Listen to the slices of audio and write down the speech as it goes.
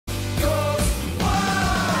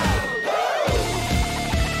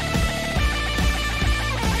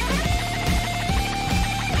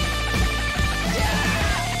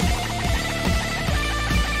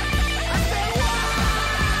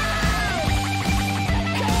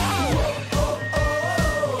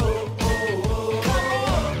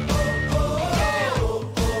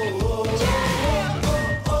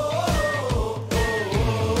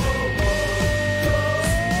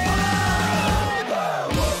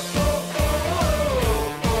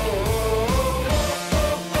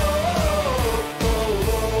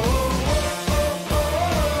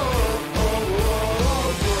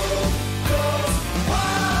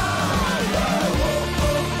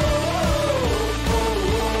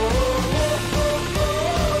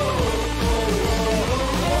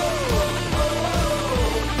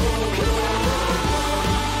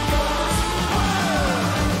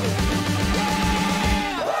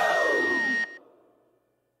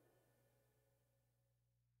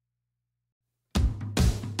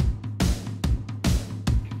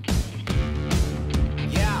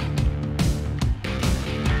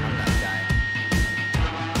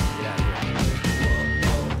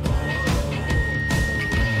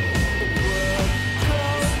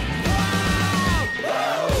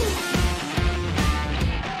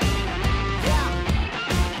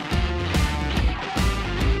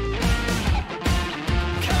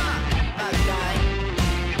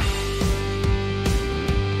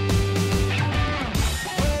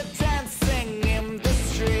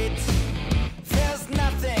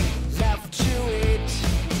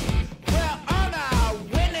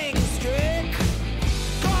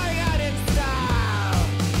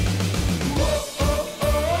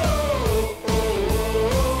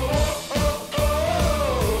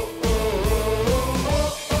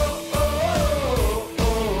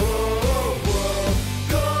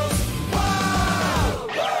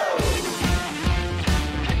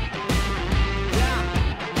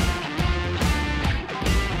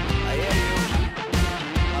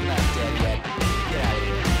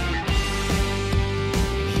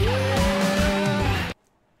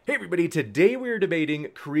everybody, today we are debating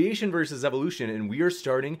creation versus evolution, and we are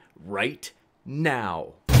starting right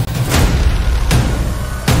now.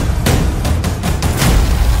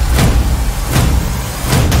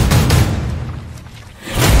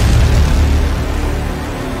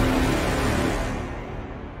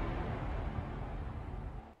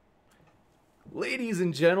 Ladies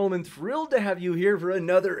and gentlemen, thrilled to have you here for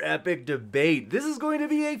another epic debate. This is going to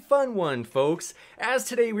be a fun one, folks, as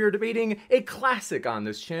today we are debating a classic on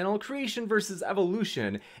this channel, creation versus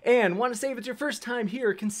evolution. And want to say, if it's your first time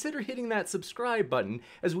here, consider hitting that subscribe button,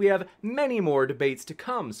 as we have many more debates to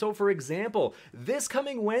come. So for example, this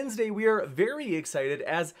coming Wednesday, we are very excited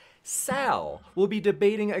as Sal will be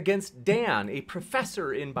debating against Dan, a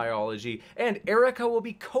professor in biology, and Erica will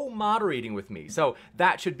be co-moderating with me. So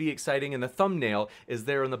that should be exciting, and the thumbnail is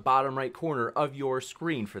there in the bottom right corner of your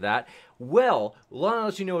screen for that. Well, want to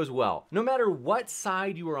let you know as well, no matter what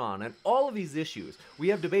side you are on all of these issues, we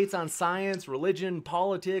have debates on science, religion,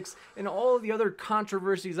 politics, and all of the other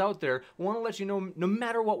controversies out there. We want to let you know, no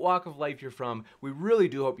matter what walk of life you're from, we really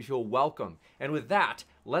do hope you feel welcome. And with that,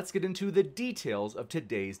 let's get into the details of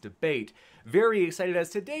today's debate. Very excited,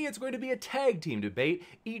 as today it's going to be a tag team debate.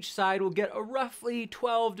 Each side will get a roughly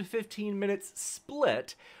 12 to 15 minutes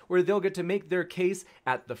split, where they'll get to make their case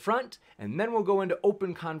at the front, and then we'll go into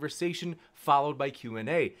open conversation followed by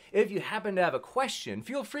Q&A. If you happen to have a question,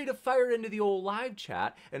 feel free to fire it into the old live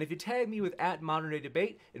chat, and if you tag me with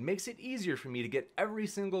 @ModernDayDebate, it makes it easier for me to get every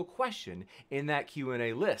single question in that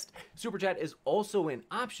Q&A list. Super Chat is also an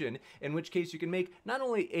option, in which case you can make not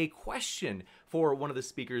only a question for one of the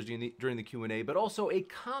speakers during the Q&A, but also a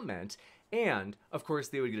comment, and of course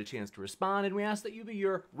they would get a chance to respond, and we ask that you be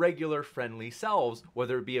your regular friendly selves,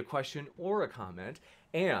 whether it be a question or a comment.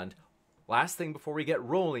 And last thing before we get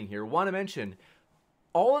rolling here, want to mention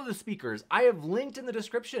all of the speakers I have linked in the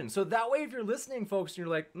description, so that way if you're listening, folks, and you're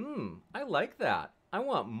like, I like that, I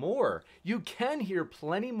want more, you can hear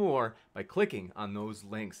plenty more by clicking on those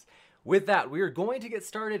links. With that, we are going to get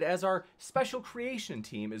started, as our special creation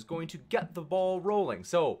team is going to get the ball rolling.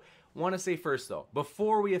 So, want to say first though,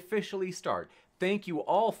 before we officially start, thank you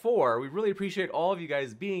all we really appreciate all of you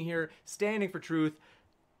guys being here, standing for truth,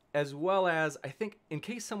 as well as, I think, in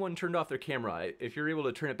case someone turned off their camera, if you're able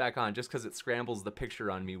to turn it back on, just because it scrambles the picture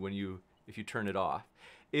on me if you turn it off,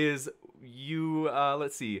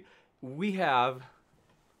 let's see, we have,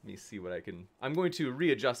 let me see what I'm going to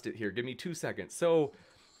readjust it here, give me 2 seconds. So,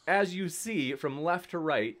 as you see, from left to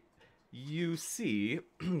right, you see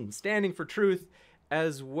standing for truth,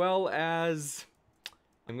 as well as,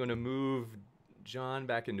 I'm going to move John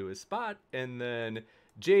back into his spot, and then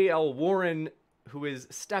J.L. Warren, who is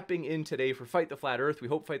stepping in today for Fight the Flat Earth. We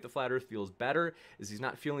hope Fight the Flat Earth feels better, as he's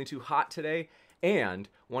not feeling too hot today. And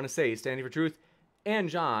want to say, standing for truth, and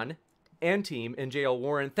John, and team, and J.L.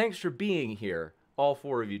 Warren, thanks for being here, all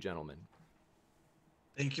four of you gentlemen.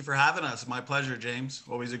 Thank you for having us. My pleasure, James.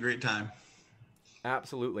 Always a great time.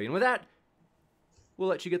 Absolutely. And with that, we'll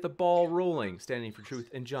let you get the ball rolling, standing for truth,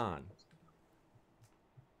 and John.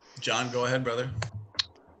 John, go ahead, brother.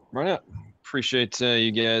 Right up. Appreciate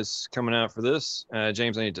you guys coming out for this.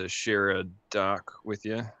 James, I need to share a doc with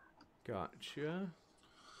you. Gotcha.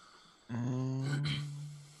 All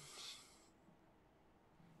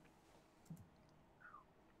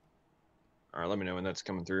right, let me know when that's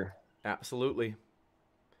coming through. Absolutely.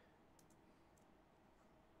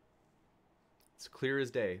 It's clear as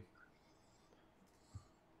day.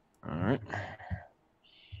 All right.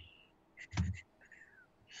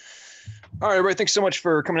 All right, everybody, thanks so much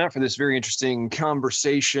for coming out for this very interesting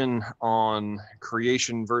conversation on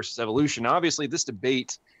creation versus evolution. Now, obviously, this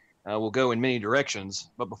debate will go in many directions,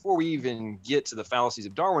 but before we even get to the fallacies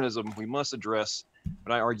of Darwinism, we must address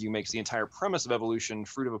what I argue makes the entire premise of evolution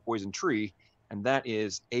fruit of a poison tree, and that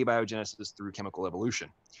is abiogenesis through chemical evolution.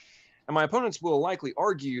 And my opponents will likely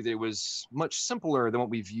argue that it was much simpler than what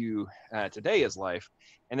we view today as life,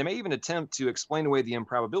 and they may even attempt to explain away the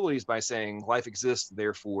improbabilities by saying life exists,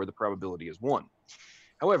 therefore the probability is 1.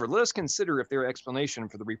 However, let us consider if their explanation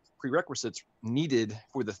for the prerequisites needed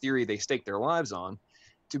for the theory they stake their lives on,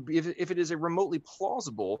 if it is a remotely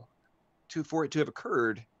plausible for it to have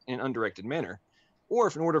occurred in an undirected manner, or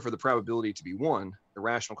if in order for the probability to be 1, the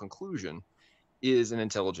rational conclusion is an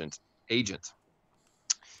intelligent agent.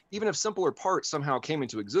 Even if simpler parts somehow came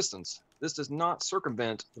into existence, this does not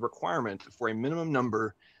circumvent the requirement for a minimum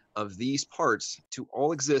number of these parts to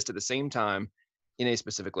all exist at the same time in a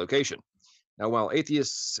specific location. Now, while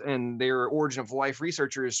atheists and their origin of life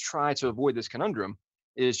researchers try to avoid this conundrum,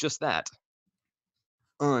 it is just that,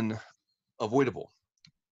 unavoidable.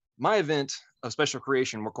 My event of special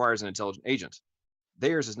creation requires an intelligent agent.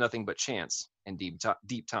 Theirs is nothing but chance and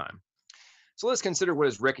deep time. So let's consider what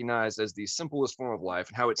is recognized as the simplest form of life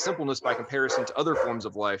and how its simpleness by comparison to other forms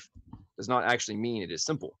of life does not actually mean it is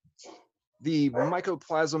simple. The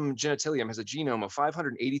mycoplasma genitalium has a genome of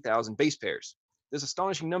 580,000 base pairs. This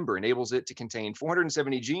astonishing number enables it to contain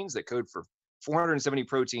 470 genes that code for 470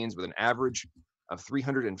 proteins with an average of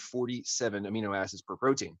 347 amino acids per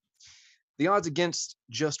protein. The odds against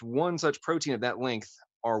just one such protein of that length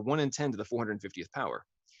are 1 in 10 to the 450th power.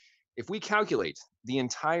 If we calculate the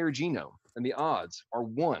entire genome, then the odds are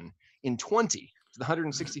 1 in 20 to the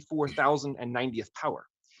 164,090th power.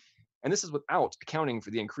 And this is without accounting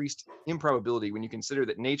for the increased improbability when you consider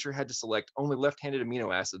that nature had to select only left-handed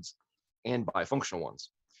amino acids and bifunctional ones.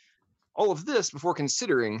 All of this before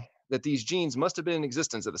considering that these genes must have been in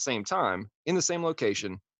existence at the same time, in the same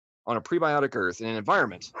location, on a prebiotic Earth in an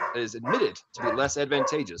environment that is admitted to be less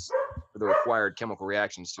advantageous for the required chemical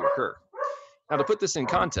reactions to occur. Now, to put this in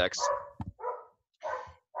context,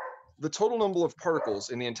 the total number of particles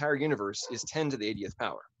in the entire universe is 10 to the 80th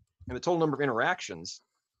power, and the total number of interactions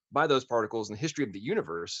by those particles in the history of the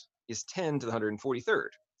universe is 10 to the 143rd.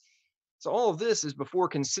 So all of this is before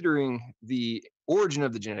considering the origin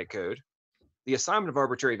of the genetic code, the assignment of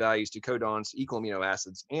arbitrary values to codons to equal amino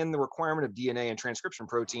acids, and the requirement of DNA and transcription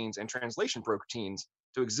proteins and translation proteins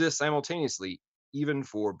to exist simultaneously, even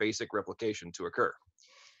for basic replication to occur.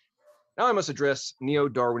 Now I must address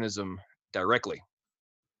neo-Darwinism directly.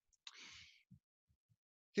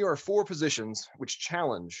 Here are 4 positions which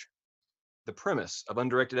challenge the premise of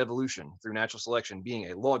undirected evolution through natural selection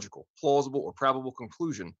being a logical, plausible, or probable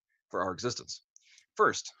conclusion for our existence.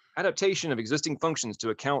 First, adaptation of existing functions to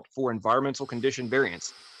account for environmental condition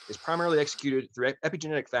variance is primarily executed through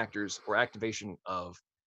epigenetic factors or activation of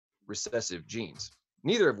recessive genes,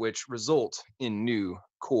 neither of which result in new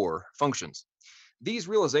core functions. These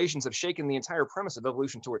realizations have shaken the entire premise of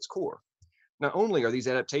evolution to its core. Not only are these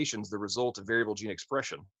adaptations the result of variable gene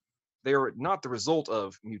expression, they are not the result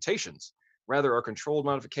of mutations, rather are controlled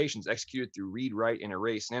modifications executed through read, write, and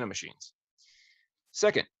erase nanomachines.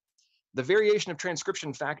 Second, the variation of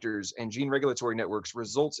transcription factors and gene regulatory networks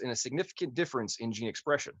results in a significant difference in gene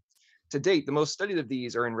expression. To date, the most studied of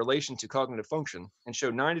these are in relation to cognitive function and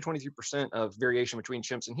show 9 to 23% of variation between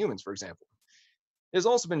chimps and humans, for example. It has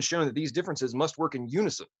also been shown that these differences must work in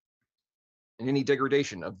unison, and any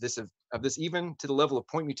degradation of this even to the level of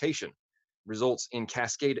point mutation results in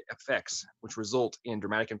cascade effects, which result in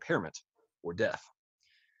dramatic impairment or death.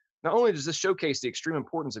 Not only does this showcase the extreme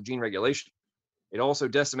importance of gene regulation, it also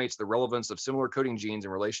decimates the relevance of similar coding genes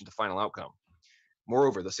in relation to final outcome.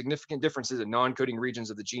 Moreover, the significant differences in non-coding regions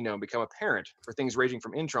of the genome become apparent for things ranging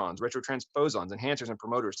from introns, retrotransposons, enhancers, and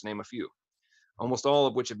promoters, to name a few, almost all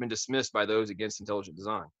of which have been dismissed by those against intelligent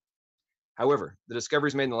design. However, the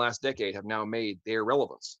discoveries made in the last decade have now made their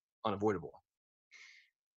relevance unavoidable.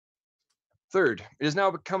 Third, it has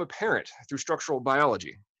now become apparent through structural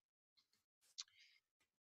biology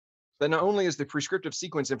that not only is the prescriptive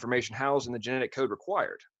sequence information housed in the genetic code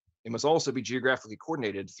required, it must also be geographically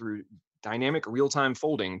coordinated through dynamic real-time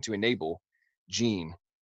folding to enable gene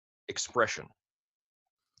expression.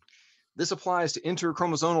 This applies to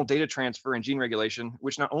interchromosomal data transfer and gene regulation,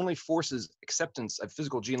 which not only forces acceptance of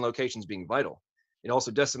physical gene locations being vital, it also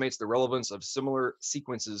decimates the relevance of similar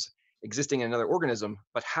sequences existing in another organism,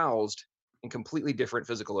 but housed in completely different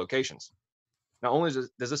physical locations. Not only does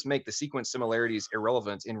this make the sequence similarities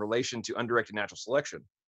irrelevant in relation to undirected natural selection,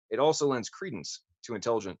 it also lends credence to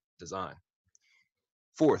intelligent design.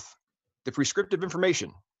 Fourth, the prescriptive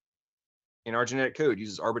information in our genetic code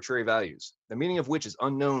uses arbitrary values, the meaning of which is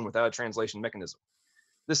unknown without a translation mechanism.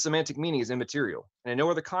 This semantic meaning is immaterial, and in no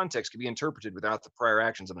other context can be interpreted without the prior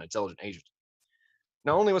actions of an intelligent agent.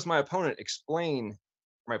 Not only must my opponents explain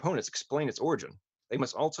its origin, they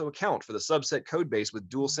must also account for the subset code base with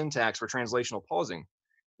dual syntax for translational pausing,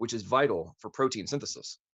 which is vital for protein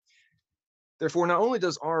synthesis. Therefore, not only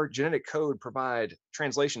does our genetic code provide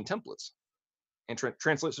translation templates and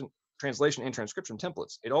translation and transcription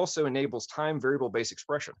templates, it also enables time variable based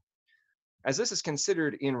expression. As this is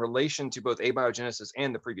considered in relation to both abiogenesis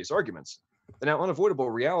and the previous arguments, the now unavoidable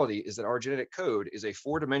reality is that our genetic code is a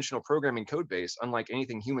 4-dimensional programming code base unlike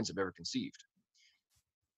anything humans have ever conceived.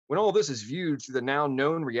 When all this is viewed through the now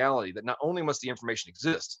known reality that not only must the information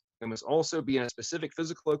exist, it must also be in a specific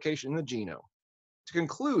physical location in the genome, to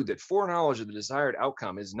conclude that foreknowledge of the desired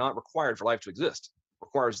outcome is not required for life to exist,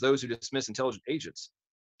 requires those who dismiss intelligent agents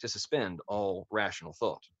to suspend all rational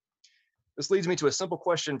thought. This leads me to a simple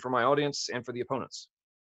question for my audience and for the opponents.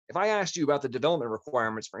 If I asked you about the development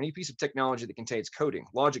requirements for any piece of technology that contains coding,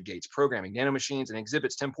 logic gates, programming, nanomachines, and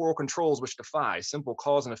exhibits temporal controls which defy simple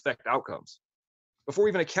cause and effect outcomes, before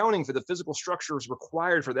even accounting for the physical structures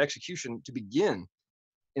required for the execution to begin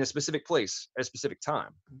in a specific place at a specific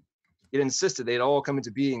time. It insisted they had all come into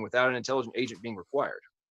being without an intelligent agent being required.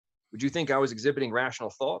 Would you think I was exhibiting rational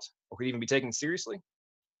thought or could even be taken seriously?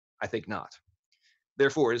 I think not.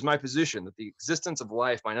 Therefore, it is my position that the existence of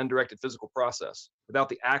life by an undirected physical process without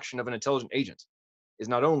the action of an intelligent agent is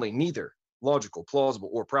not only neither logical, plausible,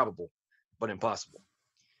 or probable, but impossible.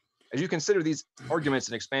 As you consider these arguments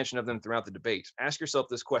and expansion of them throughout the debate, ask yourself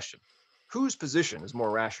this question: whose position is more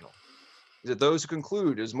rational? Is it those who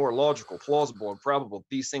conclude it is more logical, plausible, and probable that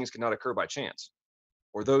these things cannot occur by chance?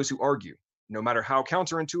 Or those who argue, no matter how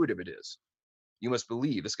counterintuitive it is, you must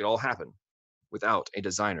believe this could all happen without a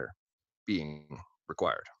designer being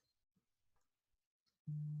required?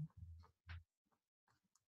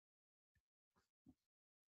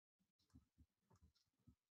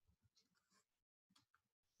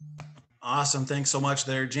 Awesome. Thanks so much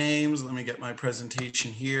there, James. Let me get my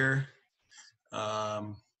presentation here.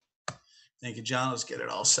 Thank you, John. Let's get it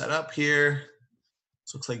all set up here.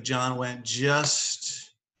 So it looks like John went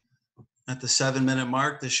just at the 7-minute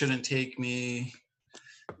mark. This shouldn't take me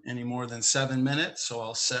any more than 7 minutes. So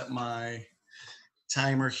I'll set my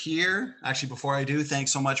timer here. Actually, before I do,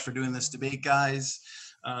 thanks so much for doing this debate, guys.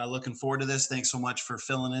 Looking forward to this. Thanks so much for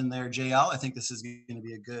filling in there, J.L. I think this is going to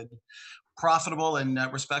be a good, profitable, and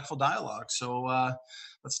respectful dialogue. So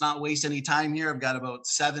let's not waste any time here. I've got about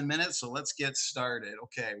 7 minutes, so let's get started.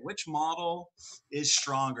 Okay, which model is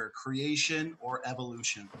stronger, creation or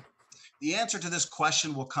evolution? The answer to this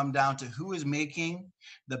question will come down to who is making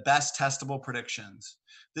the best testable predictions.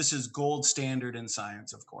 This is gold standard in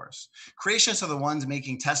science, of course. Creationists are the ones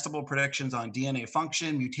making testable predictions on DNA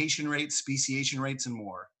function, mutation rates, speciation rates, and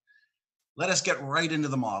more. Let us get right into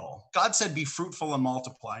the model. God said, be fruitful and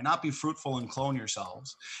multiply, not be fruitful and clone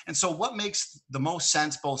yourselves. And so what makes the most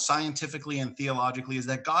sense, both scientifically and theologically, is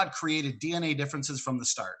that God created DNA differences from the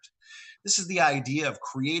start. This is the idea of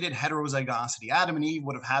created heterozygosity. Adam and Eve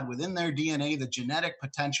would have had within their DNA the genetic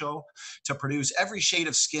potential to produce every shade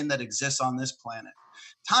of skin that exists on this planet.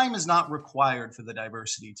 Time is not required for the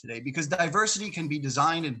diversity today because diversity can be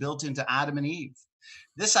designed and built into Adam and Eve.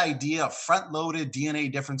 This idea of front-loaded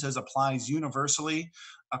DNA differences applies universally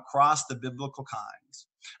across the biblical kinds.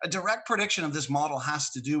 A direct prediction of this model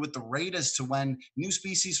has to do with the rate as to when new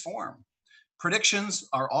species form. Predictions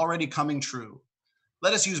are already coming true.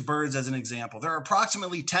 Let us use birds as an example. There are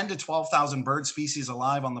approximately 10 to 12,000 bird species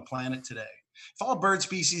alive on the planet today. If all bird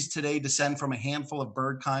species today descend from a handful of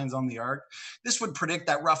bird kinds on the ark, this would predict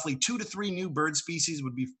that roughly 2 to 3 new bird species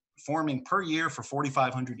would be forming per year for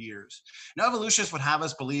 4,500 years. Now, evolutionists would have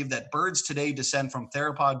us believe that birds today descend from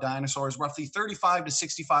theropod dinosaurs roughly 35 to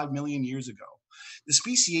 65 million years ago. The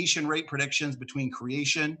speciation rate predictions between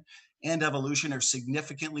creation and evolution are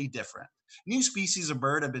significantly different. New species of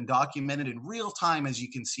bird have been documented in real time, as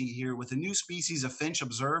you can see here, with a new species of finch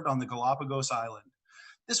observed on the Galapagos Island.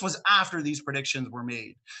 This was after these predictions were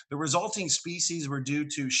made. The resulting species were due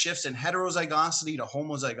to shifts in heterozygosity to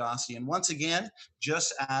homozygosity, and once again,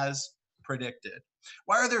 just as predicted.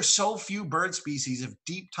 Why are there so few bird species if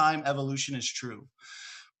deep time evolution is true?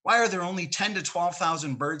 Why are there only 10 to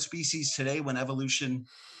 12,000 bird species today when evolution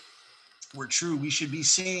were true? We should be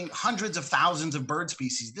seeing hundreds of thousands of bird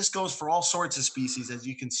species. This goes for all sorts of species, as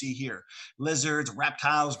you can see here. Lizards,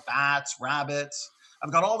 reptiles, bats, rabbits.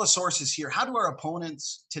 I've got all the sources here. How do our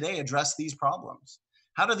opponents today address these problems?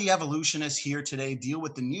 How do the evolutionists here today deal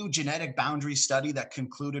with the new genetic boundary study that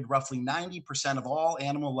concluded roughly 90% of all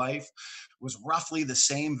animal life was roughly the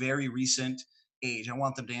same very recent age? I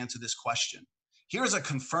want them to answer this question. Here's a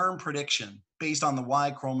confirmed prediction based on the Y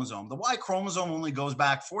chromosome. The Y chromosome only goes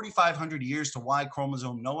back 4,500 years to Y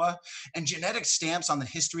chromosome Noah, and genetic stamps on the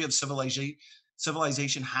history of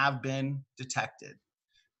civilization have been detected.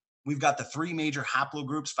 We've got the 3 major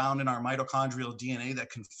haplogroups found in our mitochondrial DNA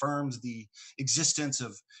that confirms the existence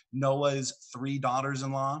of Noah's 3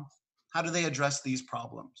 daughters-in-law. How do they address these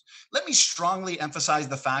problems? Let me strongly emphasize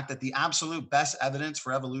the fact that the absolute best evidence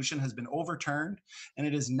for evolution has been overturned, and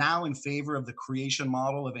it is now in favor of the creation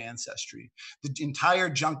model of ancestry. The entire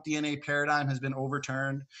junk DNA paradigm has been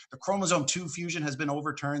overturned. The chromosome 2 fusion has been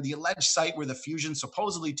overturned. The alleged site where the fusion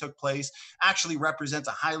supposedly took place actually represents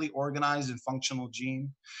a highly organized and functional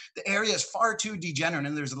gene. The area is far too degenerate,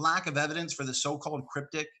 and there's a lack of evidence for the so-called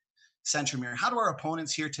cryptic centromere. How do our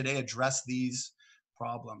opponents here today address these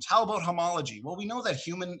problems? How about homology? Well, we know that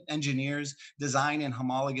human engineers design in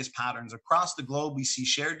homologous patterns. Across the globe, we see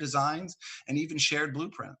shared designs and even shared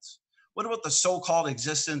blueprints. What about the so-called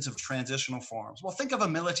existence of transitional forms? Well, think of a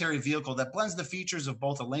military vehicle that blends the features of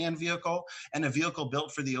both a land vehicle and a vehicle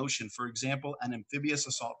built for the ocean, for example, an amphibious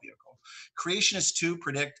assault vehicle. Creationists too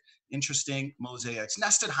predict interesting mosaics.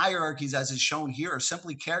 Nested hierarchies, as is shown here, are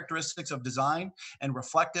simply characteristics of design and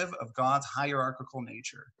reflective of God's hierarchical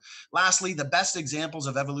nature. Lastly, the best examples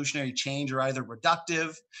of evolutionary change are either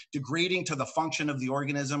reductive, degrading to the function of the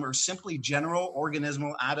organism, or simply general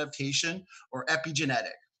organismal adaptation or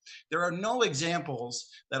epigenetic. There are no examples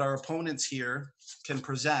that our opponents here can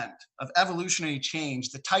present of evolutionary change,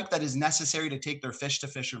 the type that is necessary to take their fish to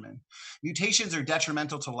fishermen. Mutations are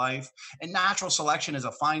detrimental to life, and natural selection is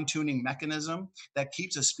a fine-tuning mechanism that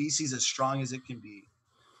keeps a species as strong as it can be.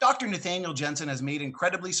 Dr. Nathaniel Jensen has made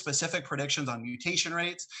incredibly specific predictions on mutation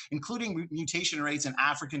rates, including mutation rates in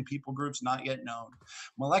African people groups not yet known.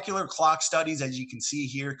 Molecular clock studies, as you can see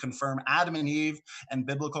here, confirm Adam and Eve and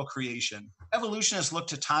biblical creation. Evolutionists look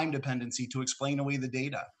to time dependency to explain away the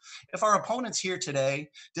data. If our opponents here today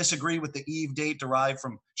disagree with the Eve date derived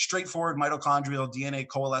from straightforward mitochondrial DNA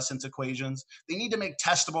coalescence equations, they need to make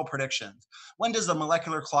testable predictions. When does the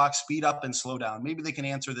molecular clock speed up and slow down? Maybe they can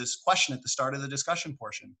answer this question at the start of the discussion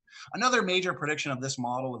portion. Another major prediction of this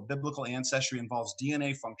model of biblical ancestry involves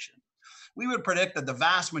DNA function. We would predict that the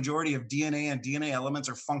vast majority of DNA and DNA elements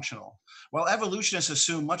are functional, while evolutionists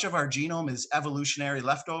assume much of our genome is evolutionary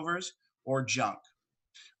leftovers or junk.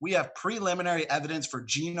 We have preliminary evidence for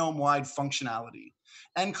genome-wide functionality.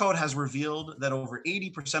 ENCODE has revealed that over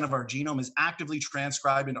 80% of our genome is actively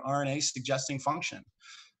transcribed into RNA, suggesting function.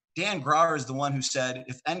 Dan Graur is the one who said,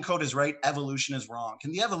 if ENCODE is right, evolution is wrong.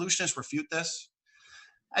 Can the evolutionists refute this?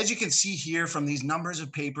 As you can see here from these numbers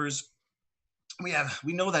of papers,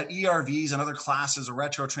 we know that ERVs and other classes of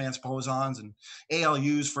retrotransposons and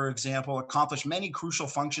ALUs, for example, accomplish many crucial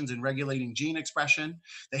functions in regulating gene expression.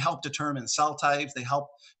 They help determine cell types, they help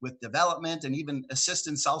with development, and even assist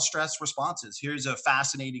in cell stress responses. Here's a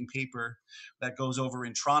fascinating paper that goes over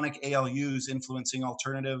intronic ALUs influencing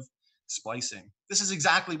alternative splicing. This is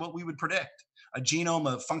exactly what we would predict: a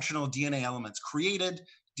genome of functional DNA elements, created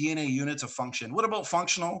DNA units of function. What about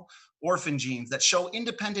functional orphan genes that show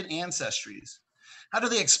independent ancestries? How do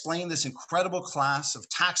they explain this incredible class of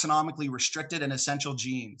taxonomically restricted and essential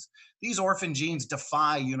genes? These orphan genes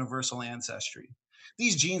defy universal ancestry.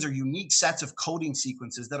 These genes are unique sets of coding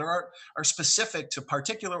sequences that are specific to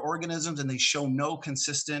particular organisms, and they show no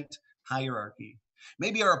consistent hierarchy.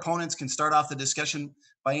 Maybe our opponents can start off the discussion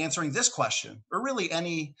by answering this question, or really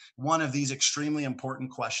any one of these extremely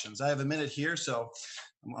important questions. I have a minute here, so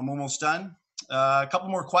I'm almost done. A couple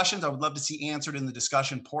more questions I would love to see answered in the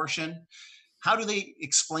discussion portion. How do they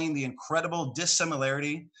explain the incredible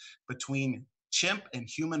dissimilarity between chimp and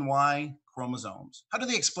human Y chromosomes? How do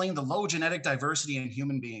they explain the low genetic diversity in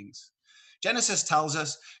human beings? Genesis tells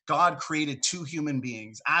us God created two human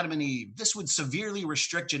beings, Adam and Eve. This would severely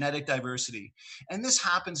restrict genetic diversity. And this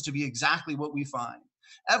happens to be exactly what we find.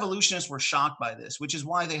 Evolutionists were shocked by this, which is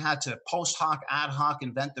why they had to post hoc, ad hoc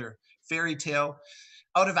invent their fairy tale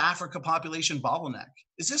out of Africa population bottleneck.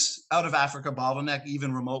 Is this out of Africa bottleneck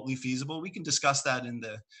even remotely feasible? We can discuss that in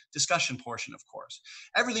the discussion portion, of course.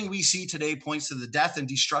 Everything we see today points to the death and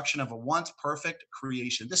destruction of a once perfect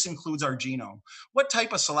creation. This includes our genome. What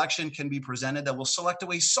type of selection can be presented that will select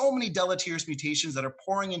away so many deleterious mutations that are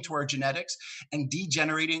pouring into our genetics and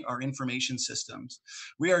degenerating our information systems?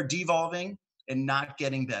 We are devolving and not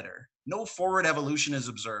getting better. No forward evolution is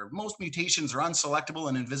observed. Most mutations are unselectable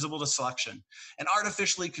and invisible to selection. And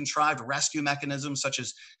artificially contrived rescue mechanisms such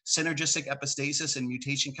as synergistic epistasis and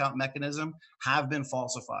mutation count mechanism have been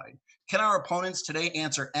falsified. Can our opponents today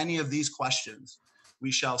answer any of these questions?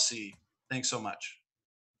 We shall see. Thanks so much.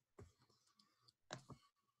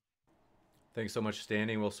 Thanks so much,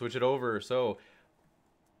 Standing. We'll switch it over. So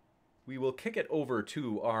we will kick it over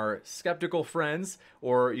to our skeptical friends,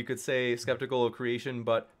 or you could say skeptical of creation,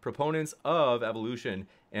 but proponents of evolution.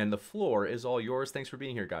 And the floor is all yours. Thanks for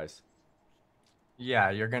being here, guys. Yeah,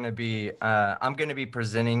 you're going to be, I'm going to be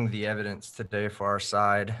presenting the evidence today for our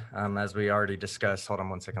side. As we already discussed, hold on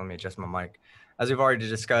one second, let me adjust my mic. As we've already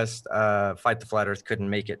discussed, Fight the Flat Earth couldn't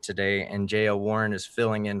make it today, and J.L. Warren is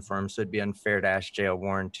filling in for him, so it'd be unfair to ask J.L.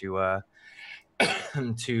 Warren to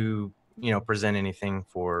present anything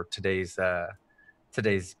for today's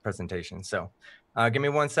presentation. So give me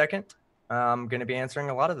 1 second. I'm going to be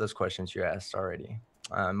answering a lot of those questions you asked already.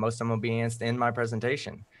 Most of them will be answered in my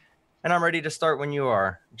presentation. And I'm ready to start when you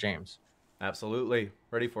are, James. Absolutely.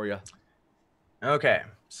 Ready for you. Okay.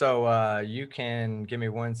 So you can give me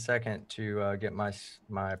 1 second to get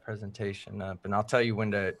my presentation up, and I'll tell you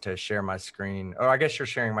when to share my screen. Or I guess you're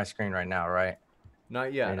sharing my screen right now, right?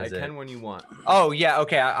 Not yet. I Is it? can when you want. Oh yeah,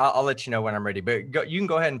 okay. I'll let you know when I'm ready. But you can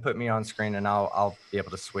go ahead and put me on screen, and I'll be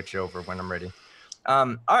able to switch over when I'm ready.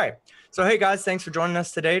 All right. So hey guys, thanks for joining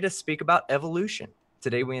us today to speak about evolution.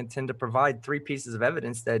 Today we intend to provide 3 pieces of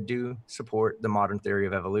evidence that do support the modern theory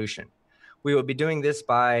of evolution. We will be doing this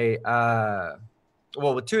by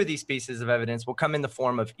with 2 of these pieces of evidence will come in the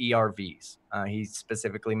form of ERVs. He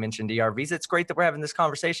specifically mentioned ERVs. It's great that we're having this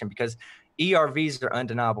conversation because ERVs are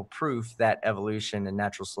undeniable proof that evolution and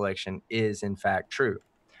natural selection is in fact true.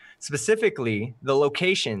 Specifically, the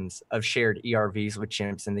locations of shared ERVs with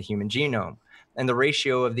chimps in the human genome, and the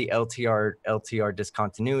ratio of the LTR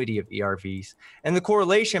discontinuity of ERVs, and the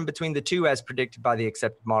correlation between the 2 as predicted by the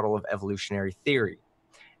accepted model of evolutionary theory.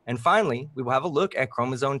 And finally, we will have a look at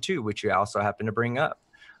chromosome 2, which you also happen to bring up,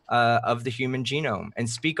 of the human genome and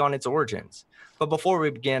speak on its origins. But before we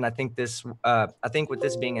begin, I think with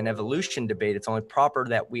this being an evolution debate, it's only proper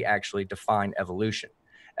that we actually define evolution.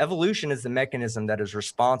 Evolution is the mechanism that is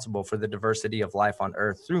responsible for the diversity of life on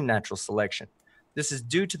Earth through natural selection. This is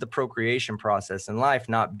due to the procreation process in life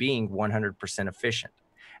not being 100% efficient.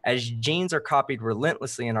 As genes are copied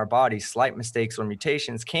relentlessly in our bodies, slight mistakes or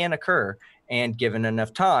mutations can occur and, given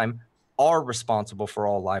enough time, are responsible for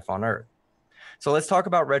all life on Earth. So let's talk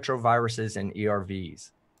about retroviruses and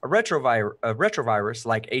ERVs. A retrovirus,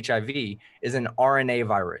 like HIV, is an RNA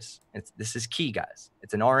virus. This is key, guys.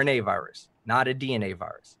 It's an RNA virus, not a DNA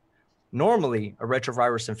virus. Normally, a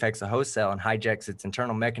retrovirus infects a host cell and hijacks its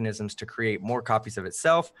internal mechanisms to create more copies of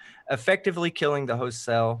itself, effectively killing the host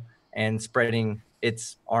cell and spreading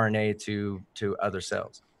its RNA to other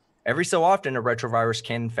cells. Every so often, a retrovirus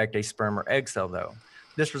can infect a sperm or egg cell, though.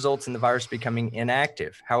 This results in the virus becoming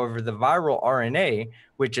inactive. However, the viral RNA,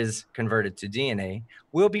 which is converted to DNA,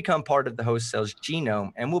 will become part of the host cell's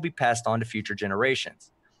genome and will be passed on to future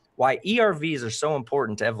generations. Why ERVs are so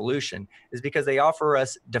important to evolution is because they offer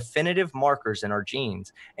us definitive markers in our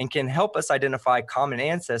genes and can help us identify common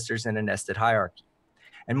ancestors in a nested hierarchy.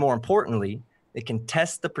 And more importantly, they can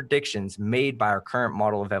test the predictions made by our current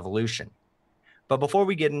model of evolution. But before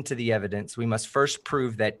we get into the evidence, we must first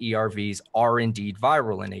prove that ERVs are indeed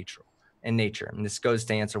viral in nature. And this goes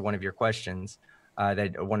to answer one of your questions,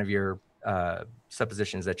 one of your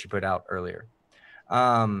suppositions that you put out earlier.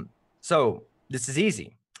 So this is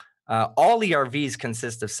easy. All ERVs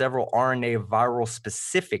consist of several RNA viral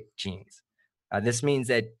specific genes. This means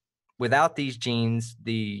that without these genes,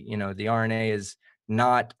 the RNA is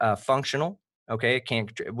not functional. Okay, it can't,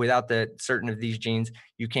 without certain of these genes,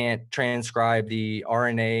 you can't transcribe the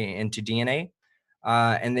RNA into DNA.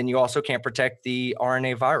 And then you also can't protect the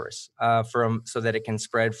RNA virus so that it can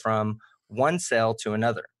spread from one cell to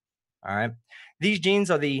another. All right. These genes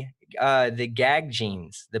are the GAG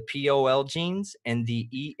genes, the POL genes, and the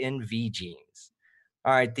ENV genes.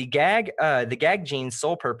 All right. The GAG gene's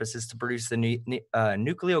sole purpose is to produce the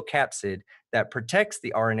nucleocapsid that protects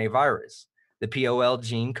the RNA virus. The POL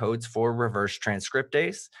gene codes for reverse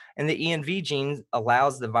transcriptase, and the ENV gene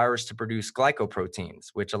allows the virus to produce glycoproteins,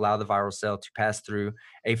 which allow the viral cell to pass through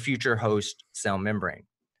a future host cell membrane.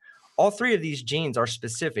 All 3 of these genes are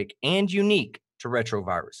specific and unique to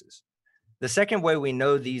retroviruses. The second way we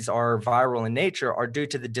know these are viral in nature are due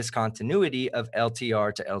to the discontinuity of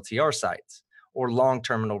LTR to LTR sites, or long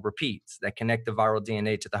terminal repeats, that connect the viral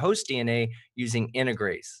DNA to the host DNA using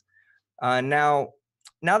integrase.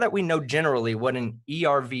 Now that we know generally what an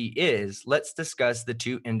ERV is, let's discuss the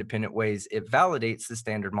 2 independent ways it validates the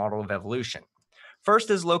standard model of evolution.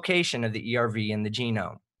 First is location of the ERV in the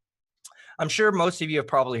genome. I'm sure most of you have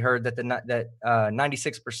probably heard that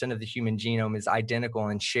 96% of the human genome is identical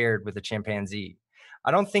and shared with a chimpanzee.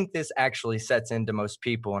 I don't think this actually sets into most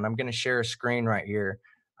people, and I'm going to share a screen right here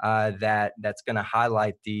that's going to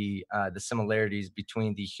highlight the similarities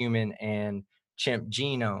between the human and chimp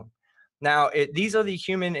genome. Now, these are the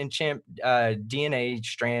human and chimp DNA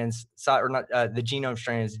strands, or not the genome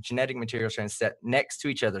strands, genetic material strands set next to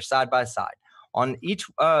each other, side by side. On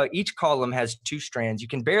each column has 2 strands. You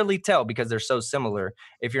can barely tell because they're so similar.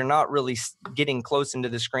 If you're not really getting close into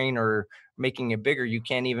the screen or making it bigger, you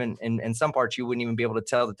can't even, in some parts, you wouldn't even be able to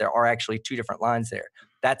tell that there are actually 2 different lines there.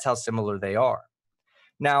 That's how similar they are.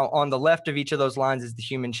 Now, on the left of each of those lines is the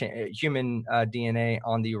human DNA.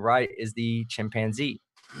 On the right is the chimpanzee.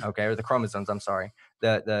 Okay, or the chromosomes, I'm sorry.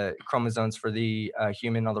 The chromosomes for the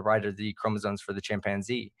human, on the right are the chromosomes for the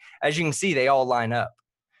chimpanzee. As you can see, they all line up.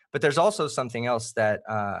 But there's also something else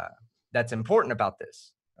that's important about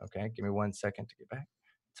this. Okay, give me 1 second to get back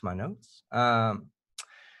to my notes. All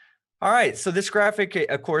right, so this graphic,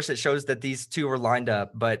 of course, it shows that these 2 are lined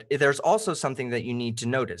up, but there's also something that you need to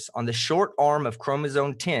notice. On the short arm of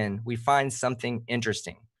chromosome 10, we find something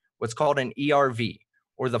interesting. what's called an ERV,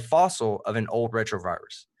 or the fossil of an old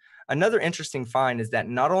retrovirus. Another interesting find is that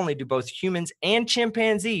not only do both humans and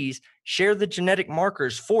chimpanzees share the genetic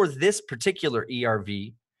markers for this particular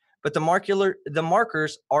ERV, but the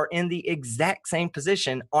markers are in the exact same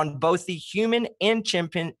position on both the human and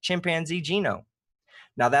chimpanzee genome.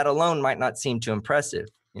 Now, that alone might not seem too impressive.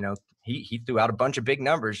 You know, he threw out a bunch of big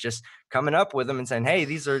numbers, just coming up with them and saying, hey,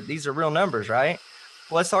 these are real numbers, right?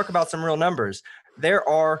 Well, let's talk about some real numbers. There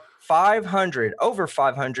are over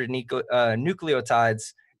 500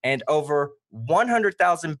 nucleotides and over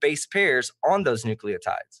 100,000 base pairs on those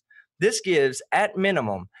nucleotides. This gives, at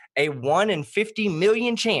minimum, a 1 in 50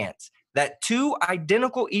 million chance that two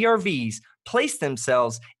identical ERVs place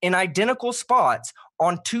themselves in identical spots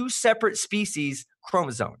on two separate species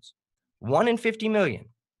chromosomes. 1 in 50 million.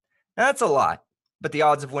 Now, that's a lot, but the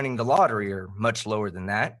odds of winning the lottery are much lower than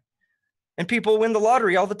that. And people win the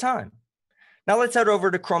lottery all the time. Now let's head over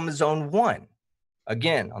to chromosome 1.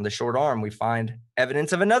 Again, on the short arm, we find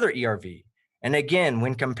evidence of another ERV. And again,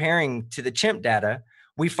 when comparing to the chimp data,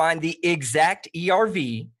 we find the exact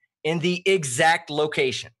ERV in the exact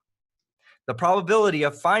location. The probability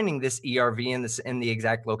of finding this ERV in the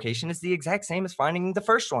exact location is the exact same as finding the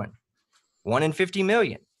first one, 1 in 50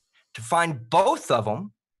 million. To find both of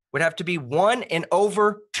them would have to be 1 in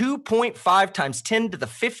over 2.5 times 10 to the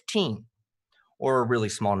 15, or a really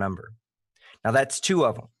small number. Now that's 2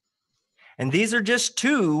 of them. And these are just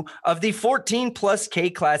 2 of the 14 plus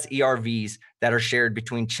K-class ERVs that are shared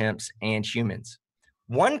between chimps and humans.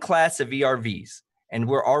 1 class of ERVs, and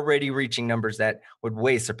we're already reaching numbers that would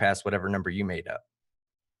way surpass whatever number you made up.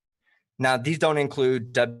 Now, these don't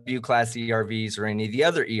include W-class ERVs or any of the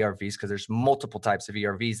other ERVs, because there's multiple types of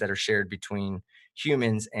ERVs that are shared between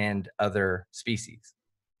humans and other species.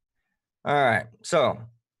 All right, so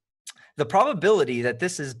the probability that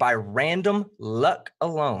this is by random luck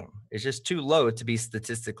alone is just too low to be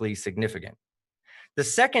statistically significant. The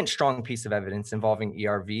second strong piece of evidence involving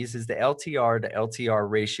ERVs is the LTR to LTR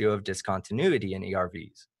ratio of discontinuity in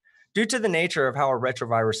ERVs. Due to the nature of how a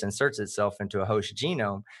retrovirus inserts itself into a host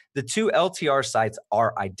genome, the 2 LTR sites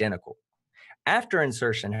are identical. After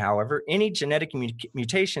insertion, however, any genetic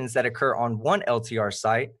mutations that occur on one LTR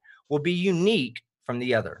site will be unique from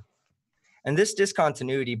the other. And this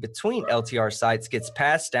discontinuity between LTR sites gets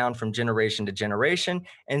passed down from generation to generation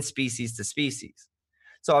and species to species.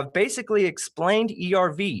 So I've basically explained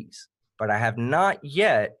ERVs, but I have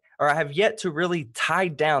yet to really tie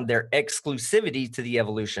down their exclusivity to the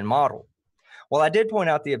evolution model. While I did point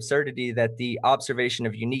out the absurdity that the observation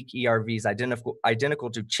of unique ERVs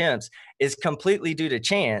identical to chimps is completely due to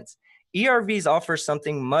chance, ERVs offer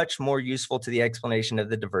something much more useful to the explanation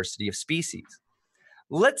of the diversity of species.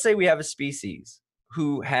 Let's say we have a species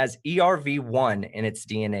who has ERV1 in its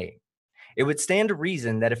DNA. It would stand to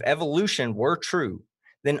reason that if evolution were true,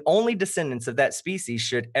 then only descendants of that species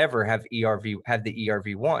should ever have the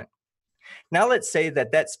ERV1. Now let's say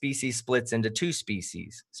that species splits into 2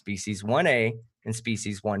 species, species 1A and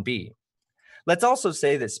species 1B. Let's also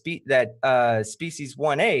say that species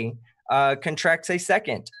 1A contracts a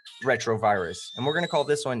second retrovirus, and we're going to call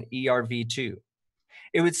this one ERV2.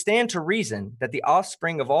 It would stand to reason that the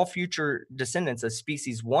offspring of all future descendants of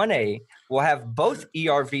species 1A will have both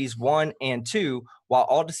ERVs 1 and 2, while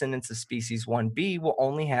all descendants of species 1B will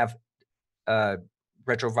only have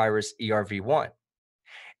retrovirus ERV1.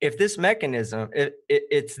 If this mechanism,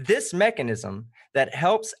 it's this mechanism that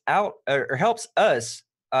helps us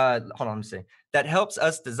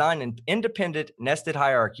design independent nested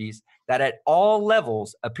hierarchies that at all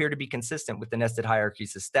levels appear to be consistent with the nested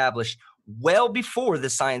hierarchies established well before the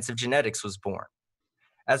science of genetics was born.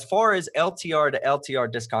 As far as LTR to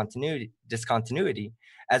LTR discontinuity,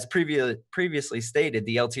 as previously stated,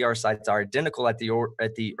 the LTR sites are identical at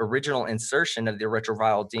the original insertion of the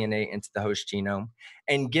retroviral DNA into the host genome.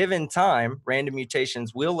 And given time, random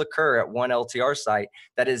mutations will occur at one LTR site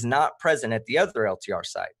that is not present at the other LTR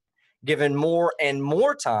site. Given more and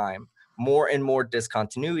more time, more and more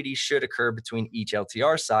discontinuity should occur between each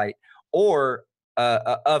LTR site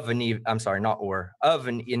of an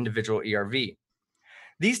individual ERV.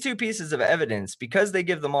 These 2 pieces of evidence, because they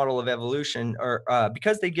give the model of evolution, through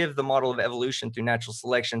natural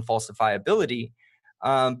selection falsifiability,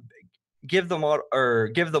 give the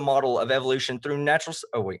model of evolution through natural.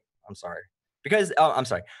 Because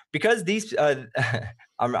these,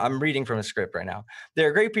 I'm reading from a script right now.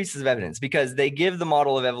 They're great pieces of evidence because they give the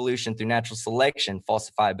model of evolution through natural selection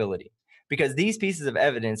falsifiability. Because these pieces of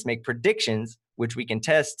evidence make predictions which we can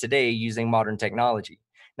test today using modern technology.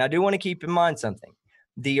 Now, I do want to keep in mind something.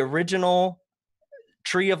 The original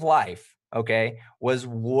tree of life, was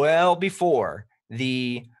well before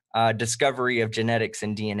the discovery of genetics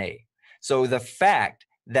and DNA. So the fact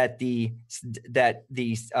that the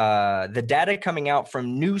data coming out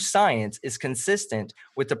from new science is consistent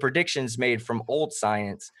with the predictions made from old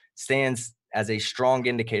science stands as a strong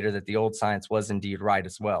indicator that the old science was indeed right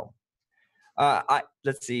as well.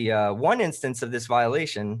 Let's see, one instance of this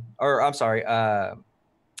violation, or I'm sorry,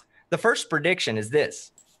 the first prediction is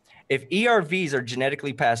this. If ERVs are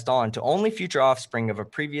genetically passed on to only future offspring of a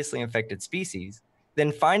previously infected species,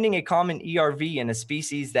 then finding a common ERV in a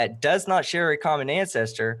species that does not share a common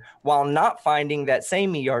ancestor, while not finding that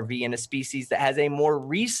same ERV in a species that has a more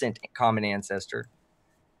recent common ancestor,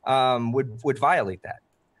 would violate that.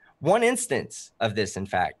 One instance of this, in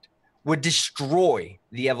fact, would destroy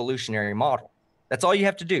the evolutionary model. That's all you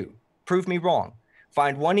have to do. Prove me wrong.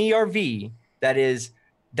 Find one ERV that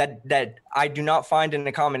I do not find in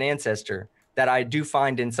a common ancestor that I do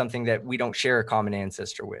find in something that we don't share a common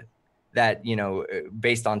ancestor with, that, you know,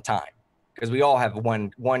 based on time, because we all have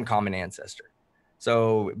one common ancestor.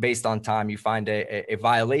 So based on time, you find a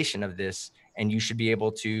violation of this, and you should be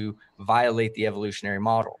able to violate the evolutionary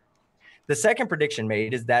model. The second prediction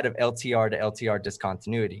made is that of LTR to LTR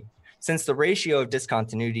discontinuity. Since the ratio of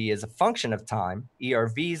discontinuity is a function of time,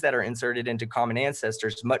 ERVs that are inserted into common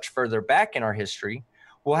ancestors much further back in our history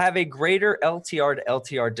will have a greater LTR to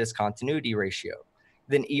LTR discontinuity ratio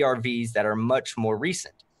than ERVs that are much more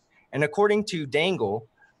recent. And according to Dangle,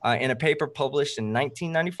 in a paper published in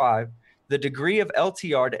 1995, the degree of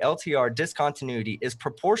LTR to LTR discontinuity is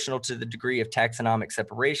proportional to the degree of taxonomic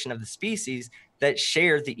separation of the species that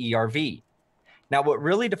share the ERV. Now, what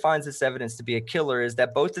really defines this evidence to be a killer is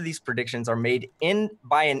that both of these predictions are made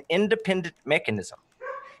by an independent mechanism.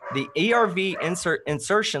 The ERV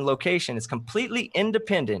insertion location is completely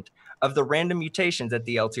independent of the random mutations at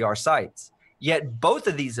the LTR sites. Yet both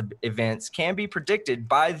of these events can be predicted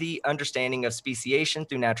by the understanding of speciation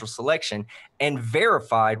through natural selection and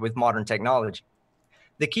verified with modern technology.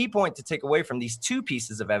 The key point to take away from these two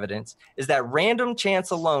pieces of evidence is that random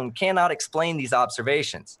chance alone cannot explain these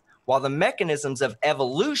observations, while the mechanisms of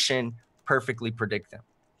evolution perfectly predict them.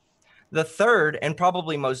 The third and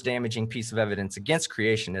probably most damaging piece of evidence against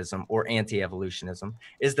creationism or anti-evolutionism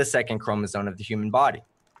is the second chromosome of the human body.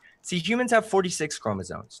 See, humans have 46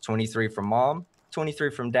 chromosomes, 23 from mom,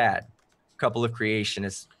 23 from dad. A couple of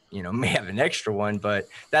creationists, you know, may have an extra one, but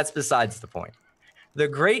that's besides the point.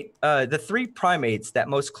 The three primates that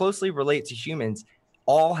most closely relate to humans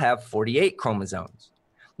all have 48 chromosomes.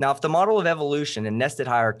 Now, if the model of evolution and nested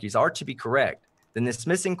hierarchies are to be correct, then this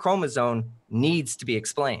missing chromosome needs to be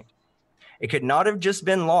explained. It could not have just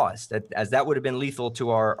been lost, as that would have been lethal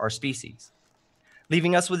to our species,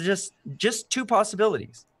 leaving us with just two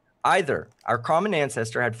possibilities. Either our common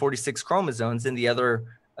ancestor had 46 chromosomes and the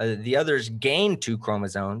others gained 2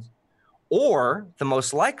 chromosomes, or the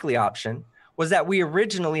most likely option was that we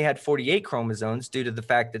originally had 48 chromosomes due to the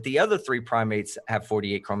fact that the other 3 primates have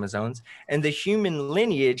 48 chromosomes, and the human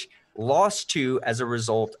lineage lost 2 as a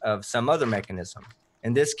result of some other mechanism.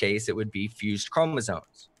 In this case, it would be fused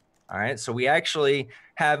chromosomes. All right, so we actually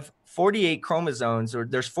have 48 chromosomes, or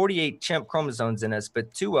there's 48 chimp chromosomes in us,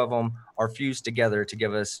 but 2 of them are fused together to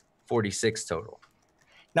give us 46 total.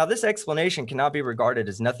 Now, this explanation cannot be regarded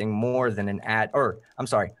as nothing more than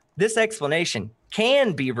this explanation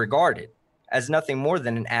can be regarded as nothing more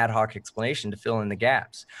than an ad hoc explanation to fill in the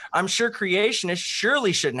gaps. I'm sure creationists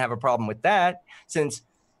surely shouldn't have a problem with that, since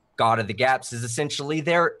God of the gaps is essentially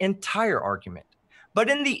their entire argument. But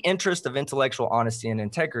in the interest of intellectual honesty and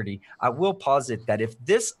integrity, I will posit that if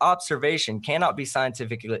this observation cannot be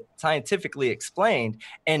scientifically explained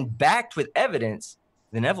and backed with evidence,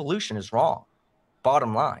 then evolution is wrong.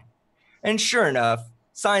 Bottom line. And sure enough,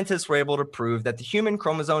 scientists were able to prove that the human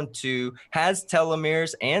chromosome 2 has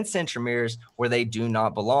telomeres and centromeres where they do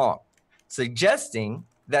not belong, suggesting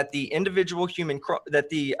that the the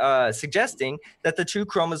 2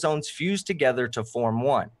 chromosomes fuse together to form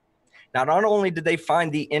one. Now, not only did they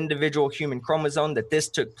find the individual human chromosome that this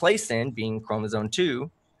took place in, being chromosome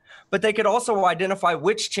 2, but they could also identify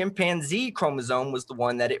which chimpanzee chromosome was the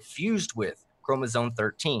one that it fused with, chromosome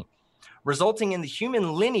 13, resulting in the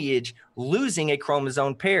human lineage losing a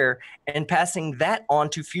chromosome pair and passing that on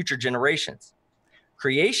to future generations.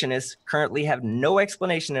 Creationists currently have no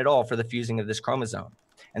explanation at all for the fusing of this chromosome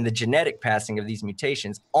and the genetic passing of these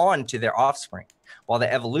mutations on to their offspring, while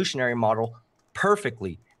the evolutionary model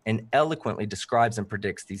perfectly and eloquently describes and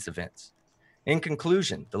predicts these events. In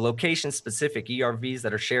conclusion, the location-specific ERVs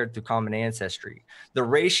that are shared through common ancestry, the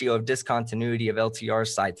ratio of discontinuity of LTR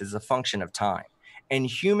sites is a function of time, and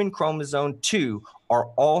human chromosome 2 are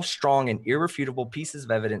all strong and irrefutable pieces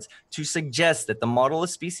of evidence to suggest that the model of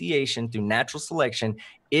speciation through natural selection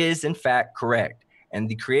is in fact correct. And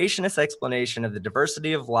the creationist explanation of the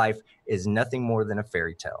diversity of life is nothing more than a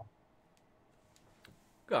fairy tale.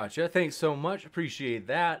 Gotcha. Thanks so much. Appreciate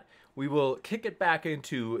that. We will kick it back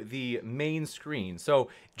into the main screen. So,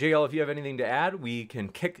 JL, if you have anything to add, we can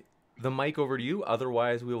kick the mic over to you.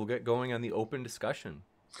 Otherwise, we will get going on the open discussion.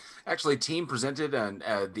 Actually, team presented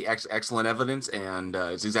the excellent evidence, and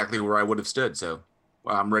it's exactly where I would have stood. So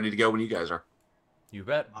I'm ready to go when you guys are. You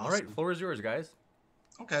bet. Awesome. All right, floor is yours, guys.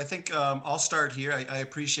 Okay, I think I'll start here. I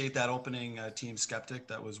appreciate that opening, Team Skeptic.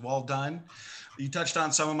 That was well done. You touched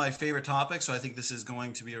on some of my favorite topics, so I think this is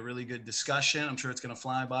going to be a really good discussion. I'm sure it's going to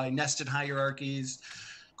fly by. Nested hierarchies,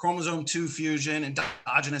 chromosome 2 fusion,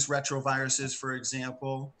 endogenous retroviruses, for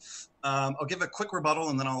example. I'll give a quick rebuttal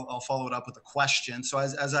and then I'll follow it up with a question. So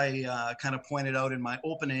as I kind of pointed out in my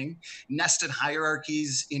opening, nested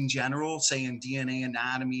hierarchies in general, say in DNA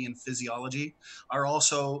anatomy and physiology, are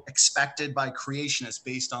also expected by creationists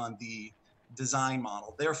based on the design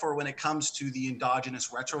model. Therefore, when it comes to the endogenous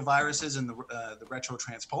retroviruses and the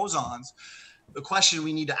retrotransposons, the question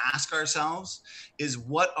we need to ask ourselves is,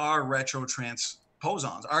 what are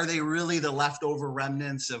retrotransposons? Are they really the leftover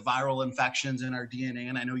remnants of viral infections in our DNA?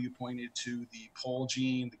 And I know you pointed to the POL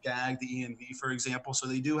gene, the GAG, the ENV, for example. So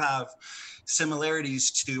they do have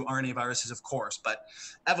similarities to RNA viruses, of course, but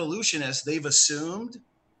evolutionists, they've assumed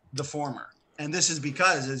the former. And this is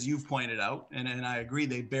because, as you've pointed out, and I agree,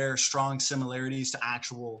 they bear strong similarities to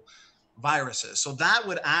actual viruses. So that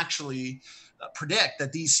would actually predict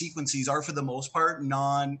that these sequences are, for the most part,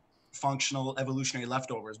 non-functional evolutionary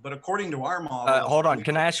leftovers. But according to our model, hold on,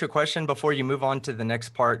 can I ask you a question before you move on to the next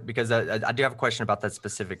part? Because I do have a question about that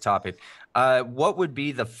specific topic. What would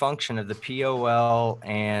be the function of the POL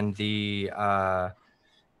and the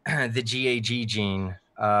GAG gene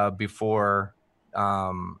before,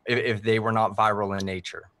 if they were not viral in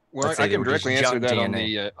nature? Well, I can directly answer that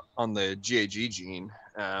DNA. on the GAG gene.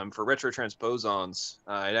 For retrotransposons,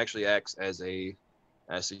 it actually acts as a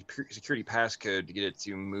security passcode to get it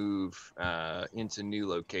to move into new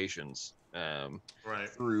locations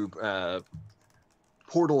through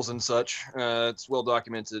portals and such. It's well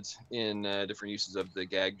documented in different uses of the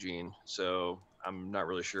GAG gene. So I'm not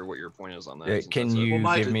really sure what your point is on that. Can you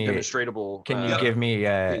give me demonstratable? Can you give me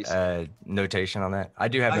a notation on that? I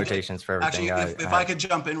do have notations for everything. Actually, if I could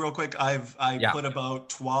jump in real quick, I put about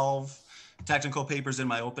 12 technical papers in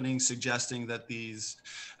my opening suggesting that these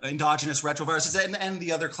endogenous retroviruses and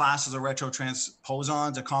the other classes of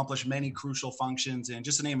retrotransposons accomplish many crucial functions, and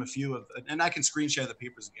just to name a few of, and I can screen share the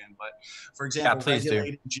papers again, but for example,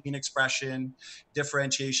 regulating gene expression,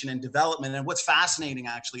 differentiation, and development. And what's fascinating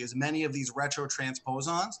actually is many of these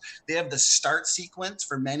retrotransposons, they have the start sequence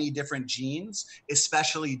for many different genes,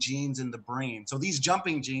 especially genes in the brain. So these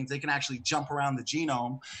jumping genes, they can actually jump around the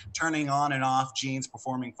genome, turning on and off genes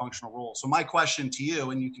performing functional roles. So my question to you,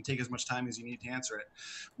 and you can take as much time as you need to answer it,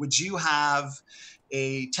 would you have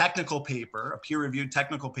a technical paper, a peer-reviewed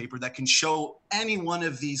technical paper that can show any one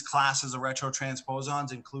of these classes of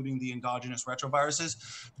retrotransposons, including the endogenous retroviruses,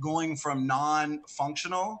 going from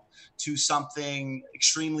non-functional to something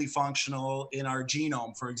extremely functional in our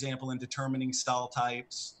genome, for example, in determining cell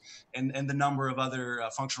types and the number of other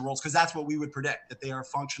functional roles? Because that's what we would predict, that they are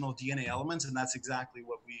functional DNA elements, and that's exactly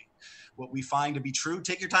what we find to be true.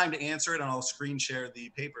 Take your time to answer it, and I'll screen share the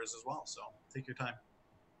papers as well. So take your time.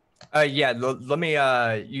 Yeah, let me,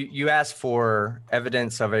 you asked for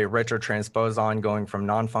evidence of a retrotransposon going from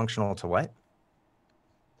non-functional to what?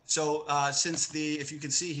 So if you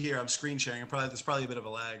can see here, I'm screen sharing, there's probably a bit of a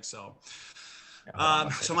lag. So,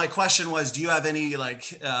 so my question was, do you have any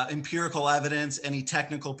empirical evidence, any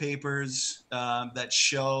technical papers that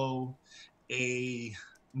show a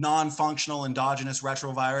non-functional endogenous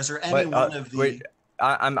retrovirus or any one of the... Wait.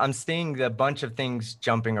 I'm seeing a bunch of things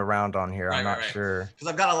jumping around on here. I'm not sure. Because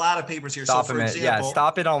I've got a lot of papers here. Stop so for example, yeah,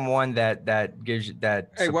 stop it on one that gives you that.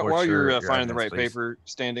 Hey, while you're finding the right please. paper,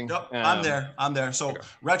 standing. Yep, I'm there. So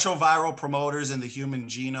retroviral promoters in the human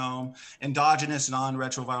genome, endogenous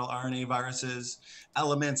non-retroviral RNA viruses,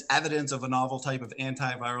 elements, evidence of a novel type of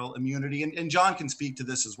antiviral immunity. And John can speak to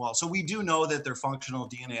this as well. So we do know that they're functional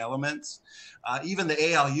DNA elements. Even the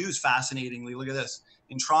ALUs, fascinatingly, look at this.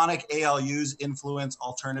 Intronic ALUs influence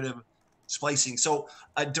alternative splicing. So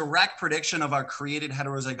a direct prediction of our created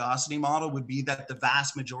heterozygosity model would be that the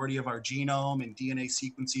vast majority of our genome and DNA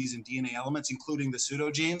sequences and DNA elements, including the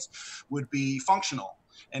pseudogenes, would be functional.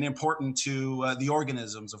 and important to the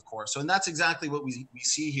organisms, of course. So, and that's exactly what we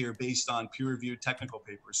see here based on peer-reviewed technical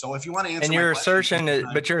papers. So if you want to answer and your assertion is,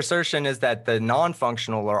 but your assertion is that the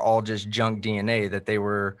non-functional are all just junk DNA, that they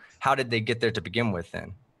were, how did they get there to begin with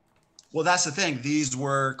then? Well, that's the thing. These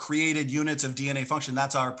were created units of DNA function.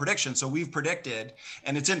 That's our prediction. So we've predicted,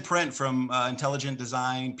 and it's in print from intelligent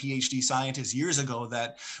design PhD scientists years ago,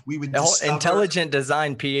 that we would discover... Intelligent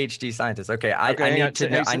design PhD scientists. Okay, I need to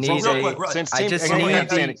know. I need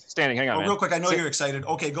standing. Hang on, man. Real quick. I know you're excited.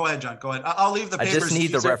 Okay, go ahead, John. Go ahead. I'll leave the papers. I just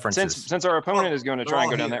need the references. Since our opponent is going to try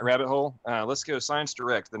and go down that rabbit hole, let's go Science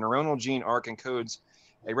Direct. The neuronal gene ARC encodes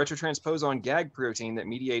a retrotransposon GAG protein that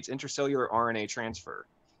mediates intercellular RNA transfer.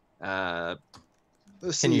 Can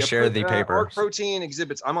you share the paper? ARC protein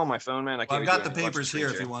exhibits. I'm on my phone, man. I've got the papers here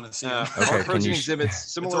if you want to see them. ARC protein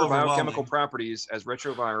exhibits similar biochemical properties as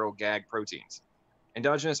retroviral GAG proteins.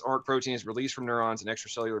 Endogenous ARC protein is released from neurons in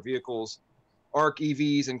extracellular vehicles. ARC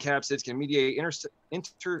EVs and capsids can mediate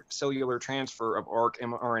intercellular transfer of ARC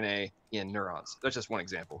mRNA in neurons. That's just one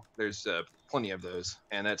example. There's plenty of those,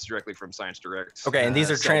 and that's directly from Science Direct. Okay, and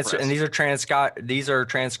these are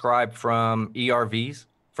transcribed from ERVs,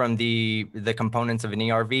 from the components of an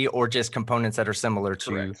ERV, or just components that are similar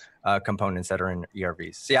to components that are in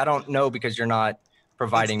ERVs. See, I don't know because you're not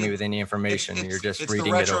providing me with any information. You're just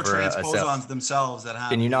reading it over a cell. Themselves that have.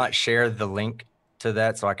 Can you not share the link to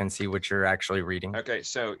that so I can see what you're actually reading? Okay,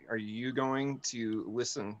 so are you going to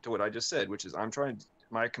listen to what I just said, which is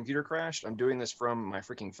my computer crashed. I'm doing this from my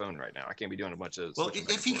freaking phone right now. I can't be doing a bunch of. Well,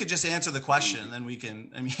 if he could just answer the question, then we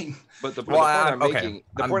can. I mean, but the point I'm making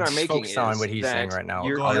is on what he's saying right now.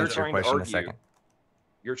 You're trying to argue.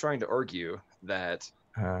 You're trying to argue that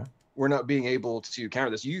we're not being able to counter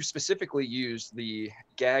this. You specifically used the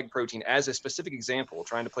GAG protein as a specific example,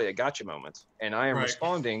 trying to play a gotcha moment, and I am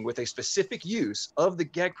responding with a specific use of the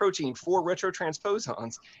GAG protein for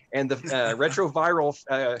retrotransposons and the retroviral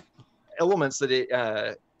elements that it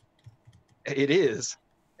is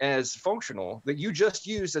as functional that you just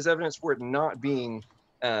used as evidence for it not being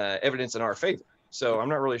evidence in our favor. So I'm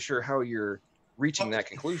not really sure how you're reaching that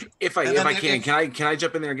conclusion. If I can I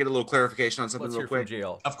jump in there and get a little clarification on something real quick?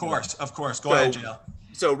 JL. Of course. Go ahead, JL.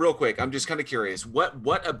 So real quick, I'm just kind of curious.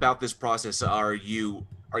 What about this process are you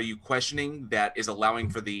questioning that is allowing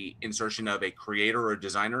for the insertion of a creator or a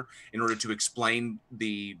designer in order to explain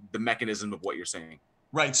the mechanism of what you're saying?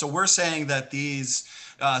 Right. So we're saying that these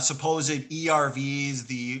supposed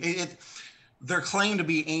ERVs, they're claimed to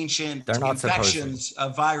be ancient infections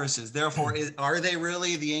of viruses. Therefore, are they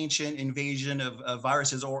really the ancient invasion of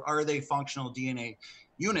viruses, or are they functional DNA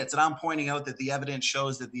units? And I'm pointing out that the evidence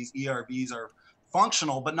shows that these ERVs are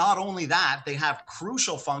functional, but not only that, they have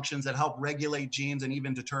crucial functions that help regulate genes and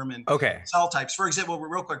even determine cell types. For example,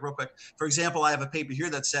 real quick. For example, I have a paper here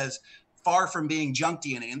that says, far from being junk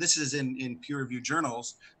DNA, and this is in peer-reviewed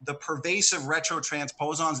journals, the pervasive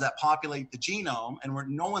retrotransposons that populate the genome, and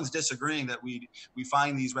no one's disagreeing that we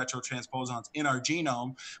find these retrotransposons in our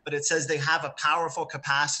genome, but it says they have a powerful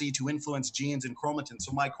capacity to influence genes and chromatin.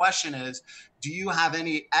 So my question is, do you have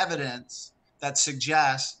any evidence that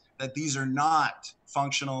suggests that these are not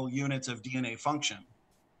functional units of DNA function?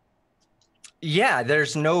 Yeah, there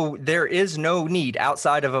is no need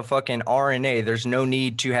outside of a fucking RNA. There's no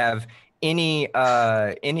need to have any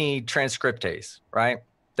transcriptase, right?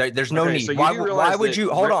 There's no need. So why would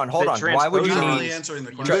you hold on? Why would you need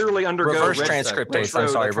literally undergo reverse transcriptase? I'm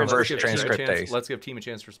sorry, reverse transcriptase. Let's give Team a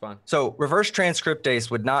chance to respond. So reverse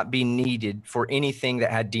transcriptase would not be needed for anything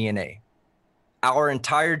that had DNA. Our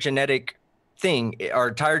entire genetic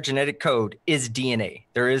code is DNA.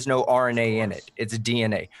 There is no RNA in it. It's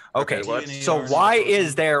DNA. Okay. So why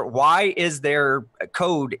is there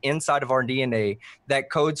code inside of our DNA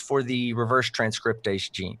that codes for the reverse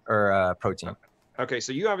transcriptase gene or protein? Okay.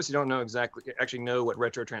 So you obviously don't know actually know what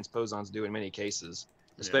retrotransposons do in many cases,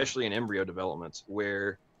 especially in embryo development,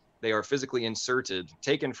 where they are physically inserted,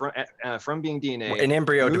 taken from being DNA. In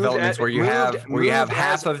embryo developments, where you have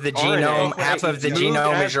half of the genome, half of the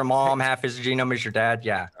genome is your mom, half of the genome is your dad.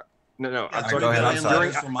 Yeah. No.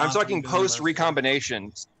 I'm talking post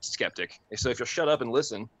recombination, skeptic. So if you'll shut up and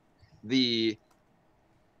listen, the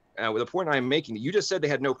point I'm making, you just said they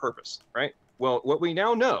had no purpose, right? Well, what we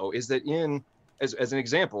now know is that as an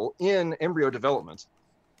example, in embryo development,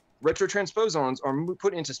 retrotransposons are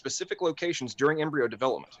put into specific locations during embryo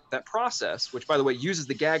development. That process, which by the way uses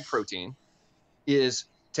the GAG protein, is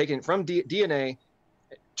taken from DNA,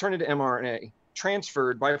 turned into mRNA,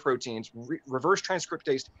 transferred by proteins, reverse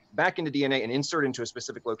transcriptase back into DNA, and inserted into a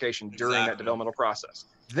specific location during that developmental process.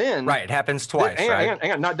 Then it happens twice.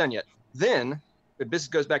 Hang on, not done yet. Then this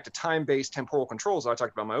goes back to time-based temporal controls that I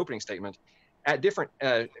talked about in my opening statement. at different,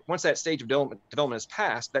 once that stage of development is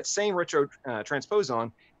passed, that same retro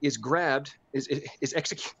transposon is grabbed, is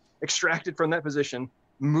extracted from that position,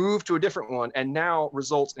 moved to a different one, and now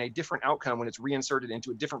results in a different outcome when it's reinserted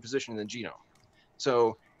into a different position in the genome.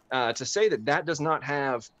 So to say that that does not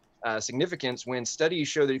have significance when studies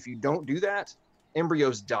show that if you don't do that,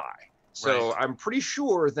 embryos die. So I'm pretty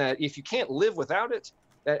sure that if you can't live without it,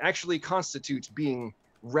 that actually constitutes being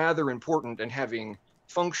rather important and having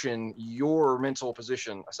function your mental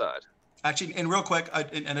position aside. Actually, and real quick, I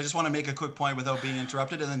just want to make a quick point without being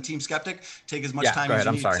interrupted, and then Team Skeptic, take as much time as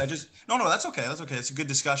you need. Sorry. No, that's okay. That's okay. It's a good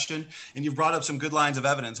discussion, and you've brought up some good lines of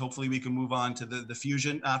evidence. Hopefully, we can move on to the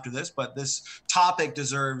fusion after this, but this topic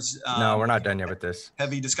deserves no, we're not done yet with this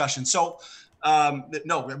heavy discussion. So.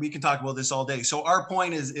 No, we can talk about this all day. So our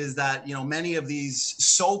point is that, you know, many of these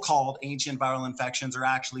so-called ancient viral infections are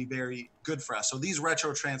actually very good for us. So these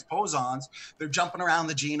retrotransposons, they're jumping around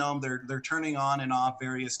the genome, they're turning on and off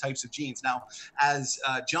various types of genes. Now, as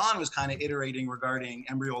John was kind of iterating regarding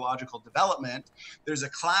embryological development, there's a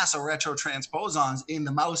class of retrotransposons in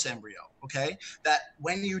the mouse embryo, okay? That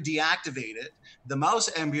when you deactivate it, the mouse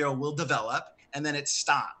embryo will develop and then it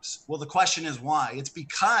stops. Well, the question is why? It's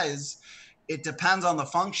because it depends on the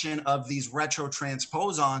function of these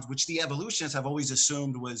retrotransposons, which the evolutionists have always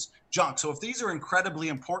assumed was junk. So if these are incredibly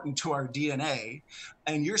important to our DNA,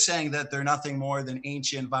 and you're saying that they're nothing more than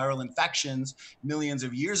ancient viral infections millions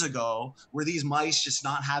of years ago, were these mice just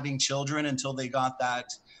not having children until they got that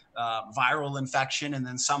viral infection, and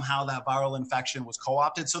then somehow that viral infection was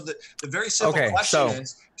co-opted? So the very simple question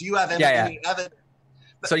is, do you have any evidence?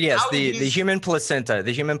 So yes, the human placenta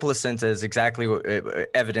is exactly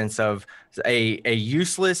evidence of a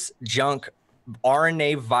useless junk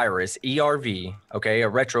RNA virus, ERV, okay, a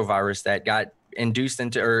retrovirus that got induced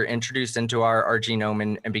into or introduced into our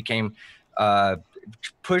genome and became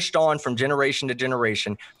pushed on from generation to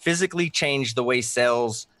generation, physically changed the way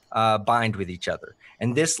cells bind with each other.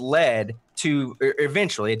 And this led to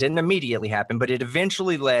eventually, it didn't immediately happen, but it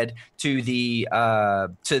eventually led to the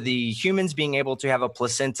humans being able to have a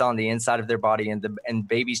placenta on the inside of their body and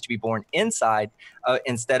babies to be born inside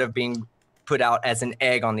instead of being put out as an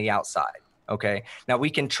egg on the outside. Okay. Now we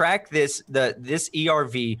can track this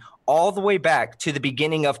ERV all the way back to the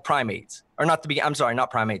beginning of primates, or not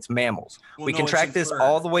primates, mammals. Well, we can track this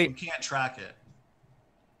all the way. You can't track it.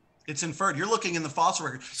 It's inferred. You're looking in the fossil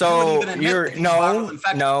record. So we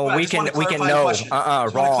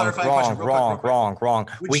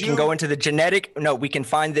can go into the genetic. No, we can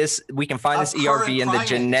find this. We can find this ERV in the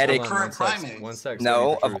genetic.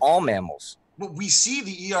 Of all mammals. Well, we see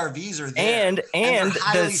the ERVs are there. And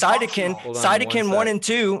the cytokine 1 and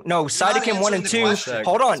 2. No, cytokine 1 and 2.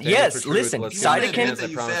 Hold on. Yes, listen.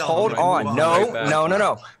 Cytokine. Hold on.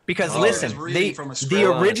 No. Because listen, the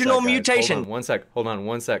original mutation. Hold on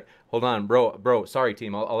one sec. Hold on, bro. Sorry,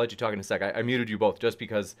 team. I'll let you talk in a sec. I muted you both just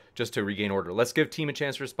to regain order. Let's give team a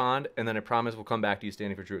chance to respond, and then I promise we'll come back to you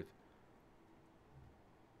standing for truth.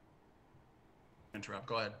 Interrupt.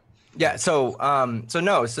 Go ahead. Yeah. So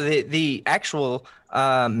the actual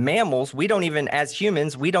mammals, we don't even, as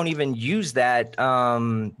humans, we don't even use that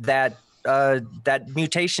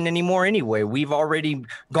mutation anymore anyway. We've already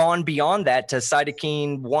gone beyond that to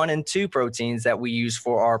cytokine 1 and 2 proteins that we use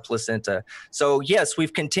for our placenta. So yes,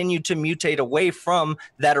 we've continued to mutate away from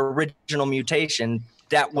that original mutation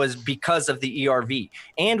that was because of the ERV.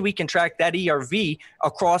 And we can track that ERV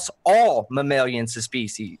across all mammalian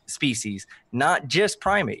species, not just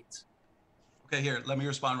primates. Okay, here, let me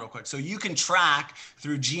respond real quick. So you can track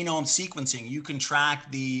through genome sequencing, you can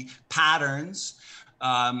track the patterns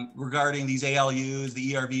regarding these ALUs,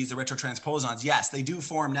 the ERVs, the retrotransposons. Yes, they do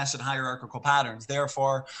form nested hierarchical patterns.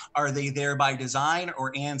 Therefore, are they there by design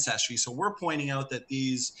or ancestry? So we're pointing out that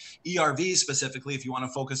these ERVs specifically, if you want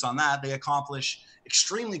to focus on that, they accomplish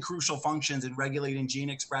extremely crucial functions in regulating gene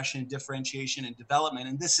expression, differentiation, and development.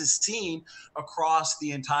 And this is seen across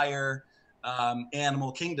the entire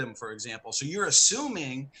animal kingdom, for example. So you're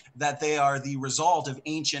assuming that they are the result of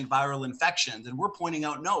ancient viral infections. And we're pointing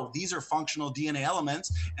out, no, these are functional DNA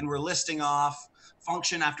elements. And we're listing off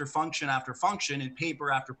function after function after function in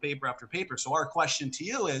paper after paper after paper. So our question to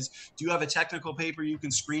you is, do you have a technical paper you can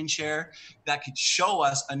screen share that could show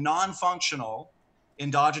us a non-functional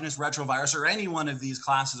endogenous retrovirus or any one of these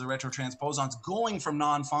classes of retrotransposons going from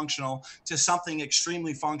non-functional to something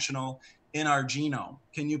extremely functional in our genome?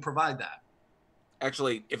 Can you provide that?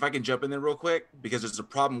 Actually, if I can jump in there real quick, because there's a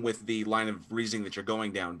problem with the line of reasoning that you're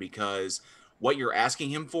going down, because what you're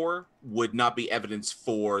asking him for would not be evidence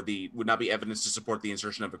to support the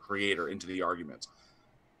insertion of a creator into the argument.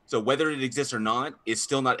 So whether it exists or not is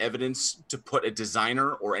still not evidence to put a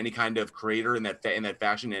designer or any kind of creator in that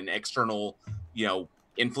fashion, an external,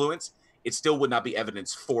 influence. It still would not be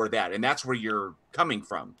evidence for that, and that's where you're coming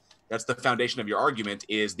from. That's the foundation of your argument,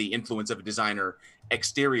 is the influence of a designer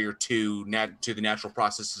exterior to the natural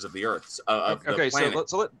processes of the Earth, of the planet.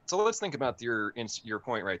 So let's think about your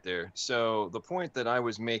point right there. So the point that I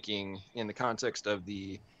was making in the context of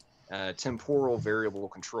the temporal variable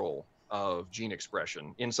control of gene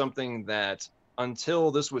expression in something that,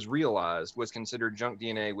 until this was realized, was considered junk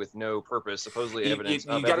DNA with no purpose, supposedly evidence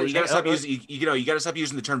of evolution. You got to stop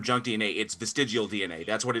using the term junk DNA. It's vestigial DNA.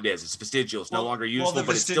 That's what it is. It's vestigial. It's no longer useful,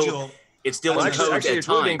 but it's still actually it's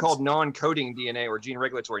really being called non-coding DNA, or gene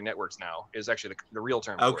regulatory networks now is actually the real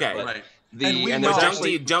term. Okay, for it.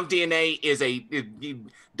 Right. Junk DNA is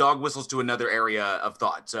dog whistles to another area of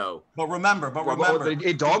thought. So, but remember,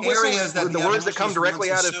 a dog whistles, the words that come directly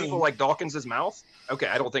out of assume... people like Dawkins's mouth. Okay,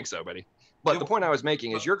 I don't think so, buddy. But the point I was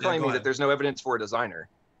making is you're claiming that there's no evidence for a designer,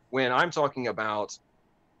 when I'm talking about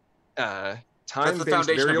time-based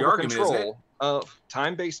variable control of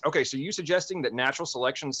time-based. Okay, so you suggesting that natural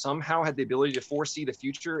selection somehow had the ability to foresee the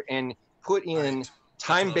future and put in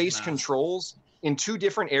time-based controls in two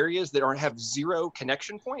different areas that have zero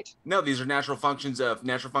connection point? No, these are natural functions of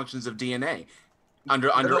DNA under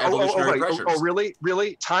evolutionary pressures. Oh,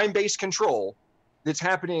 really? Time-based control that's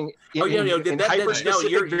happening in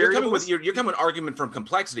hyper-specific variables? You're coming with argument from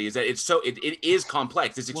complexity, is that it is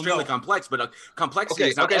complex. It's extremely complex, but complexity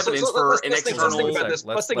is not evidence for an external.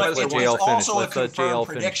 Let's think about this. It's also a confirmed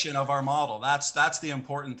prediction of our model. That's the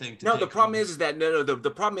important thing to the problem is that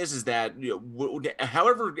the problem is that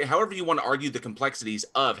however you want to argue the complexities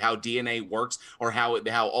of how DNA works, or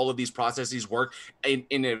how all of these processes work in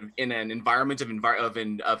an environment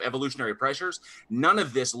of evolutionary pressures, none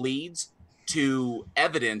of this leads to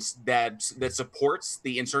evidence that supports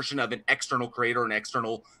the insertion of an external creator, an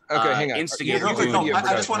external instigator.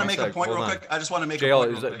 I just want to make a point real quick.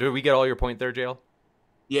 JL, did we get all your point there, JL?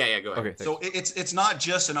 Yeah, go ahead. Okay, so it's not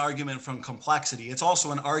just an argument from complexity. It's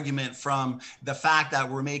also an argument from the fact that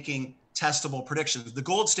we're making testable predictions. The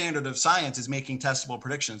gold standard of science is making testable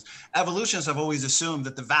predictions. Evolutionists have always assumed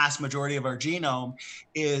that the vast majority of our genome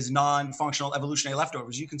is non-functional evolutionary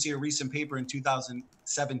leftovers. You can see a recent paper in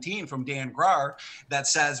 2017 from Dan Grar that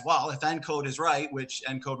says, well, if ENCODE is right, which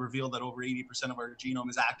ENCODE revealed that over 80% of our genome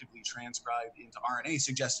is actively transcribed into RNA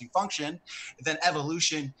suggesting function, then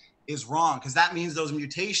evolution is wrong, because that means those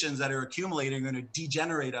mutations that are accumulating are going to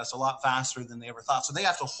degenerate us a lot faster than they ever thought. So they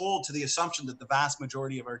have to hold to the assumption that the vast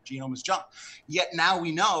majority of our genome is junk. Yet now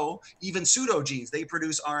we know even pseudogenes, they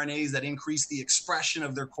produce RNAs that increase the expression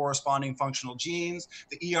of their corresponding functional genes,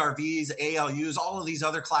 the ERVs, ALUs, all of these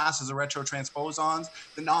other classes of retrotransposons,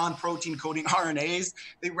 the non-protein coding RNAs,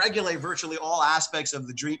 they regulate virtually all aspects of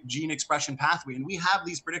the gene expression pathway. And we have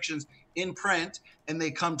these predictions in print, and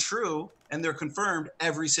they come true, and they're confirmed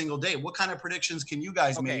every single day. What kind of predictions can you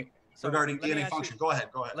guys make regarding DNA function? Go ahead.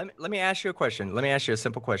 Let me ask you a question. Let me ask you a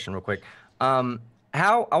simple question real quick. I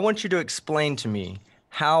want you to explain to me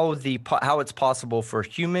how it's possible for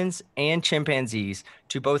humans and chimpanzees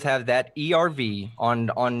to both have that ERV on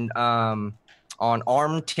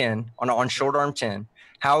arm 10, on short arm 10.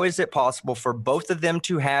 How is it possible for both of them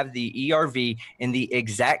to have the ERV in the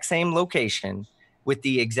exact same location with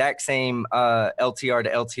the exact same LTR to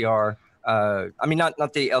LTR? I mean, not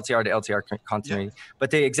the LTR to LTR continuity,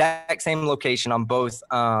 but the exact same location on both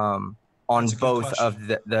of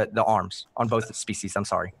the arms, on both species. I'm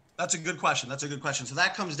sorry. That's a good question. So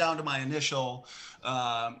that comes down to my initial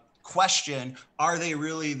question: are they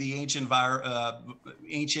really the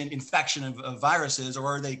ancient infection of viruses, or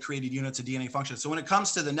are they created units of DNA function? So when it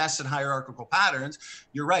comes to the nested hierarchical patterns,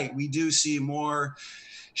 you're right. We do see more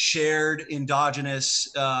shared endogenous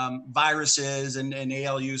viruses and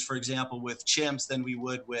ALUs, for example, with chimps than we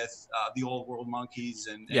would with the old world monkeys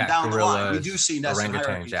and down the line. We do see nested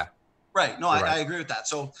hierarchies. Yeah. Right. No, I agree with that.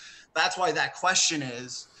 So that's why that question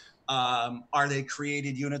is, are they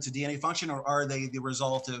created units of DNA function, or are they the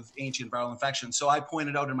result of ancient viral infections? So I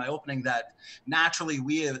pointed out in my opening that naturally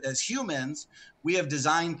we as humans, we have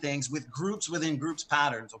designed things with groups within groups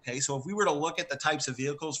patterns, okay? So if we were to look at the types of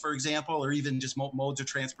vehicles, for example, or even just modes of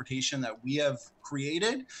transportation that we have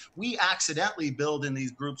created, we accidentally build in these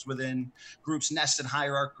groups within groups nested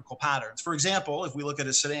hierarchical patterns. For example, if we look at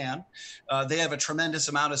a sedan, they have a tremendous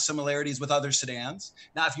amount of similarities with other sedans.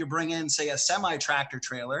 Now, if you bring in, say, a semi-tractor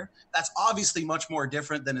trailer, that's obviously much more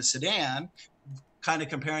different than a sedan, kind of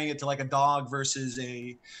comparing it to like a dog versus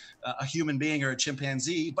a human being or a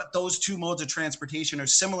chimpanzee. But those two modes of transportation are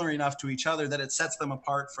similar enough to each other that it sets them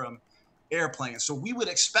apart from airplanes. So we would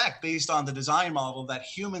expect, based on the design model, that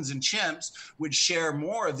humans and chimps would share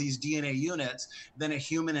more of these DNA units than a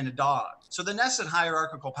human and a dog. So the nested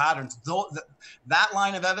hierarchical patterns, that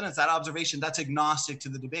line of evidence, that observation, that's agnostic to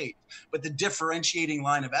the debate. But the differentiating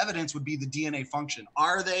line of evidence would be the DNA function.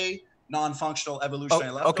 Are they non-functional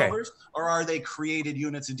evolutionary leftovers, or are they created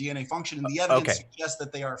units of DNA function? And the evidence suggests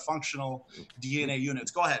that they are functional DNA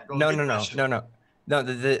units. Go ahead. No,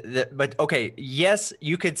 but okay, yes,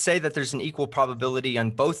 you could say that there's an equal probability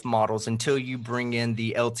on both models until you bring in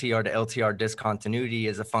the LTR to LTR discontinuity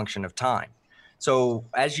as a function of time. So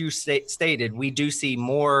as you stated, we do see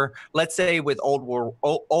more, let's say with old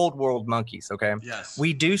world monkeys, okay? Yes.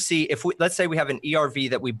 We do see, let's say we have an ERV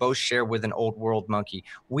that we both share with an old world monkey,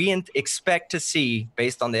 we expect to see,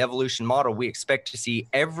 based on the evolution model, we expect to see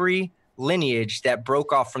every lineage that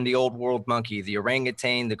broke off from the old world monkey, the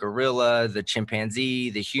orangutan, the gorilla, the chimpanzee,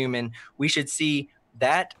 the human. We should see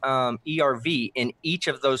that ERV in each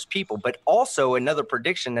of those people. But also another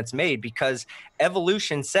prediction that's made, because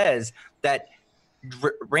evolution says that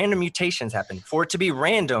random mutations happen. For it to be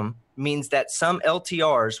random means that some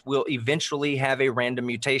LTRs will eventually have a random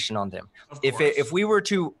mutation on them. If we were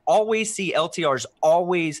to always see LTRs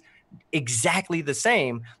always exactly the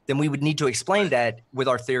same, then we would need to explain that with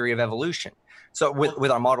our theory of evolution. So with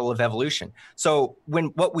our model of evolution. So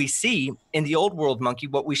what we see in the old world monkey,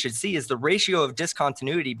 what we should see is the ratio of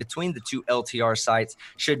discontinuity between the two LTR sites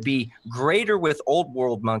should be greater with old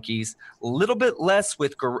world monkeys, a little bit less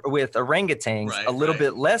with orangutans, a little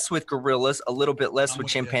bit less with gorillas, a little bit less with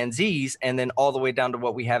chimpanzees, and then all the way down to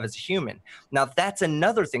what we have as a human. Now that's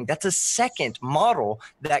another thing. That's a second model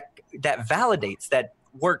that validates, that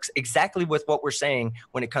works exactly with what we're saying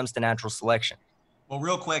when it comes to natural selection. Well,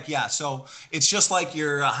 real quick, yeah. So it's just like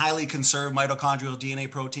your highly conserved mitochondrial DNA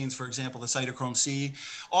proteins, for example, the cytochrome C.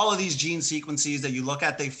 All of these gene sequences that you look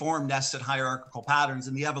at, they form nested hierarchical patterns.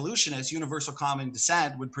 And the evolutionists, universal common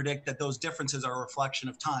descent, would predict that those differences are a reflection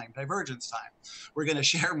of time, divergence time. We're going to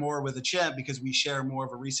share more with a chimp because we share more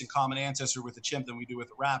of a recent common ancestor with a chimp than we do with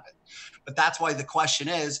a rabbit. But that's why the question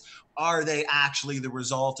is, are they actually the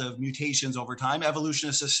result of mutations over time?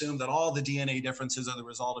 Evolutionists assume that all the DNA differences are the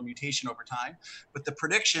result of mutation over time. But the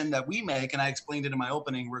prediction that we make, and I explained it in my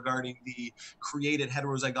opening regarding the created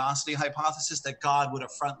heterozygosity hypothesis, that God would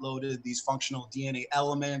have front-loaded these functional DNA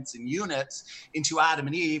elements and units into Adam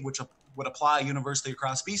and Eve, which would apply universally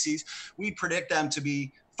across species, we predict them to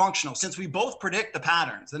be functional. Since we both predict the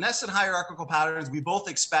patterns, the nested hierarchical patterns, we both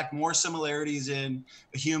expect more similarities in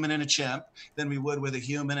a human and a chimp than we would with a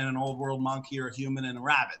human and an old world monkey or a human and a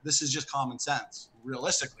rabbit. This is just common sense,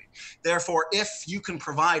 realistically. Therefore, if you can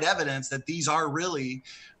provide evidence that these are really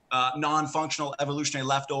non-functional evolutionary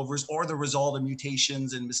leftovers or the result of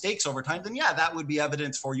mutations and mistakes over time, then yeah, that would be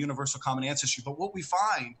evidence for universal common ancestry. But what we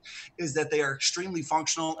find is that they are extremely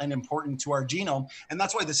functional and important to our genome. And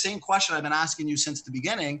that's why the same question I've been asking you since the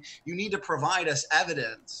beginning, you need to provide us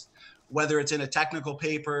evidence, whether it's in a technical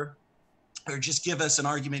paper or just give us an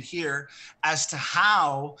argument here as to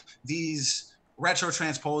how these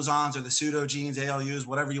retrotransposons or the pseudogenes, ALUs,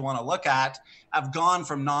 whatever you want to look at, have gone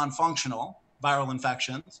from non-functional viral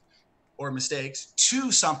infections or mistakes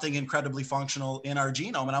to something incredibly functional in our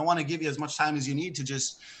genome. And I want to give you as much time as you need to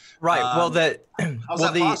just how's that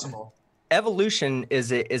possible? Evolution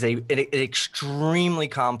is an extremely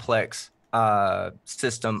complex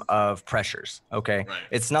system of pressures. Okay. Right.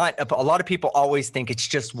 It's not, a lot of people always think it's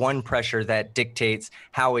just one pressure that dictates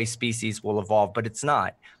how a species will evolve, but it's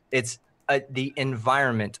not. It's the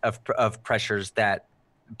environment of pressures that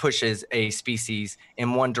pushes a species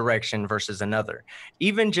in one direction versus another.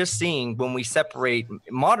 Even just seeing when we separate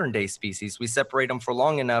modern day species, we separate them for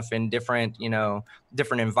long enough in different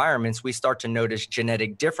environments, we start to notice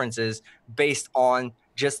genetic differences based on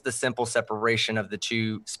just the simple separation of the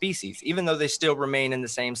two species. Even though they still remain in the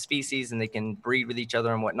same species and they can breed with each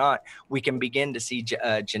other and whatnot, we can begin to see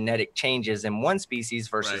genetic changes in one species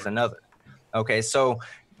versus another. Okay, so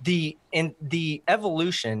the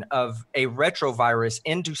evolution of a retrovirus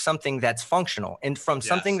into something that's functional, and from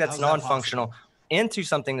something that's non-functional into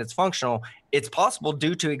something that's functional, it's possible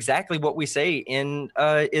due to exactly what we say in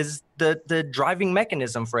is the driving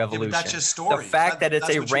mechanism for evolution. Yeah, but that's just story. The fact that it's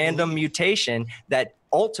a random mutation that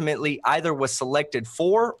ultimately either was selected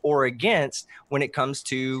for or against when it comes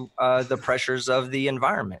to the pressures of the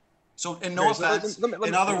environment. So in no offense,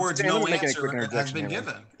 in other words, no answer has been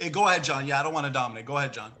given. Hey, go ahead, John. Yeah, I don't want to dominate. Go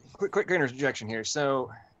ahead, John. Quick interjection here.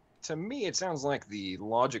 So to me, it sounds like the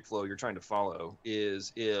logic flow you're trying to follow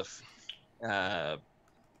is if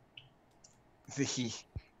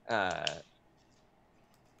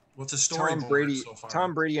what's a story?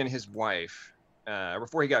 Tom Brady and his wife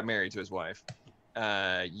before he got married to his wife,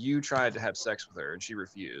 you tried to have sex with her and she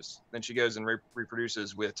refused. Then she goes and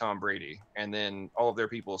reproduces with Tom Brady, and then all of their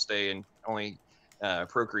people stay and only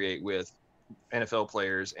procreate with NFL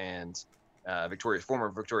players and former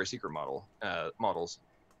Victoria's Secret models.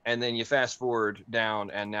 And then you fast forward down,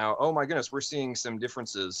 and now, oh my goodness, we're seeing some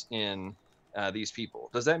differences in these people.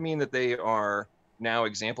 Does that mean that they are now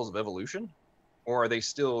examples of evolution, or are they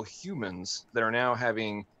still humans that are now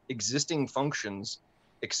having existing functions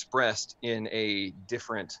expressed in a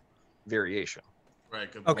different variation?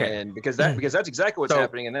 Right. Good Okay. point. And because that's exactly what's So-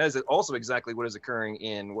 happening, and that is also exactly what is occurring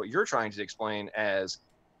in what you're trying to explain as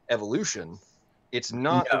evolution. It's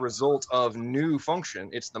not the result of new function;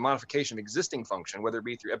 it's the modification of existing function, whether it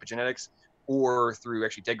be through epigenetics or through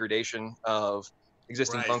actually degradation of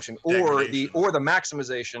existing Right. function, or Degradation. the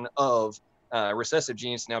maximization of recessive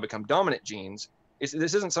genes to now become dominant genes. This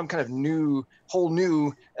isn't some kind of whole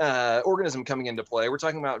new organism coming into play. We're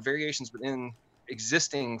talking about variations within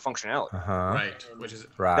existing functionality. Right. Which is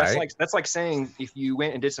Right. That's like saying if you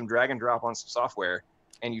went and did some drag and drop on some software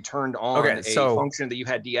and you turned on a function that you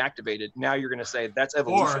had deactivated, now you're going to say that's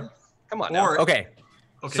evolution. Come on now. Okay.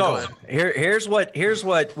 Okay, So go ahead. here's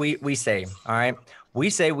what we say. All right. We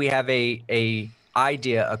say we have a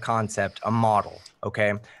idea, a concept, a model.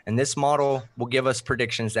 Okay. And this model will give us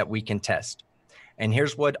predictions that we can test. And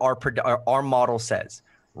here's what our model says: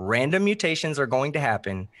 random mutations are going to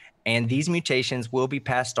happen, and these mutations will be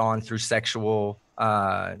passed on through sexual,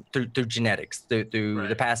 through genetics, through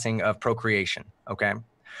the passing of procreation. Okay.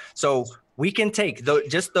 So we can take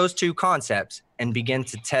just those two concepts and begin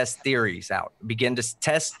to test theories out, begin to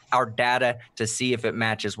test our data to see if it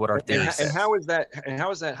matches what our theory says. And how is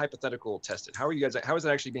that hypothetical tested? How is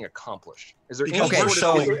that actually being accomplished? Is there any Okay,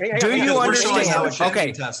 so do you understand?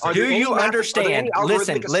 Okay, do you understand?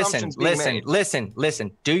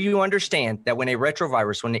 Listen. Do you understand that when a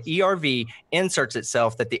retrovirus, when the ERV inserts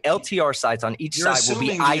itself, that the LTR sites on each You're side will be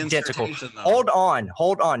assuming the identical? insertion, though. Hold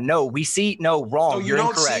on. No, wrong. So you You're don't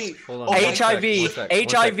incorrect. see- Hold on. Okay.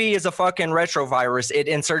 HIV is a fucking retrovirus. It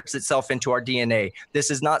inserts itself into our DNA. This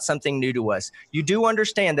is not something new to us. You do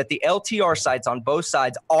understand that the LTR sites on both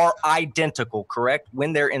sides are identical, correct?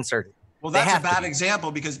 When they're inserted. Well, They that's a have to bad be.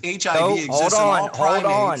 example because HIV No, exists in all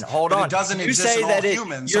primates, hold but on. it doesn't You exist say in that all it,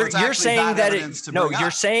 humans. you're, So it's you're actually saying bad that evidence to no, bring you're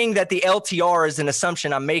up. saying that the LTR is an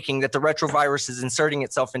assumption I'm making, that the retrovirus is inserting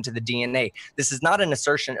itself into the DNA. This is not an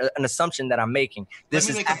assumption that I'm making. This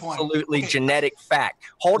me is make a point. absolutely Okay. genetic fact.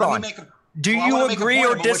 Hold Let me on. make a- Do Well, I you wanna make a agree point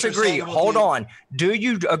or about what you're disagree? saying about Hold the- on. Do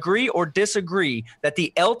you agree or disagree that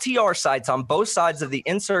the LTR sites on both sides of the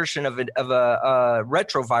insertion of a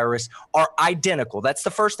retrovirus are identical? That's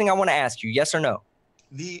the first thing I want to ask you. Yes or no?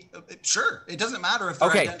 Sure, it doesn't matter if they're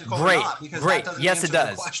Okay, identical great, or not because great. that doesn't Yes, answer it the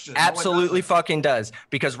does. question. No, it Absolutely doesn't. fucking does.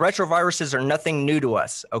 Because retroviruses are nothing new to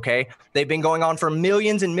us. Okay, they've been going on for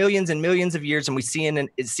millions and millions and millions of years, and we see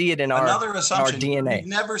it in our Another assumption. DNA. We've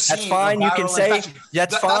never seen That's fine. a You can viral say infection.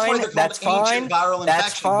 that's That's why fine. they're called That's fine. ancient viral That's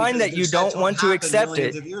infections, fine because that you they're said don't to want have to happened accept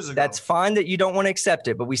millions it. of years ago. That's fine that you don't want to accept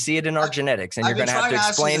it, but we see it in our genetics, and I've you're going been to have to trying to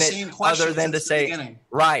ask you explain the it same question other than to since the say, beginning.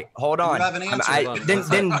 right, hold And you on. haven't answered it.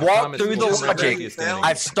 Then walk Promise through you the we'll come right back to to you you. standing.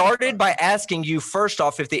 I've started by asking you first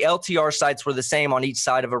off if the LTR sites were the same on each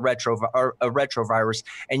side of a retrovirus,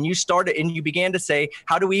 and you began to say,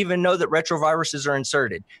 how do we even know that retroviruses are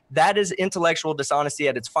inserted? That is intellectual dishonesty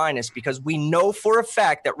at its finest, because we know for a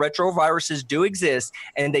fact that retroviruses do exist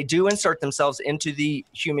and they do insert themselves into the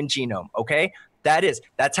human genome. Okay,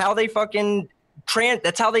 that's how they fucking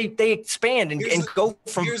that's how they expand and go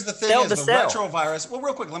from here's the thing cell is to the cell. retrovirus. Well,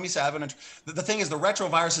 real quick, let me say the thing is the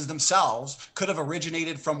retroviruses themselves could have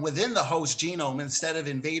originated from within the host genome instead of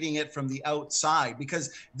invading it from the outside,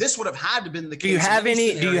 because this would have had to been the case. Do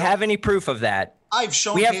you have any proof of that? I've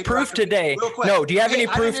shown. We have proof today. Real quick. No, do you have Okay,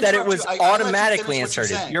 any I proof didn't that it interrupt was you. I let you automatically finish what you're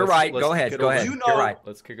inserted? saying. You're right. Go ahead. Go ahead. You're right.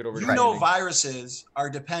 Let's kick it over. You know, viruses are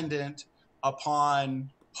dependent upon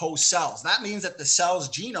host cells. That means that the cell's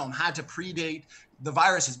genome had to predate the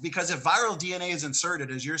viruses, because if viral DNA is inserted,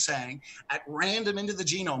 as you're saying, at random into the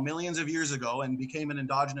genome millions of years ago and became an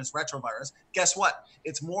endogenous retrovirus, guess what?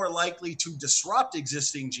 It's more likely to disrupt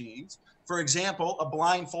existing genes. For example, a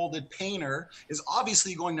blindfolded painter is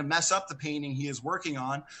obviously going to mess up the painting he is working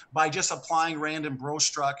on by just applying random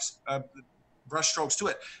brushstrokes to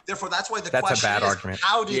it. Therefore, that's why the question a bad is, argument.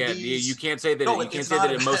 how did these... you can't say that. No, you can't it's say not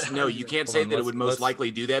that a it bad most. No, you argument. can't say that it would most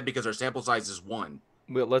likely do that because our sample size is 1.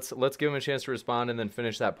 Well, let's give him a chance to respond and then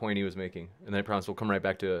finish that point he was making, and then I promise we'll come right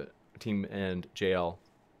back to Team and J.L.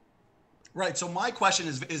 Right. So my question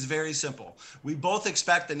is very simple. We both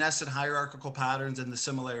expect the nested hierarchical patterns and the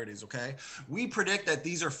similarities, okay? We predict that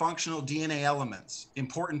these are functional DNA elements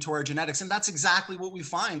important to our genetics. And that's exactly what we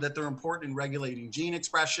find, that they're important in regulating gene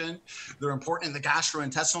expression. They're important in the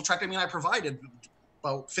gastrointestinal tract. I mean, I provided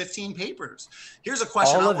about 15 papers. Here's a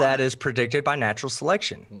question. All of that is predicted by natural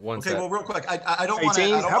selection. Okay, well, real quick, I don't Hey, want to.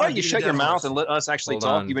 team, how about you shut your mouth and let us actually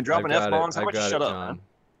talk? You've been dropping F-bombs. How about you shut up, man?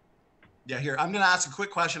 Yeah, here, I'm going to ask a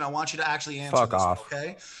quick question. I want you to actually answer Fuck this, off.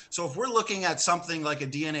 okay? So if we're looking at something like a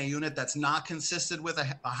DNA unit that's not consistent with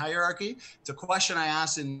a hierarchy, it's a question I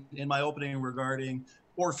asked in my opening regarding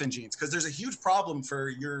orphan genes, because there's a huge problem for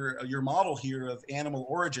your model here of animal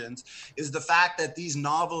origins, is the fact that these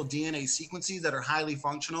novel DNA sequences that are highly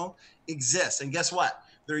functional exist. And guess what?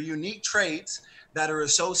 They're unique traits that are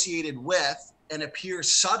associated with and appear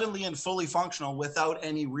suddenly and fully functional without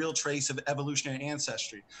any real trace of evolutionary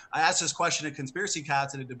ancestry. I asked this question to Conspiracy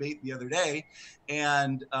Cats in a debate the other day,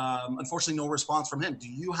 and unfortunately no response from him. Do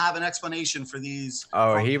you have an explanation for these?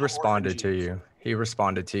 Oh, he responded to you. He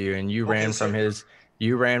responded to you, and you ran from his.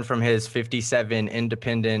 You ran from his 57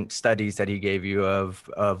 independent studies that he gave you of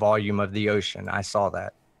a volume of the ocean. I saw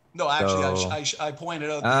that. No, actually, I pointed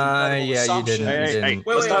out the incredible yeah, assumptions. you didn't. Hey,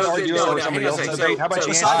 let's not argue over somebody else's debate. How about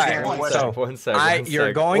you answer one question? One second.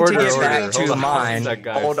 You're going to get back to mine.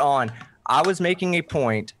 Hold on. I was making a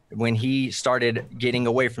point when he started getting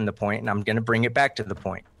away from the point, and I'm going to bring it back to the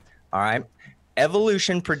point. All right.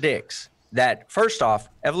 Evolution predicts that, first off,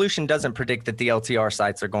 evolution doesn't predict that the LTR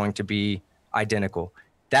sites are going to be identical.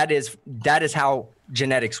 That is how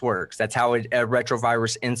genetics works. That's how a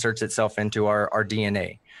retrovirus inserts itself into our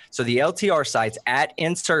DNA. So the LTR sites at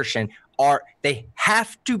insertion they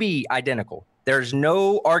have to be identical. There's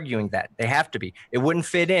no arguing that. They have to be. It wouldn't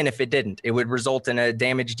fit in if it didn't. It would result in a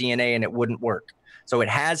damaged DNA and it wouldn't work. So it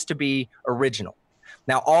has to be original.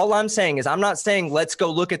 Now, all I'm saying is, I'm not saying let's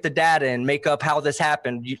go look at the data and make up how this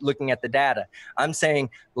happened looking at the data. I'm saying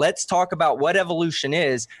let's talk about what evolution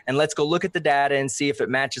is, and let's go look at the data and see if it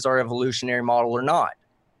matches our evolutionary model or not.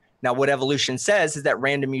 Now, what evolution says is that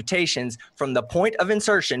random mutations from the point of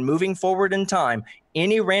insertion moving forward in time,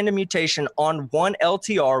 any random mutation on one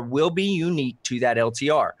LTR will be unique to that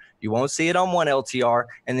LTR. You won't see it on one LTR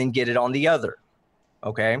and then get it on the other.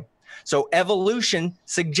 Okay? So evolution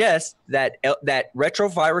suggests that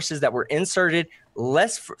retroviruses that were inserted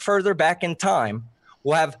further back in time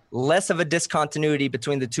will have less of a discontinuity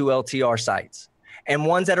between the two LTR sites. And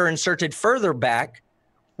ones that are inserted further back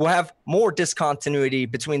will have more discontinuity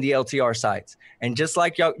between the LTR sites. And just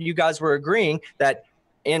like you guys were agreeing that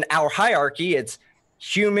in our hierarchy, it's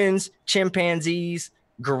humans, chimpanzees,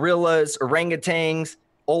 gorillas, orangutans,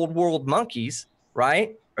 old world monkeys,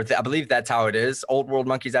 right? I believe that's how it is. Old world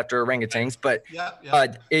monkeys after orangutans. But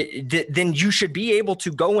then you should be able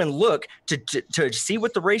to go and look to see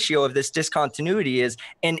what the ratio of this discontinuity is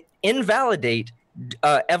and invalidate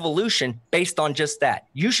evolution based on just that.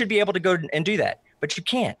 You should be able to go and do that, but you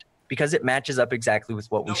can't, because it matches up exactly with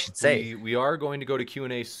what we should say. We are going to go to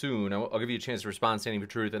Q&A soon. I'll give you a chance to respond, standing for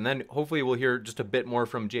truth, and then hopefully we'll hear just a bit more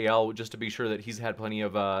from J.L. just to be sure that he's had plenty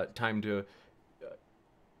of time to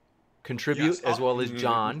contribute, as well as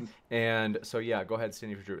John. And so, yeah, go ahead,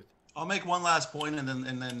 standing for truth. I'll make one last point and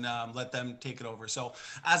then let them take it over. So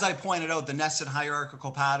as I pointed out, the nested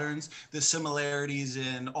hierarchical patterns, the similarities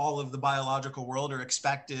in all of the biological world are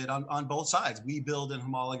expected on both sides. We build in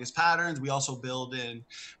homologous patterns. We also build in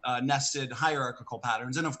nested hierarchical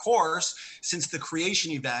patterns. And of course, since the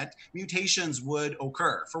creation event, mutations would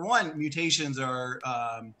occur. For one, mutations are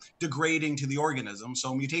degrading to the organism.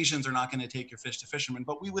 So mutations are not going to take your fish to fisherman,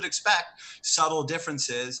 but we would expect subtle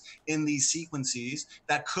differences in these sequences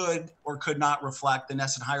that could or could not reflect the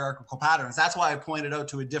nested hierarchical patterns. That's why I pointed out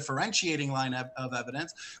to a differentiating line of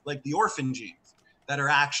evidence, like the orphan genes, that are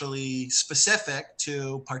actually specific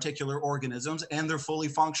to particular organisms, and they're fully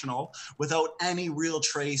functional without any real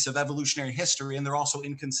trace of evolutionary history, and they're also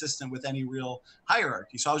inconsistent with any real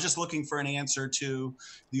hierarchy. So I was just looking for an answer to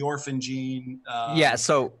the orphan gene.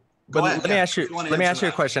 So let me ask you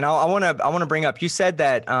a question. I want to bring up, you said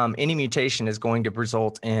that any mutation is going to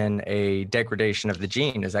result in a degradation of the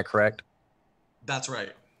gene. Is that correct? That's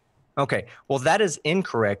right. Okay. Well, that is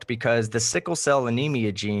incorrect, because the sickle cell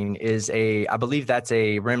anemia gene is I believe that's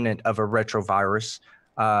a remnant of a retrovirus.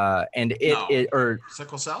 And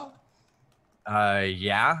sickle cell?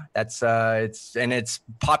 Yeah, that's it's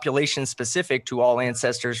population specific to all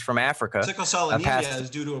ancestors from Africa. Sickle cell anemia is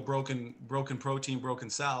due to a broken protein, broken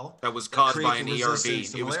cell. That was caused by an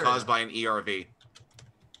ERV. It was caused by an ERV.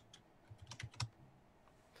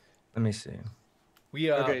 Let me see.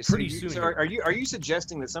 We Okay, pretty so, soon. so here. are you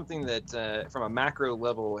suggesting that something that from a macro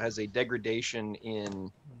level has a degradation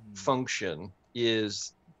in function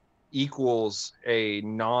is equals a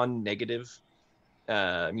non-negative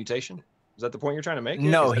mutation? Is that the point you're trying to make?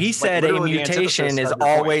 No, he said a mutation is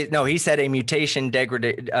always he said a mutation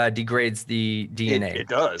degrades the DNA. It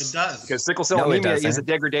does. It does. Because sickle cell anemia is a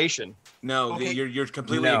degradation. No, Okay. you're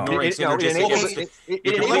completely No. ignoring synergistic.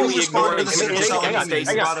 Let me respond to the sickle cell hang on, anemia. You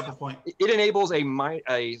hang on. brought up a point. It enables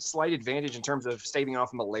a slight advantage in terms of staving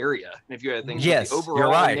off malaria. And if you had things Yes, the overall you're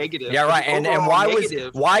right. negative, Yeah, right. And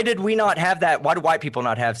negative, why did we not have that? Why do white people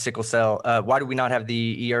not have sickle cell? Why do we not have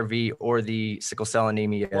the ERV or the sickle cell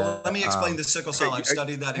anemia? Well, let me explain the sickle cell. I've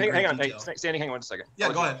studied that in great detail. Hey, Sandy, hang on a second.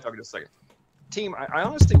 Yeah, go ahead. Talk just a second. Team, I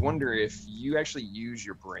honestly wonder if you actually use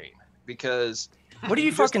your brain, because what are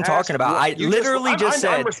you fucking talking about? I literally just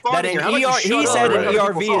said that an he said an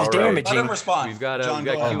ERV is damaging. Let him respond. We've got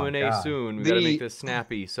Q&A soon. We've got to make this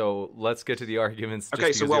snappy. So let's get to the arguments.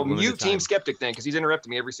 Okay, so well, mute Team Skeptic then, because he's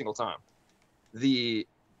interrupting me every single time.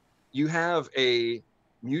 You have a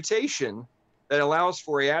mutation that allows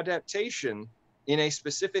for a adaptation in a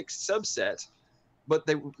specific subset, but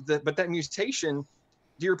that mutation,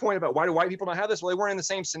 to your point about why do white people not have this? Well, they weren't in the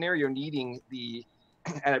same scenario needing the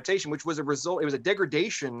adaptation, which was a result. It was a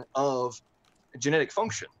degradation of genetic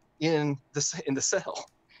function in the cell.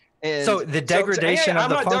 And so the degradation of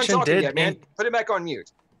the function did. Yet, man. Put it back on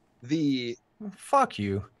mute. Fuck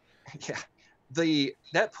you. Yeah.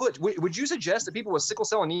 Would you suggest that people with sickle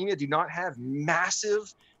cell anemia do not have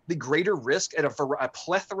massively greater risk at a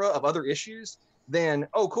plethora of other issues than,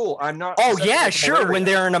 oh, cool, I'm not. Oh, yeah, sure. When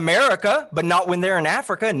they're in America, but not when they're in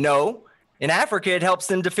Africa. No. In Africa, it helps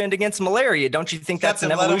them defend against malaria. Don't you think that's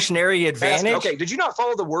an evolutionary advantage? Okay, did you not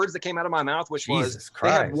follow the words that came out of my mouth, which was they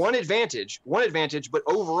have one advantage, but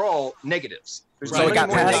overall negatives. So it got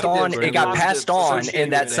passed on. It got passed on in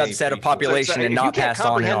that subset of population and not passed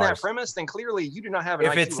on in ours. If you can't comprehend that premise, then clearly you do not have an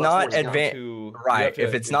IQ. If it's not advanced, right?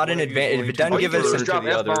 If it's not an advantage, if it doesn't give us drop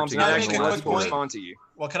F-bombs, and actually let's respond to you.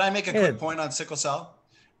 Well, can I make a quick point on sickle cell?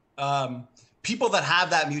 People that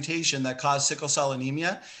have that mutation that cause sickle cell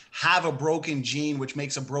anemia have a broken gene, which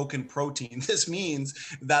makes a broken protein. This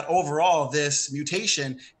means that overall, this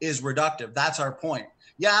mutation is reductive. That's our point.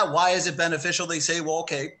 Yeah, why is it beneficial? They say, well,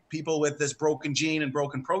 okay, people with this broken gene and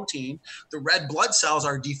broken protein, the red blood cells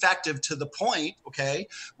are defective to the point, okay,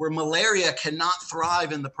 where malaria cannot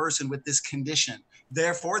thrive in the person with this condition.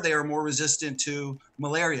 Therefore, they are more resistant to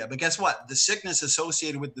malaria. But guess what? The sickness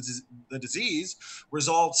associated with the disease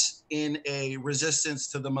results in a resistance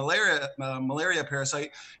to the malaria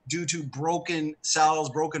parasite due to broken cells,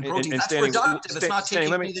 broken protein. That's reductive. It's not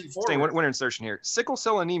taking anything forward. One insertion here. Sickle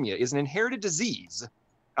cell anemia is an inherited disease,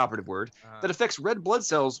 operative word, that affects red blood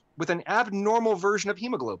cells with an abnormal version of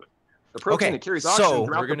hemoglobin. The protein that carries oxygen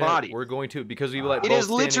throughout the body. We're going to, because we let it is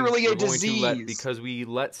literally a disease. Because we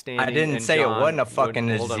let Standing. I didn't say John, it wasn't a fucking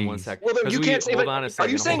disease. Hold on 1 second. Well, you can't say. Hold on a second.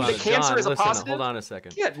 Are you saying that cancer is a positive? Hold on a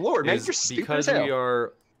second. Yeah, Lord, man, you're stupid because as hell. we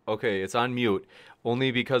are okay. It's on mute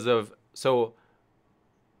only because of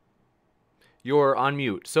you're on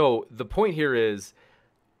mute. So the point here is,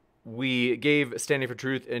 we gave Standing for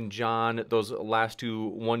Truth and John those last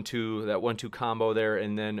two 1-2, that 1-2 combo there,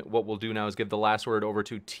 and then what we'll do now is give the last word over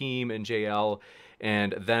to Team and J.L.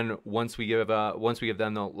 And then once we give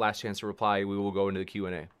them the last chance to reply, we will go into the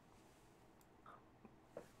Q&A.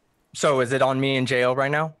 So is it on me and J.L.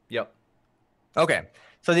 right now? Yep. Okay.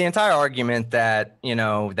 So the entire argument that,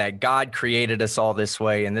 that God created us all this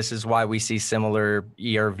way, and this is why we see similar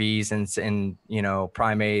ERVs and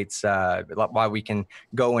primates, why we can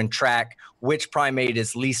go and track which primate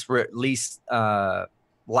is least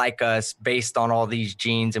like us based on all these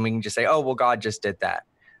genes, and we can just say, oh, well, God just did that.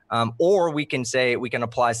 Or we can say we can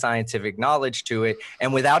apply scientific knowledge to it,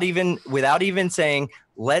 and without even saying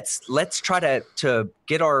let's try to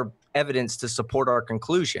get our evidence to support our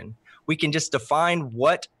conclusion. We can just define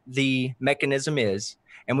what the mechanism is,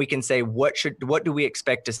 and we can say what do we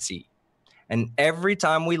expect to see. And every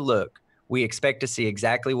time we look, we expect to see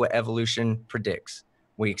exactly what evolution predicts.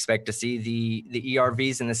 We expect to see the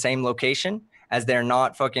ERVs in the same location, as they're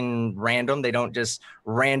not fucking random. They don't just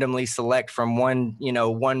randomly select from one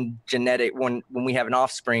genetic when we have an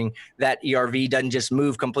offspring, that ERV doesn't just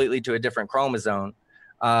move completely to a different chromosome.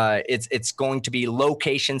 It's going to be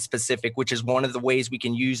location specific, which is one of the ways we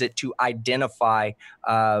can use it to identify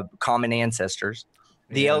common ancestors.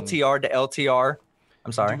 The LTR to LTR.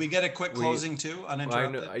 I'm sorry. Do we get a quick closing too,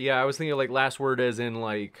 uninterrupted? I was thinking like last word as in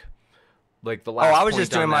like the last. Oh, I was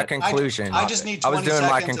just doing my conclusion. I just need 20 seconds.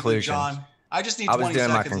 My conclusion. I just need 20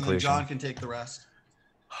 seconds, and then John can take the rest.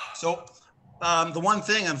 So The one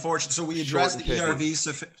thing, unfortunately, so we addressed the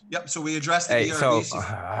ERV. Yep. So we addressed the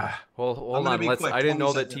ERV. Hold on. I didn't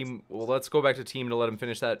know that team. Well, let's go back to team to let him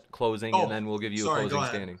finish that closing, and then we'll give you a closing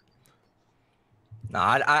standing. No,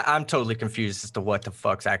 I'm totally confused as to what the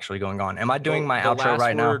fuck's actually going on. Am I doing my outro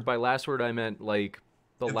right now? By last word, I meant like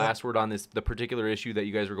the last word on the particular issue that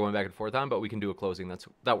you guys were going back and forth on. But we can do a closing.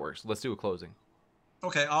 That works. Let's do a closing.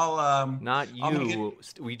 Okay, I'll not you.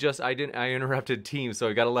 I interrupted team, so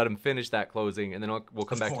I got to let him finish that closing, and then we'll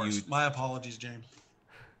come back to you. My apologies, James.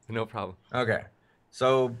 No problem. Okay,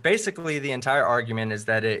 so basically the entire argument is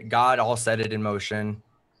that God all set it in motion,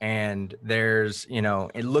 and there's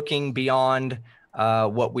looking beyond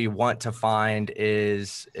what we want to find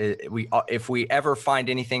is if we ever find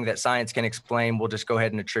anything that science can explain, we'll just go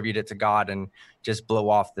ahead and attribute it to God and just blow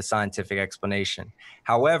off the scientific explanation.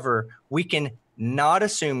 However, we can not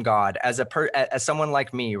assume God as someone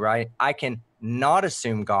like me, right? I can not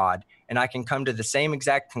assume God, and I can come to the same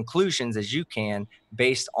exact conclusions as you can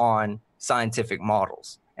based on scientific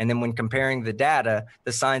models. And then when comparing the data,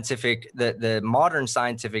 the modern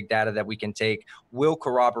scientific data that we can take will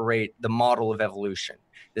corroborate the model of evolution.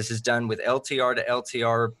 This is done with LTR to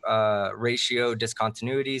LTR ratio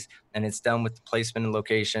discontinuities, and it's done with the placement and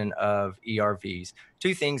location of ERVs.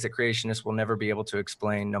 Two things that creationists will never be able to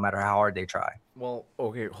explain no matter how hard they try. Well,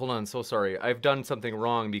 okay, hold on. So sorry. I've done something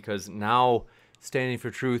wrong because now standing for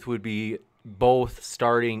truth would be both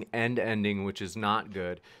starting and ending, which is not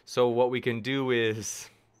good. So what we can do is...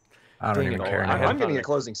 I don't even care. I'm getting a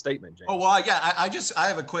closing statement, James. Oh well, yeah. I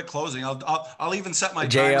have a quick closing. I'll even set my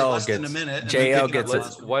timer less than a minute. JL gets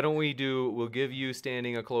it. Why don't we'll give you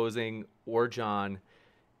standing a closing or John,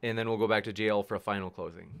 and then we'll go back to JL for a final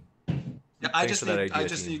closing. Yeah,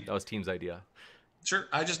 that was team's idea. Sure.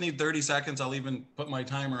 I just need 30 seconds. I'll even put my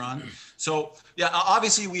timer on. So, yeah,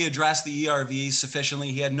 obviously we addressed the ERV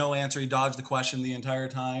sufficiently. He had no answer. He dodged the question the entire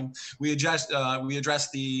time. We addressed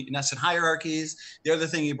the nested hierarchies. The other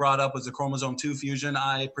thing he brought up was the chromosome 2 fusion.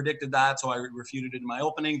 I predicted that, so I refuted it in my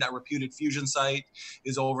opening. That reputed fusion site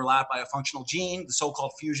is overlapped by a functional gene. The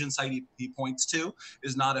so-called fusion site he points to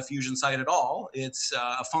is not a fusion site at all. It's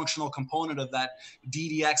a functional component of that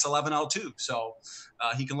DDX11L2. So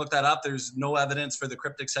he can look that up. There's no evidence for the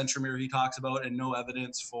cryptic centromere he talks about, and no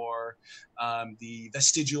evidence for the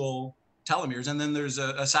vestigial telomeres. And then there's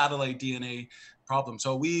a satellite DNA problem.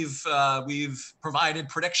 So we've provided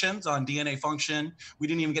predictions on DNA function. We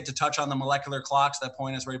didn't even get to touch on the molecular clocks that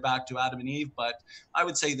point us right back to Adam and Eve. But I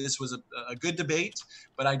would say this was a good debate,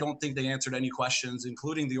 but I don't think they answered any questions,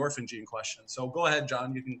 including the orphan gene question. So go ahead,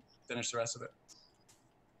 John. You can finish the rest of it.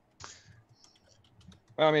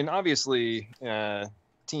 I mean, obviously,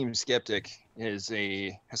 Team Skeptic has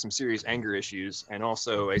some serious anger issues and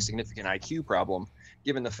also a significant IQ problem,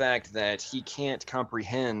 given the fact that he can't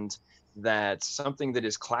comprehend that something that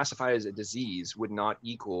is classified as a disease would not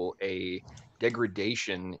equal a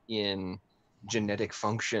degradation in genetic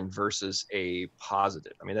function versus a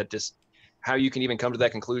positive. I mean, that just how you can even come to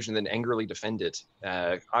that conclusion and then angrily defend it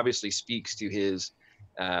obviously speaks to his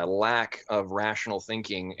lack of rational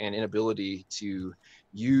thinking and inability to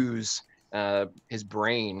use his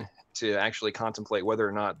brain to actually contemplate whether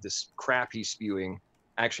or not this crap he's spewing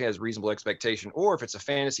actually has reasonable expectation, or if it's a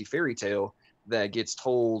fantasy fairy tale that gets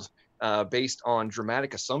told based on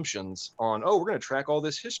dramatic assumptions on, oh, we're going to track all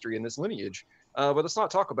this history and this lineage, but let's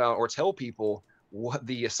not talk about or tell people what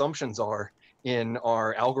the assumptions are in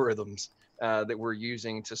our algorithms that we're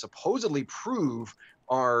using to supposedly prove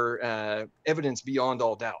our evidence beyond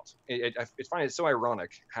all doubt. I find it so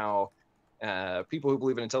ironic how people who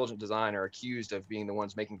believe in intelligent design are accused of being the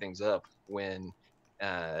ones making things up when,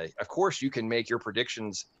 of course, you can make your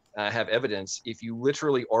predictions have evidence if you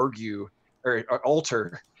literally argue or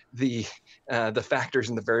alter the factors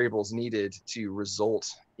and the variables needed to result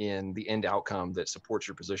in the end outcome that supports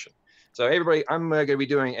your position. So everybody, I'm going to be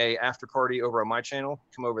doing a after party over on my channel.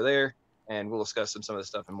 Come over there and we'll discuss some of this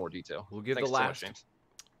stuff in more detail. We'll give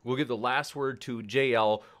we'll give the last word to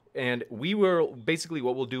JL. And we will basically,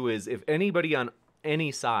 what we'll do is if anybody on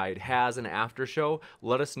any side has an after show,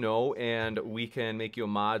 let us know and we can make you a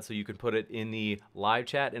mod so you can put it in the live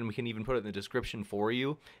chat, and we can even put it in the description for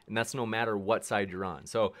you. And that's no matter what side you're on.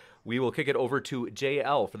 So we will kick it over to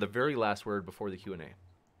JL for the very last word before the Q&A.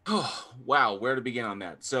 Oh, wow. Where to begin on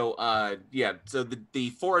that? So, yeah, so the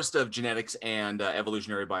forest of genetics and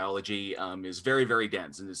evolutionary biology is very, very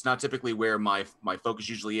dense. And it's not typically where my focus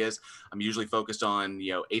usually is. I'm usually focused on,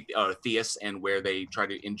 theists and where they try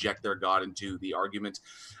to inject their God into the argument.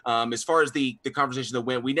 As far as the conversation that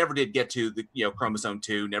went, we never did get to the, chromosome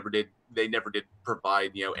 2, they never did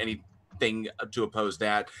provide, any thing to oppose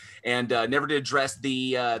that, and never to address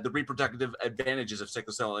the reproductive advantages of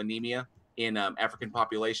sickle cell anemia in African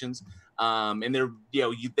populations. And they're,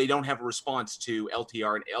 they don't have a response to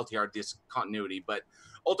LTR and LTR discontinuity. But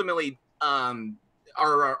ultimately,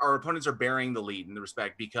 our opponents are bearing the lead in the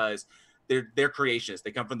respect because they're creationists.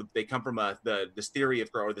 They come from this theory of,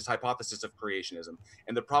 or this hypothesis of creationism.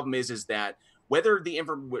 And the problem is that whether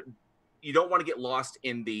you don't want to get lost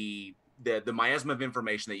in the miasma of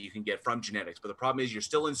information that you can get from genetics, but the problem is you're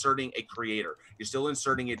still inserting a creator, you're still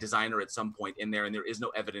inserting a designer at some point in there, and there is no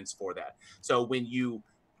evidence for that. So when you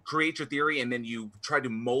create your theory and then you try to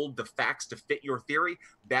mold the facts to fit your theory,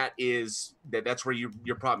 that's where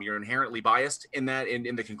your problem. You're inherently biased in that,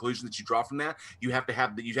 in the conclusion that you draw from that. You have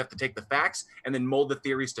to take the facts and then mold the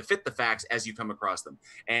theories to fit the facts as you come across them,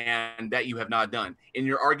 and that you have not done. In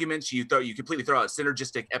your arguments, you completely throw out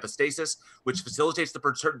synergistic epistasis, which facilitates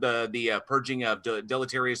the purging of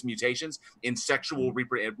deleterious mutations in sexual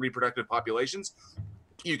reproductive populations.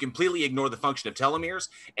 You completely ignore the function of telomeres.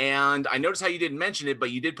 And I noticed how you didn't mention it,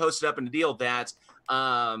 but you did post it up in the deal that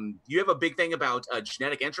you have a big thing about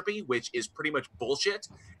genetic entropy, which is pretty much bullshit.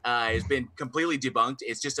 Has been completely debunked.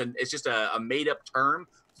 It's just a made up term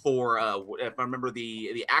for, if I remember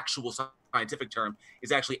the actual scientific term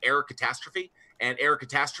is actually error catastrophe. And error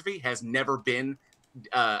catastrophe has never been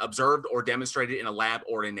observed or demonstrated in a lab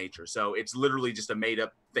or in nature. So it's literally just a made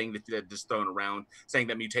up thing that just thrown around, saying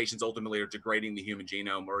that mutations ultimately are degrading the human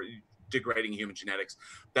genome or degrading human genetics.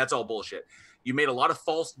 That's all bullshit. You made a lot of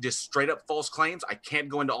just straight up false claims. I can't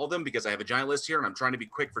go into all of them because I have a giant list here and I'm trying to be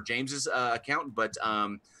quick for James's account. But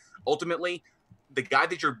ultimately, the guy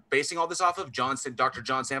that you're basing all this off of, Dr.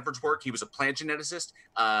 John Sanford's work, he was a plant geneticist.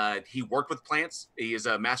 He worked with plants. He is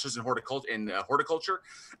a master's in horticulture,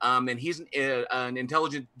 and he's an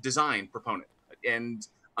intelligent design proponent. And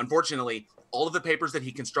unfortunately, all of the papers that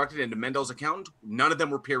he constructed into Mendel's account, none of them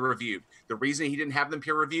were peer-reviewed. The reason he didn't have them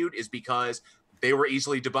peer-reviewed is because they were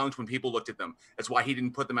easily debunked when people looked at them. That's why he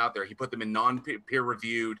didn't put them out there. He put them in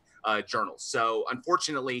non-peer-reviewed journals. So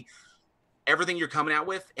unfortunately, everything you're coming out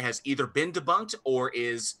with has either been debunked or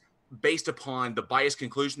is based upon the biased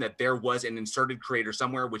conclusion that there was an inserted creator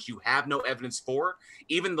somewhere, which you have no evidence for.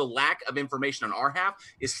 Even the lack of information on our half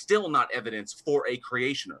is still not evidence for a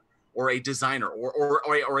creationer or a designer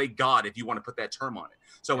or a god, if you want to put that term on it.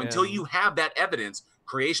 So until you have that evidence,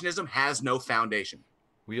 creationism has no foundation.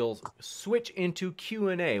 We'll switch into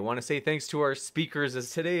Q&A. I want to say thanks to our speakers,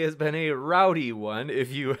 as today has been a rowdy one.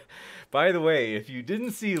 By the way, if you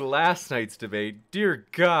didn't see last night's debate, dear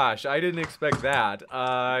gosh, I didn't expect that.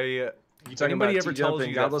 If anybody ever tells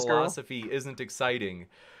you that philosophy isn't exciting,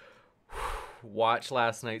 watch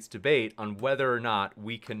last night's debate on whether or not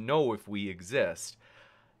we can know if we exist.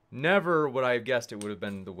 Never would I have guessed it would have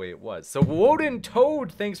been the way it was. So Woden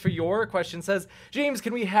Toad, thanks for your question, says, James,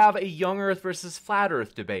 can we have a young Earth versus flat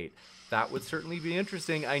Earth debate? That would certainly be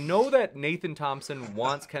interesting. I know that Nathan Thompson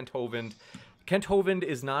wants Kent Hovind. Kent Hovind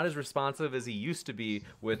is not as responsive as he used to be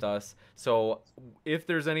with us. So if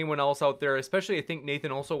there's anyone else out there, especially I think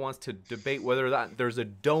Nathan also wants to debate whether that there's a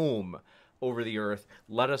dome over the Earth,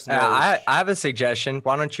 let us know. I have a suggestion.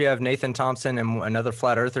 Why don't you have Nathan Thompson and another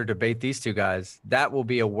flat earther debate these two guys? That will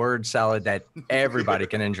be a word salad that everybody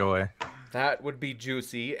can enjoy. That would be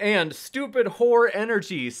juicy. And Stupid Whore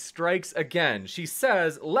Energy strikes again. She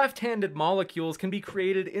says left-handed molecules can be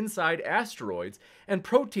created inside asteroids, and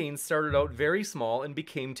proteins started out very small and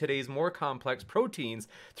became today's more complex proteins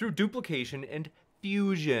through duplication and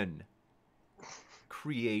fusion.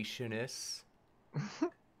 Creationists.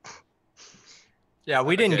 Yeah,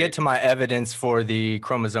 we didn't get to my evidence for the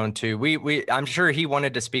chromosome 2. I'm sure he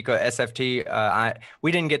wanted to speak on SFT.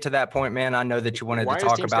 We didn't get to that point, man. I know that you wanted to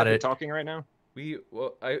talk about it. Talking right now?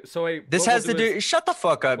 This has to do. Shut the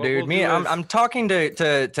fuck up, dude. I'm talking to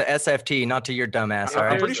SFT, not to your dumbass.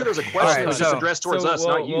 I'm pretty sure there's a question that was just addressed towards us,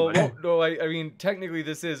 not you. No, I mean technically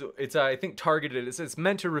it's I think targeted. It's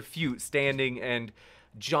meant to refute Standing and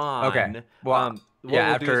John. Okay. Well.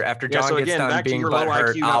 After John gets done being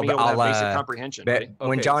butthurt,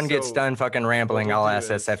 when John gets done fucking rambling, I'll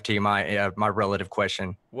ask SFT my relative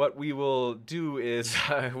question. What we will do is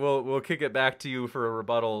we'll kick it back to you for a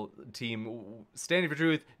rebuttal, team. Standing for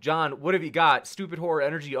truth, John, what have you got? Stupid Whore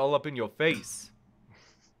Energy all up in your face.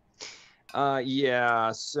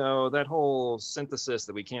 Yeah, so that whole synthesis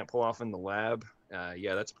that we can't pull off in the lab,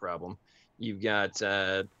 yeah, that's a problem. You've got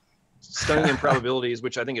stunning improbabilities,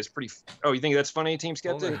 which I think is pretty. Oh, you think that's funny, Team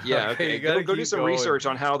Skeptic? Yeah, okay. Go do some research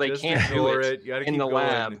on how they can't do it in the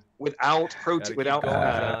lab without ribosomes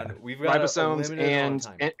and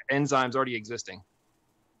enzymes already existing.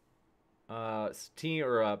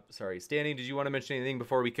 Standing, did you want to mention anything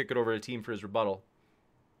before we kick it over to Team for his rebuttal?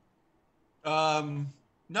 No,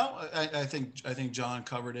 I think John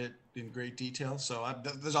covered it in great detail. So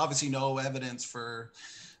there's obviously no evidence for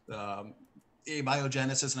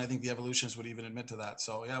abiogenesis, and I think the evolutionists would even admit to that.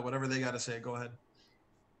 So yeah, whatever they got to say, go ahead.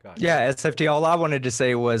 Gotcha. Yeah, SFT, all I wanted to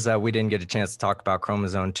say was we didn't get a chance to talk about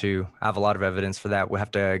chromosome 2. I have a lot of evidence for that. We'll have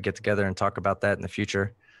to get together and talk about that in the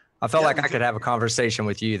future. I felt like I could have a conversation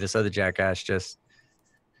with you. This other jackass just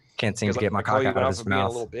can't seem to get my cock out of his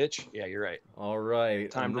mouth. A little bitch. Yeah, you're right. All right.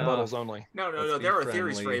 Time rebuttals only. No. There are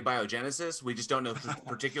theories for abiogenesis. We just don't know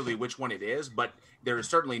particularly which one it is, but there is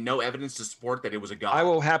certainly no evidence to support that it was a god. I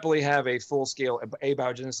will happily have a full-scale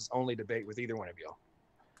abiogenesis only debate with either one of y'all.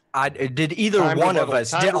 Did either one of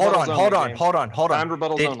us hold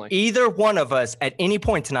on. Did either one of us at any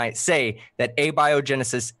point tonight say that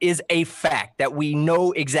abiogenesis is a fact, that we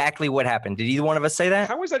know exactly what happened? Did either one of us say that?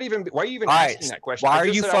 How is that even? Why are you even asking that question? Why are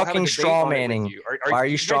you fucking straw manning? Why are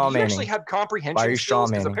you straw manning? You actually have comprehension. Why are you straw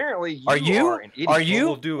manning? Apparently, you are an idiot. Are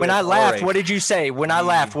you? When I laughed, what did you say? When I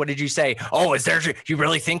laughed, what did you say? Oh, is there? You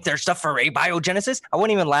really think there's stuff for abiogenesis? I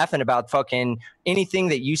wasn't even laughing about fucking anything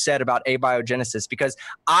that you said about abiogenesis, because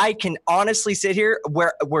I can honestly sit here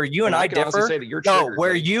where you and I differ. No,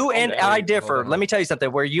 where you and I differ. Let me tell you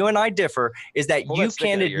something. Where you and I differ is that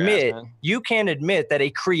you can't admit that a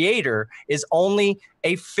creator is only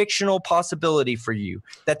a fictional possibility for you,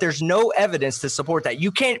 that there's no evidence to support that.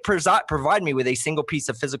 You can't provide me with a single piece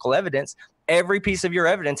of physical evidence. Every piece of your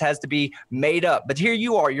evidence has to be made up. But here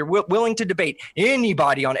you are, you're willing to debate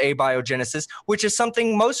anybody on abiogenesis, which is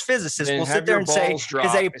something most physicists will sit there and say is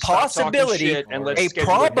a possibility, a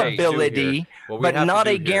probability, but not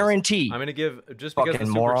a guarantee. I'm going to give, just because the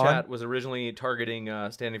super chat was originally targeting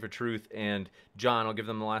Standing for Truth and John, I'll give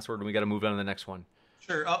them the last word and we got to move on to the next one.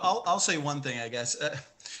 Sure. I'll say one thing, I guess.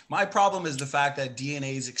 My problem is the fact that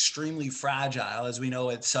DNA is extremely fragile. As we know,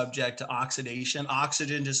 it's subject to oxidation.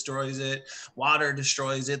 Oxygen destroys it. Water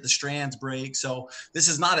destroys it. The strands break. So this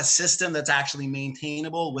is not a system that's actually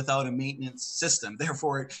maintainable without a maintenance system.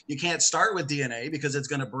 Therefore, you can't start with DNA because it's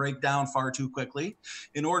going to break down far too quickly.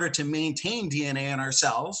 In order to maintain DNA in our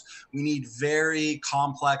cells, we need very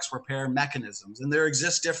complex repair mechanisms. And there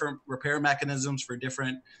exist different repair mechanisms for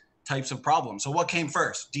different types of problems. So what came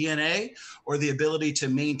first, DNA or the ability to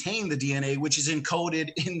maintain the DNA, which is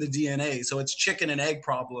encoded in the DNA? So it's chicken and egg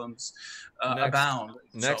problems abound.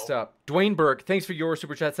 Next up, Dwayne Burke, thanks for your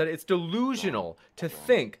super chat. Said it's delusional to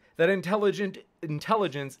think that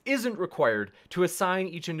intelligence isn't required to assign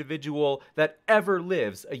each individual that ever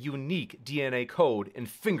lives a unique DNA code and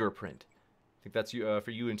fingerprint. I think that's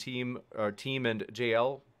for you and Team and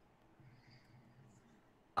J.L.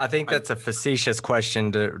 I think that's a facetious question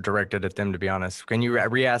directed at them, to be honest. Can you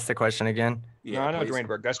re-ask the question again? Yeah, no, I know, Dwayne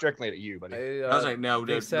Burke. That's directly at you, buddy. I was like, no,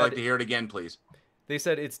 I'd like to hear it again, please. They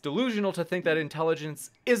said it's delusional to think that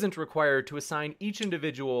intelligence isn't required to assign each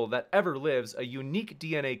individual that ever lives a unique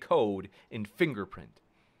DNA code and fingerprint.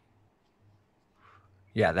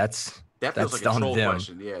 Yeah, that feels like a troll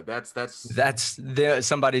question. Yeah, that's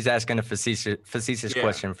somebody's asking a facetious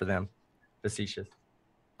question for them. Facetious.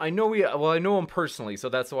 I know him personally, so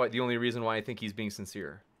that's the only reason why I think he's being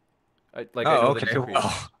sincere. I know okay.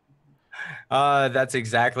 That's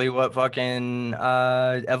exactly what fucking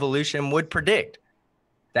evolution would predict.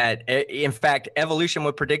 That, in fact, evolution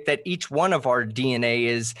would predict that each one of our DNA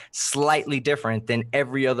is slightly different than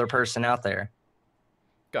every other person out there.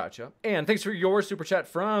 Gotcha. And thanks for your super chat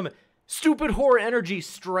from Stupid Horror Energy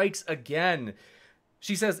Strikes Again.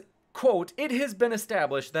 She says, quote, it has been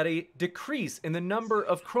established that a decrease in the number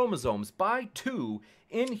of chromosomes by 2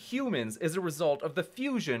 in humans is a result of the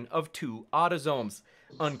fusion of 2 autosomes,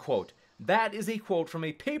 unquote. That is a quote from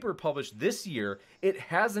a paper published this year. It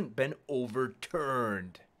hasn't been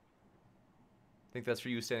overturned. I think that's for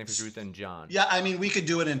you, Standing for Truth, and John. Yeah, I mean, we could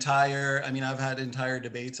do I've had entire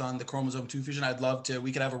debates on the chromosome 2 fusion. I'd love to,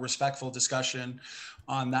 we could have a respectful discussion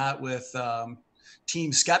on that with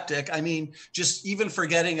Team Skeptic. I mean, just even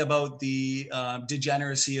forgetting about the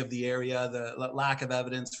degeneracy of the area, the lack of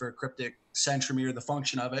evidence for cryptic centromere, the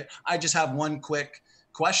function of it. I just have one quick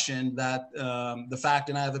question that the fact,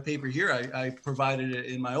 and I have a paper here, I provided it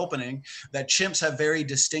in my opening, that chimps have very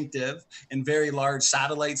distinctive and very large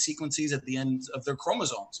satellite sequences at the ends of their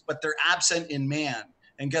chromosomes, but they're absent in man.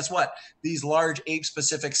 And guess what? These large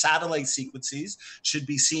ape-specific satellite sequences should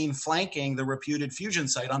be seen flanking the reputed fusion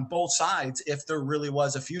site on both sides if there really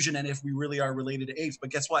was a fusion and if we really are related to apes.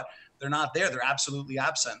 But guess what? They're not there. They're absolutely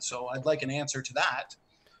absent. So I'd like an answer to that.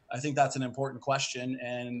 I think that's an important question,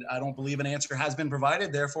 and I don't believe an answer has been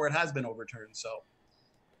provided. Therefore, it has been overturned. So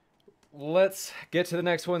let's get to the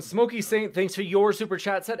next one. Smoky Saint, thanks for your super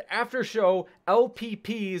chat, said after show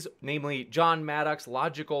LPP's, namely John Maddox,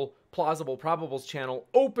 Logical, Plausible, Probables channel,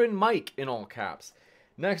 open mic in all caps.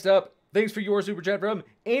 Next up, thanks for your super chat from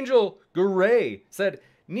Angel Garay, said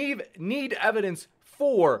need evidence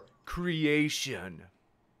for creation.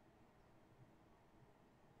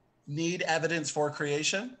 Need evidence for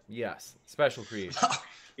creation? Yes, special creation.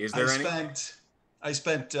 Is there any? I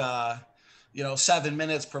spent 7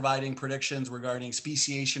 minutes providing predictions regarding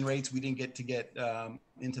speciation rates. We didn't get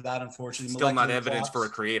into that, unfortunately. Still not Molecular evidence clocks. for a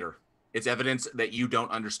creator. It's evidence that you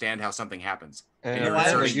don't understand how something happens. And you're I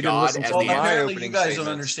asserting you didn't God listen as to Well, the answer. apparently you opening guys don't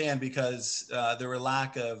statements. understand because there were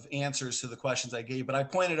lack of answers to the questions I gave. But I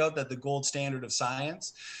pointed out that the gold standard of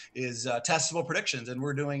science is testable predictions, and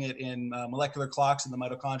we're doing it in molecular clocks in the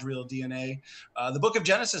mitochondrial DNA. The book of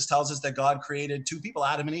Genesis tells us that God created two people,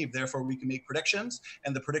 Adam and Eve. Therefore, we can make predictions,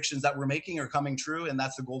 and the predictions that we're making are coming true, and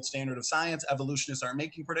that's the gold standard of science. Evolutionists aren't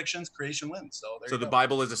making predictions. Creation wins. So The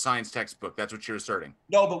Bible is a science textbook. That's what you're asserting.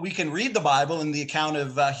 No, but we can read the Bible and the account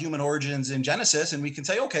of human origins in Genesis, and we can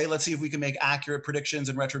say, okay, let's see if we can make accurate predictions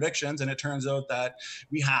and retrodictions. And it turns out that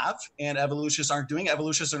we have, and evolutionists aren't doing.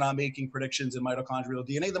 Evolutionists are not making predictions in mitochondrial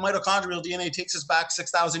DNA. The mitochondrial DNA takes us back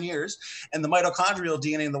 6,000 years, and the mitochondrial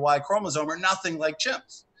DNA and the Y chromosome are nothing like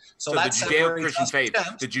chimps. So the that Judeo-Christian faith,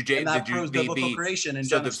 creation in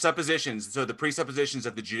so Genesis. the presuppositions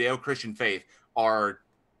of the Judeo-Christian faith are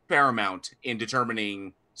paramount in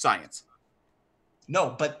determining science.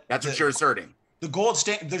 No, but that's what you're asserting. The gold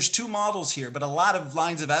standard, there's two models here, but a lot of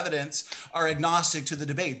lines of evidence are agnostic to the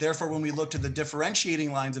debate. Therefore, when we look to the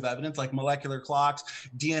differentiating lines of evidence like molecular clocks,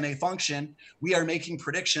 DNA function, we are making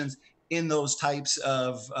predictions in those types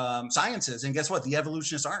of sciences. And guess what? The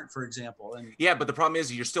evolutionists aren't, for example. And yeah, but the problem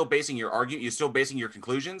is you're still basing your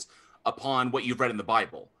conclusions upon what you've read in the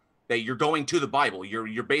Bible. That you're going to the Bible.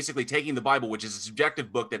 You're basically taking the Bible, which is a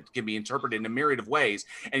subjective book that can be interpreted in a myriad of ways,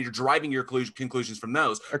 and you're deriving your conclusions from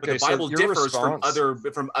those. Okay, but the Bible so differs from other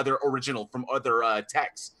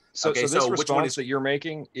texts. So this response that you're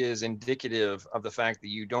making is indicative of the fact that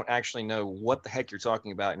you don't actually know what the heck you're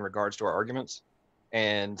talking about in regards to our arguments,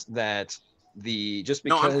 and that just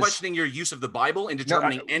because I'm questioning your use of the Bible in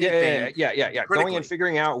determining anything. Yeah. Going and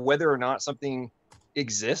figuring out whether or not something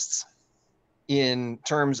exists in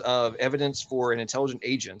terms of evidence for an intelligent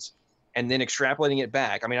agent, and then extrapolating it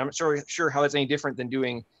back. I mean, I'm not sure how that's any different than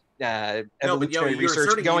doing evolutionary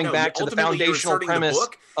research, going back to the foundational premise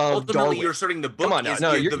of Darwin. You're asserting the book. Come on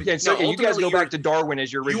now. You guys go back to Darwin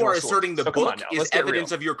as your original You are asserting the book is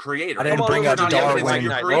evidence of your creator. I didn't bring up Darwin.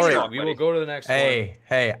 We will go to the next one.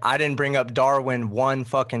 Hey, I didn't bring up Darwin one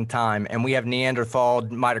fucking time, and we have Neanderthal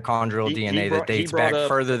mitochondrial DNA that dates back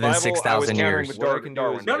further than 6,000 years.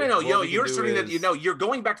 No. You're asserting that you're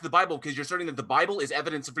going back to the Bible because you're asserting that the Bible is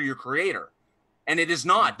evidence for your creator, and it is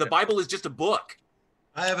not. The Bible is just a book.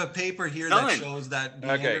 I have a paper here that shows that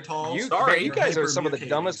Neanderthals. You guys are some of the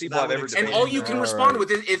dumbest people I've ever And all you can respond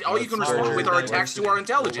with are attacks to our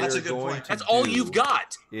intelligence. That's a good point. That's all you've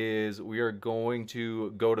got. Is we are going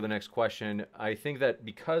to go to the next question. I think that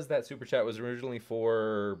because that super chat was originally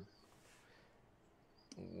for.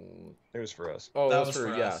 It was for us. Oh, that was for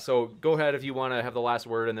us. So go ahead if you want to have the last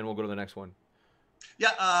word, and then we'll go to the next one.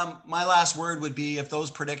 Yeah, my last word would be if those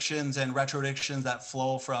predictions and retrodictions that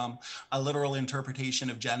flow from a literal interpretation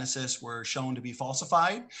of Genesis were shown to be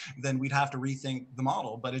falsified, then we'd have to rethink the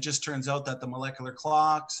model. But it just turns out that the molecular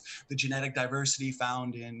clocks, the genetic diversity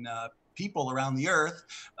found in people around the earth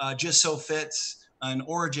just so fits an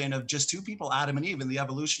origin of just two people, Adam and Eve, and the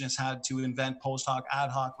evolutionists had to invent post hoc,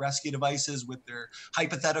 ad hoc rescue devices with their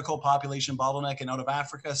hypothetical population bottleneck out of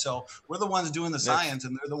Africa. So we're the ones doing the science,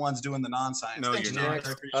 and they're the ones doing the non-science. No, Thanks, you're not.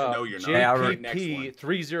 No, you're not.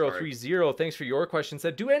 JP3030, thanks for your question,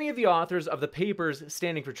 said, do any of the authors of the papers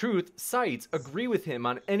standing for truth cites agree with him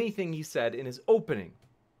on anything he said in his opening?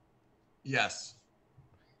 Yes.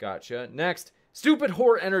 Gotcha. Next. Stupid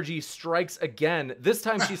whore energy strikes again. This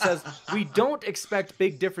time she says, we don't expect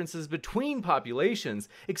big differences between populations,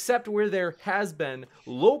 except where there has been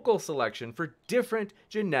local selection for different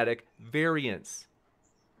genetic variants.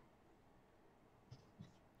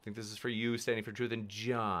 I think this is for you, Standing for Truth, and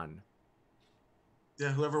John.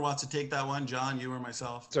 Yeah, whoever wants to take that one, John, you or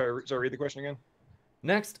myself. Sorry, read the question again.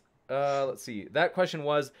 Next. Let's see. That question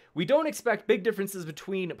was, we don't expect big differences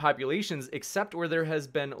between populations except where there has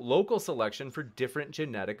been local selection for different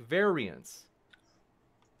genetic variants.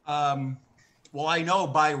 Well, I know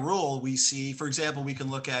by rule we see, for example, we can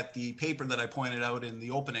look at the paper that I pointed out in the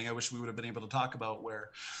opening. I wish we would have been able to talk about,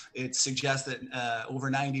 where it suggests that over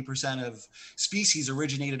 90% of species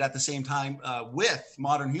originated at the same time with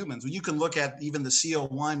modern humans. Well, you can look at even the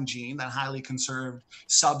CO1 gene, that highly conserved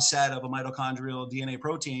subset of a mitochondrial DNA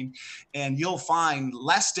protein, and you'll find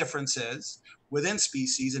less differences within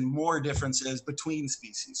species and more differences between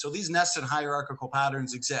species. So these nested hierarchical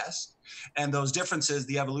patterns exist. And those differences,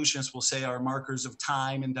 the evolutionists will say, are markers of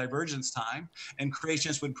time and divergence time. And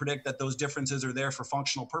creationists would predict that those differences are there for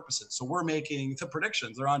functional purposes. So we're making the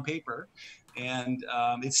predictions, they're on paper. And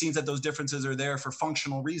it seems that those differences are there for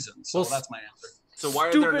functional reasons. So that's my answer. So why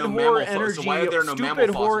are there no mammal fossils? So why are there no mammal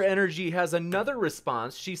Stupid fossils? Horror Energy has another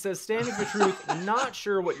response. She says, standing for truth, not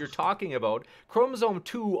sure what you're talking about. Chromosome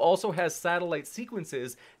 2 also has satellite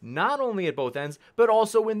sequences, not only at both ends, but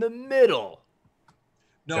also in the middle.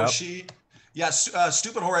 No,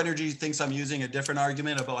 Stupid Horror Energy thinks I'm using a different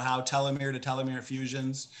argument about how telomere to telomere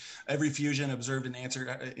fusions, every fusion observed in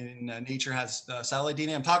nature has satellite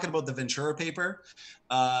DNA. I'm talking about the Ventura paper.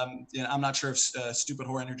 I'm not sure if Stupid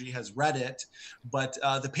Horror Energy has read it, but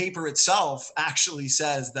the paper itself actually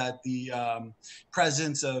says that the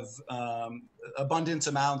presence of abundant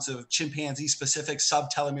amounts of chimpanzee-specific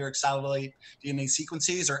subtelomeric satellite DNA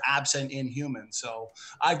sequences are absent in humans. So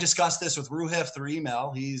I've discussed this with Ruhif through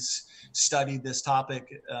email. He's studied this topic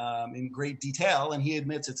in great detail, and he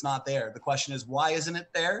admits it's not there. The question is, why isn't it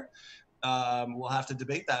there? We'll have to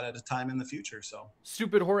debate that at a time in the future. So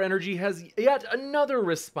Stupid Horror Energy has yet another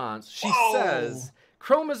response. She says,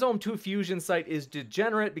 chromosome 2 fusion site is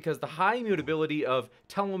degenerate because the high mutability of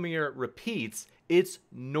telomere repeats. It's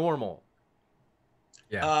normal.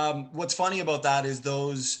 Yeah. What's funny about that is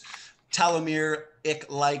those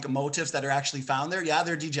telomere-like motifs that are actually found there. Yeah,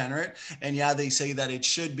 they're degenerate. And yeah, they say that it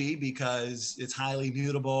should be because it's highly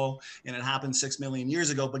mutable and it happened 6 million years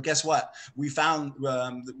ago. But guess what? We found,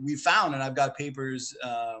 and I've got papers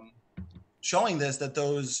showing this, that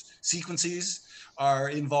those sequences are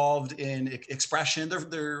involved in expression.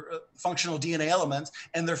 They're functional DNA elements,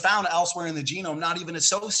 and they're found elsewhere in the genome, not even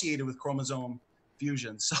associated with chromosome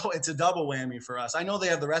fusion. So it's a double whammy for us. I know they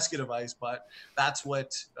have the rescue device, but that's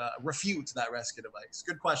what refutes that rescue device.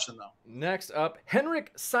 Good question, though. Next up,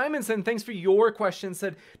 Henrik Simonson, thanks for your question,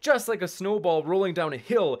 said, just like a snowball rolling down a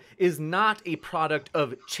hill is not a product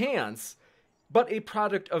of chance, but a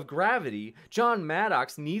product of gravity, John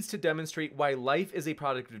Maddox needs to demonstrate why life is a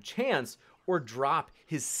product of chance or drop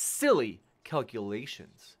his silly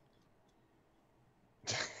calculations.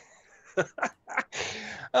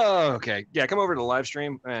 Oh, okay. Yeah, come over to the live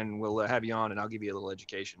stream and we'll have you on, and I'll give you a little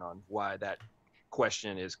education on why that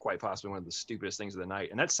question is quite possibly one of the stupidest things of the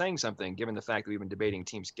night. And that's saying something, given the fact that we've been debating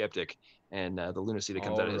Team Skeptic and the lunacy that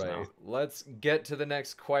comes out of his mouth. Let's get to the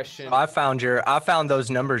next question. I found those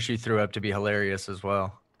numbers you threw up to be hilarious as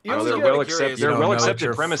well. Oh, they're well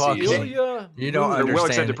accepted premises. You don't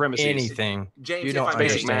understand anything. James, you don't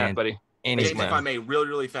basic math, buddy. James, if I may,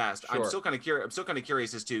 really fast, sure. I'm still kind of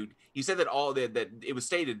curious as to, you said that that it was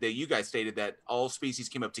stated that you guys stated that all species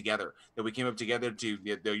came up together, that we came up together to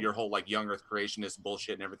your whole like young Earth creationist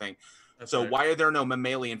bullshit and everything. That's so right. Why are there no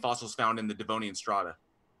mammalian fossils found in the Devonian strata?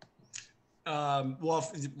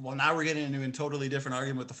 Well, now we're getting into a totally different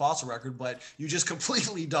argument with the fossil record, but you just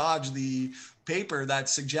completely dodged the paper that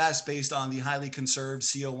suggests, based on the highly conserved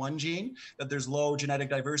CO1 gene, that there's low genetic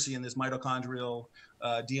diversity in this mitochondrial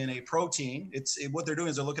DNA protein. What they're doing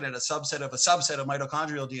is they're looking at a subset of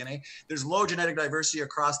mitochondrial DNA. There's low genetic diversity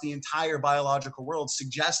across the entire biological world,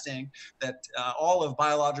 suggesting that all of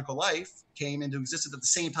biological life came into existence at the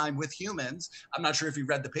same time with humans. I'm not sure if you've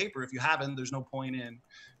read the paper. If you haven't, there's no point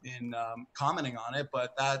in commenting on it,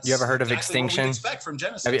 but that's you ever heard of extinction? Expect from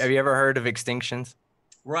Genesis. Have you ever heard of extinctions?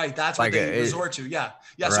 Right, that's what they resort to. Yeah.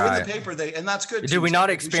 Right. So in the paper, and that's good. Do we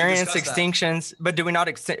not experience extinctions? But do we not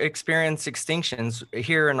experience extinctions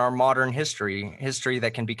here in our modern history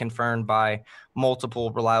that can be confirmed by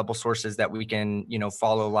multiple reliable sources that we can,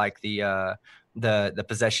 follow, like the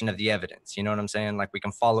possession of the evidence? You know what I'm saying? Like we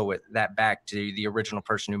can follow that back to the original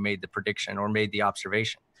person who made the prediction or made the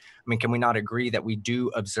observation. I mean, can we not agree that we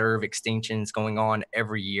do observe extinctions going on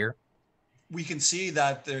every year? We can see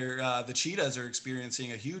that the cheetahs are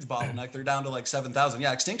experiencing a huge bottleneck. They're down to like 7,000.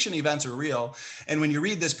 Yeah, extinction events are real. And when you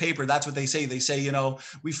read this paper, that's what they say. They say,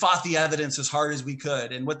 we fought the evidence as hard as we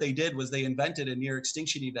could. And what they did was they invented a near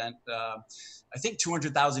extinction event I think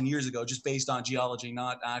 200,000 years ago, just based on geology,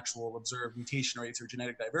 not actual observed mutation rates or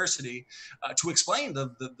genetic diversity, to explain the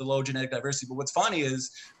low genetic diversity. But what's funny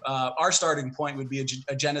is our starting point would be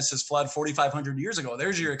a Genesis flood 4,500 years ago.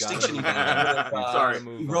 There's your extinction event.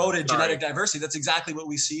 Eroded genetic diversity. That's exactly what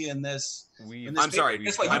we see in this. I'm sorry.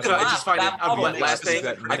 Guess what? I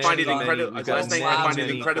find it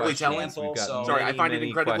incredibly telling. Sorry, I find it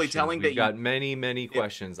incredibly telling that we've got many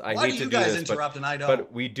questions. I Why hate do to you do guys this, interrupt and I don't?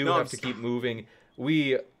 but we do have to keep moving.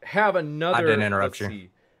 We have another. I didn't interrupt you. See.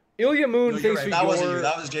 Ilya Moon, thanks for that your. Wasn't you.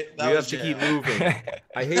 That was we have to keep moving.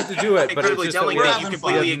 I hate to do it, but it's just telling that you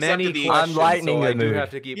completely accepted the. I'm lightening the mood. I do have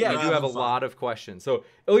to keep. Yeah, we do have a lot of questions. So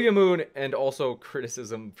Ilya Moon, and also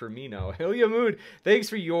criticism for me now. Ilya Moon, thanks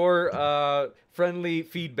for your friendly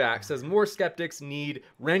feedback. Says more skeptics need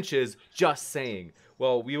wrenches. Just saying.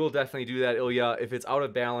 Well, we will definitely do that, Ilya. If it's out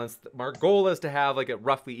of balance, our goal is to have like a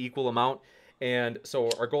roughly equal amount, and so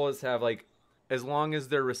our goal is to have like. As long as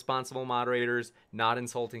they're responsible moderators, not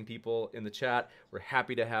insulting people in the chat, we're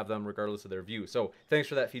happy to have them regardless of their view. So thanks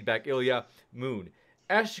for that feedback, Ilya Moon.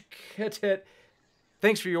 Ashketet,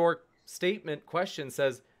 thanks for your statement. Question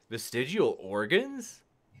says, vestigial organs?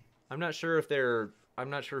 I'm not sure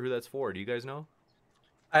who that's for. Do you guys know?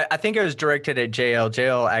 I think it was directed at J.L.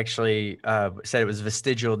 J.L. actually said it was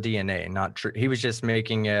vestigial DNA, not true. He was just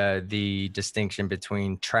making the distinction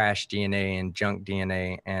between trash DNA and junk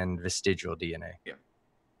DNA and vestigial DNA. Yeah.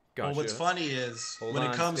 Gotcha. Well, what's funny is when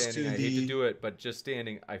it comes to I hate to do it, but just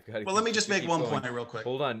standing, I've got to. Well, let me just make one point real quick.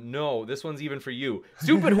 Hold on. No, this one's even for you.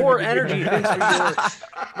 Stupid whore energy. Thanks for your.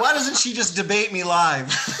 Why doesn't she just debate me live?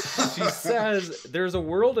 She says there's a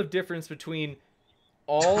world of difference between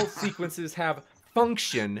all sequences have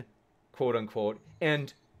function, quote unquote,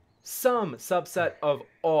 and some subset of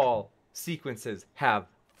all sequences have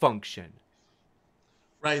function.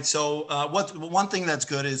 Right. So one thing that's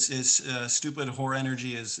good is stupid whore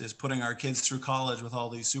energy is putting our kids through college with all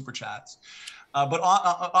these super chats. But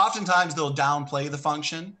oftentimes they'll downplay the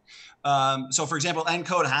function. So for example,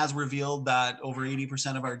 ENCODE has revealed that over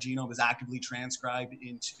 80% of our genome is actively transcribed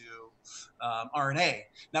into RNA.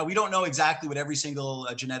 Now, we don't know exactly what every single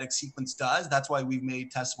genetic sequence does. That's why we've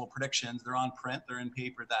made testable predictions. They're on print, they're in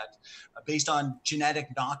paper that based on genetic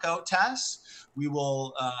knockout tests, we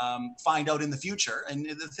will find out in the future. And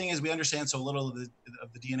the thing is, we understand so little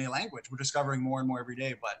of the DNA language. We're discovering more and more every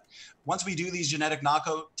day. But once we do these genetic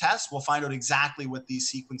knockout tests, we'll find out exactly what these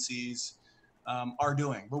sequences are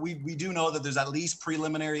doing. But we do know that there's at least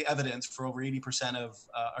preliminary evidence for over 80% of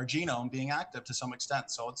our genome being active to some extent.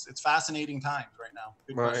 So it's fascinating times right now.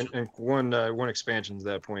 Well, and one expansion to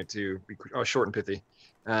that point too, short and pithy.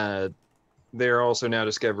 They're also now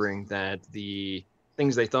discovering that the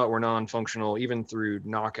things they thought were non-functional, even through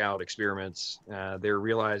knockout experiments, they're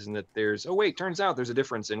realizing that turns out there's a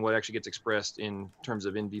difference in what actually gets expressed in terms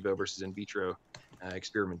of in vivo versus in vitro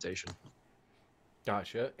experimentation.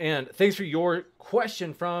 Gotcha. And thanks for your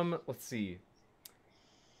question from, let's see.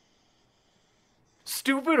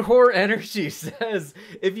 Stupid Whore Energy says,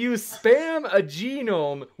 if you spam a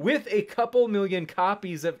genome with a couple million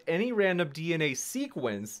copies of any random DNA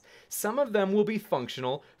sequence, some of them will be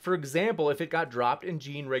functional. For example, if it got dropped in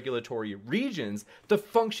gene regulatory regions, the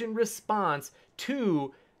function response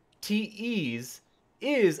to TEs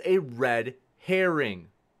is a red herring.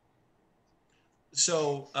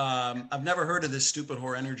 So I've never heard of this stupid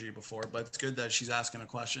whore energy before, but it's good that she's asking a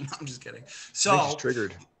question. I'm just kidding. So I think she's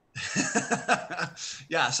triggered.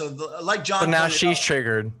 Yeah. So like John. So now she's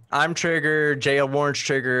triggered. I'm triggered. J.L. Warren's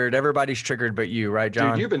triggered. Everybody's triggered, but you, right,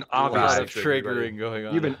 John? Dude, you've been obviously triggering going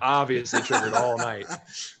on. You've been obviously triggered all night.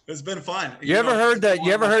 It's been fun. You ever heard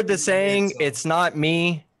the saying? It's not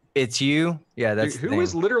me, it's you. Yeah, that's who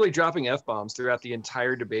was literally dropping F-bombs throughout the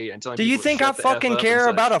entire debate and telling Do you think I fucking care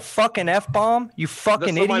about a fucking F-bomb? You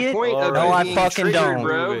fucking idiot. My point no, I fucking don't.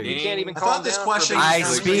 Bro. You can't even calm this down. question I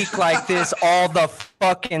speak like this all the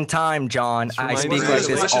fucking time, John. I speak like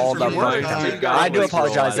this all the fucking time. I do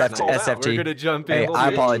apologize, SFT. We're gonna jump in. Hey, I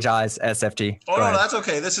apologize, SFT. Oh no, that's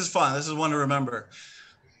okay. This is fun. This is one to remember.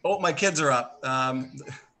 Oh, my kids are up.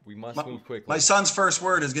 We must move quickly. My son's first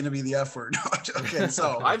word is going to be the F word. Okay,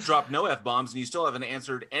 so I've dropped no F-bombs and you still haven't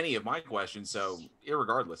answered any of my questions. So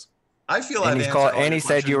irregardless. I feel and he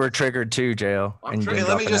said you were triggered too, J.L. Okay,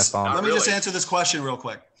 let me just answer this question real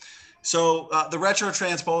quick. So the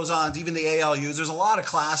retrotransposons, even the ALUs, there's a lot of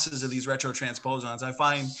classes of these retrotransposons. I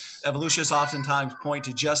find evolutionists oftentimes point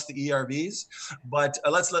to just the ERVs, but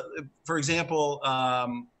for example,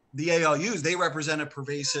 the ALUs, they represent a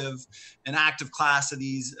pervasive and active class of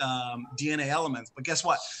these DNA elements. But guess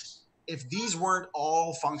what? If these weren't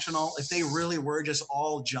all functional, if they really were just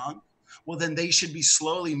all junk, well, then they should be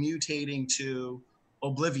slowly mutating to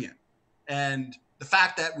oblivion. And the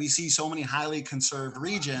fact that we see so many highly conserved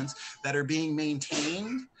regions that are being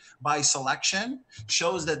maintained by selection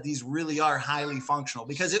shows that these really are highly functional,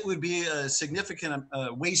 because it would be a significant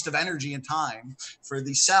waste of energy and time for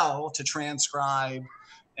the cell to transcribe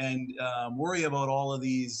and worry about all of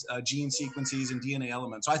these gene sequences and DNA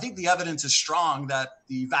elements. So I think the evidence is strong that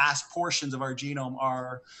the vast portions of our genome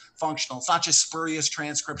are functional. It's not just spurious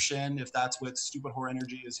transcription, if that's what stupid whore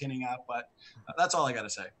energy is hinting at, but that's all I got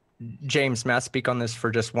to say. James, may I speak on this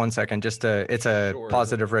for just 1 second? It's a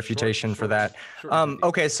positive refutation for that.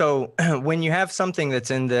 Okay, so when you have something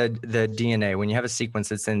that's in the DNA, when you have a sequence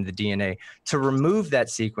that's in the DNA, to remove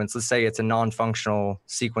that sequence, let's say it's a non-functional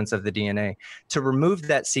sequence of the DNA, to remove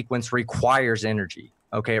that sequence requires energy.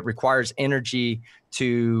 Okay, it requires energy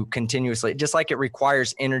to continuously, just like it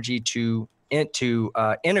requires energy to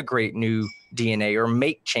integrate new DNA or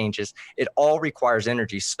make changes. It all requires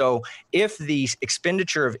energy. So if the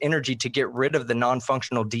expenditure of energy to get rid of the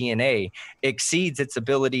non-functional DNA exceeds its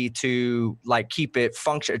ability to keep it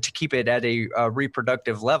to keep it at a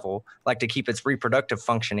reproductive level, like to keep its reproductive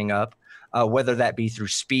functioning up, whether that be through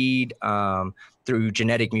speed, through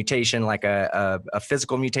genetic mutation, like a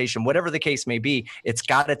physical mutation, whatever the case may be, it's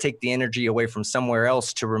got to take the energy away from somewhere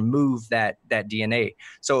else to remove that DNA.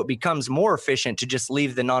 So it becomes more efficient to just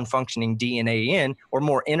leave the non-functioning DNA in, or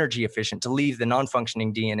more energy efficient to leave the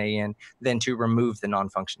non-functioning DNA in than to remove the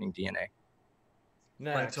non-functioning DNA.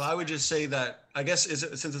 Next. Right. So I would just say that, I guess,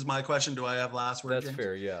 since it's my question, do I have last word? That's James?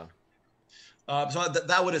 fair, yeah. So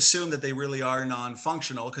that would assume that they really are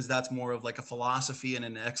non-functional, because that's more of like a philosophy and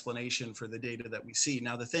an explanation for the data that we see.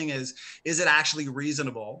 Now, the thing is it actually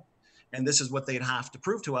reasonable? And this is what they'd have to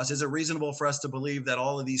prove to us. Is it reasonable for us to believe that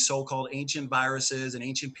all of these so-called ancient viruses and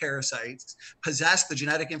ancient parasites possess the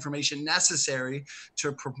genetic information necessary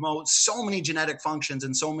to promote so many genetic functions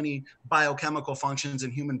and so many biochemical functions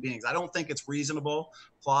in human beings? I don't think it's reasonable,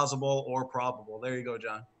 plausible, or probable. There you go,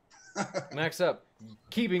 John. Next up,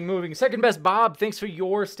 keeping moving. Second best Bob, thanks for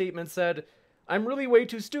your statement. Said, I'm really way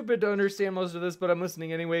too stupid to understand most of this, but I'm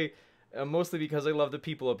listening anyway, mostly because I love the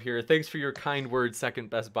people up here. Thanks for your kind words, second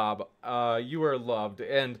best Bob. You are loved.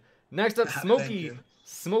 And next up,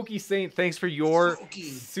 Smokey Saint, thanks for your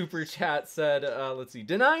super chat. Said, let's see,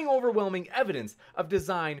 denying overwhelming evidence of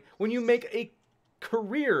design when you make a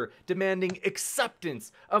career demanding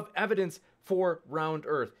acceptance of evidence for round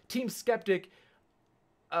Earth. Team Skeptic.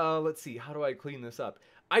 Let's see, how do I clean this up?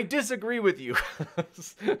 I disagree with you.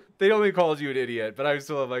 They only called you an idiot, but I'm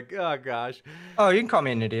still like, oh gosh. Oh, you can call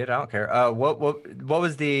me an idiot. I don't care. What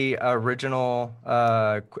was the original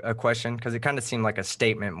question? Because it kind of seemed like a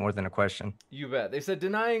statement more than a question. You bet. They said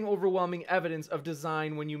denying overwhelming evidence of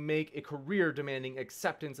design when you make a career demanding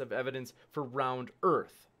acceptance of evidence for round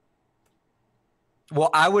Earth. Well,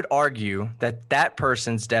 I would argue that that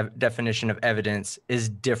person's definition of evidence is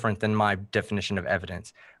different than my definition of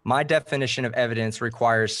evidence. My definition of evidence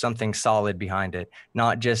requires something solid behind it,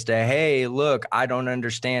 not just a, hey, look, I don't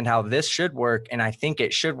understand how this should work, and I think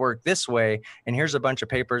it should work this way, and here's a bunch of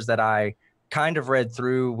papers that I kind of read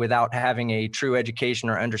through without having a true education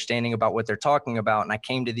or understanding about what they're talking about, and I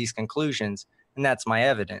came to these conclusions, and that's my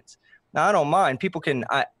evidence. Now, I don't mind. People can,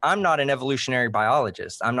 I'm not an evolutionary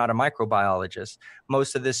biologist. I'm not a microbiologist.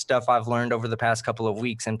 Most of this stuff I've learned over the past couple of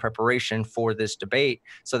weeks in preparation for this debate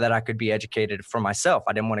so that I could be educated for myself.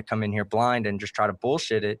 I didn't want to come in here blind and just try to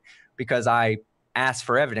bullshit it because I asked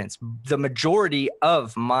for evidence. The majority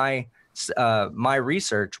of my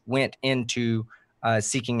research went into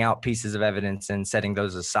seeking out pieces of evidence and setting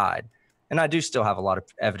those aside. And I do still have a lot of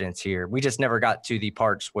evidence here. We just never got to the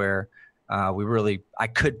parts where I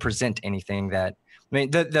could present anything that, I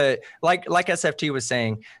mean, like SFT was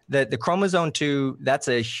saying, the chromosome 2, that's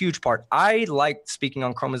a huge part. I like speaking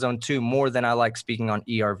on chromosome 2 more than I like speaking on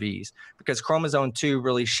ERVs, because chromosome 2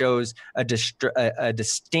 really shows a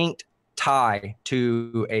distinct tie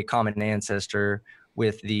to a common ancestor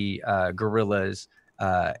with the gorillas,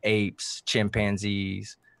 apes,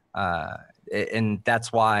 chimpanzees. And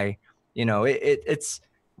that's why, you know, it's,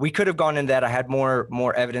 we could have gone in that. I had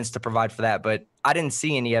more evidence to provide for that, but I didn't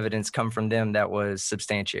see any evidence come from them that was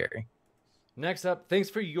substantiary. Next up, thanks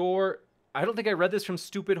for your, I don't think I read this from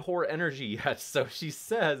Stupid Whore Energy yet. So she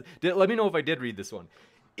says, let me know if I did read this one.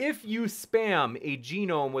 If you spam a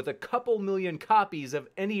genome with a couple million copies of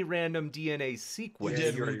any random DNA sequence.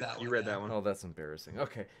 You read that one. Oh, that's embarrassing.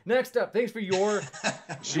 Okay. Next up, thanks for your.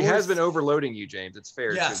 She has been overloading you, James. It's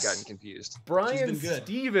fair to have gotten confused. Brian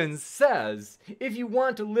Stevens says, if you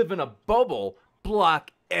want to live in a bubble, block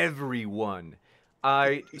everyone.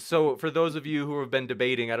 So for those of you who have been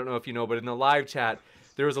debating, I don't know if you know, but in the live chat,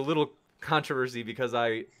 there was a little controversy because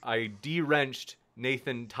I de-wrenched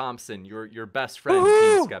Nathan Thompson, your best friend,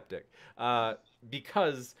 Team Skeptic,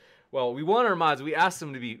 because, well, we want our mods. We asked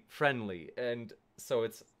them to be friendly, and so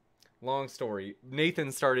it's long story.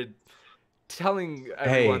 Nathan started telling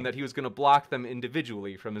everyone that he was going to block them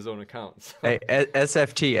individually from his own accounts. Hey,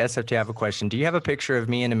 SFT, I have a question. Do you have a picture of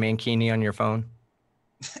me in a mankini on your phone?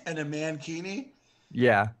 And a mankini?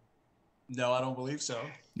 Yeah. No, I don't believe so.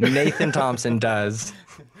 Nathan Thompson does.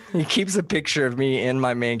 He keeps a picture of me in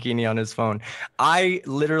my mankini on his phone. I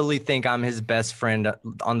literally think I'm his best friend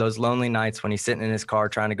on those lonely nights when he's sitting in his car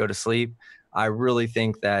trying to go to sleep. I really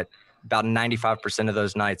think that about 95% of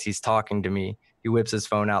those nights he's talking to me. He whips his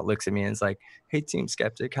phone out, looks at me, and is like, "Hey, Team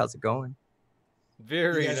Skeptic, how's it going?"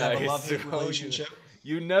 Very you guys nice. have a love-hate relationship.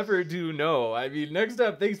 You never do know. I mean, next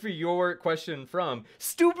up, thanks for your question from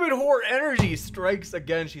Stupid Whore Energy strikes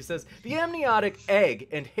again. She says, the amniotic egg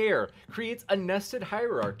and hair creates a nested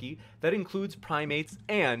hierarchy that includes primates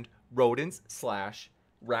and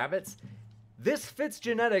rodents/rabbits. This fits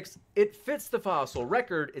genetics. It fits the fossil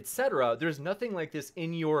record, etc. There's nothing like this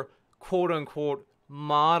in your quote-unquote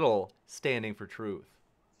model standing for truth.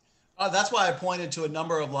 That's why I pointed to a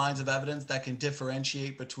number of lines of evidence that can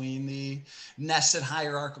differentiate between the nested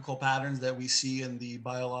hierarchical patterns that we see in the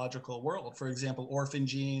biological world. For example, orphan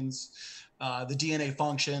genes, the DNA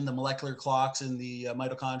function, the molecular clocks in the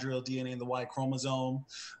mitochondrial DNA and the Y chromosome.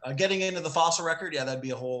 Getting into the fossil record, yeah, that'd be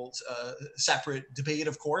a whole separate debate,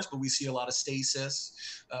 of course, but we see a lot of stasis.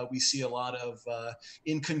 We see a lot of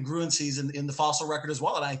incongruencies in the fossil record as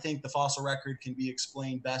well. And I think the fossil record can be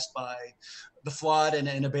explained best by the flood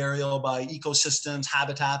and a burial, by ecosystems,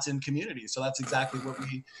 habitats, and communities. So that's exactly what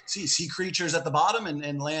we see. Sea creatures at the bottom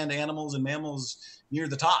and land animals and mammals near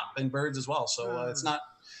the top, and birds as well. So it's not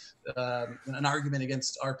an argument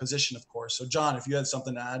against our position, of course. So John, if you had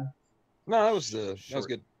something to add. No, that was good.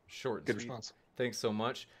 Short, good sweet response. Thanks so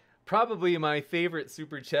much. Probably my favorite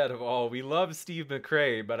super chat of all. We love Steve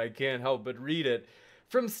McRae, but I can't help but read it.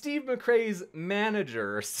 From Steve McRae's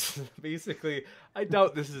manager, basically, I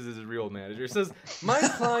doubt this is his real manager. It says, my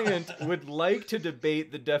client would like to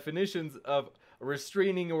debate the definitions of a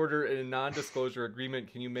restraining order and a non-disclosure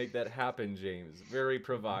agreement. Can you make that happen, James? Very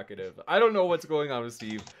provocative. I don't know what's going on with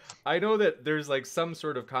Steve. I know that there's like some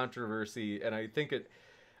sort of controversy, and I think it's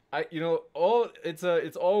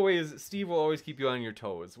always, Steve will always keep you on your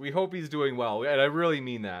toes. We hope he's doing well, and I really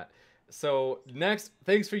mean that. So next,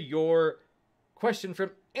 thanks for your question from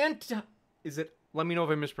let me know if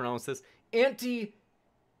I mispronounced this,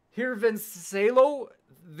 Hirvensalo.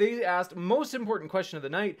 They asked, most important question of the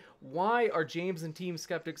night, why are James and Team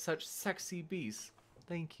Skeptic such sexy beasts?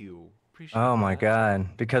 Thank you. Appreciate Oh my that.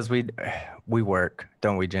 God. Because we work,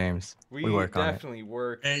 don't we, James? We work on it. definitely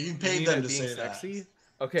work. Hey, you paid mean them it to being say sexy? that.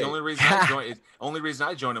 Okay. It's the only reason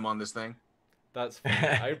I joined him on this thing. That's funny.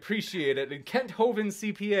 I appreciate it. And Kent Hovind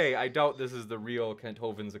CPA, I doubt this is the real Kent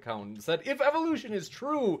Hovind's account, said, if evolution is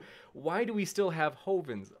true, why do we still have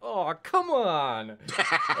Hovins? Oh, come on.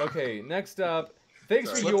 Okay, next up.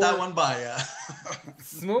 Thanks for Slip that one by ya.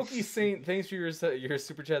 Smoky Saint, thanks for your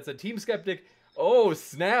super chat. Said Team Skeptic, oh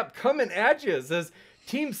snap, coming at you. Says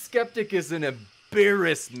Team Skeptic is an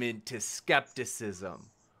embarrassment to skepticism.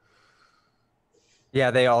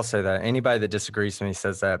 Yeah, they all say that. Anybody that disagrees with me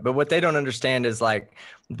says that. But what they don't understand is like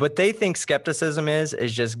what they think skepticism is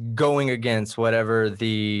just going against whatever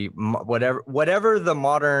the modern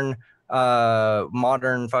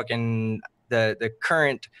fucking the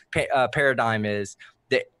current paradigm is,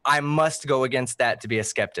 that I must go against that to be a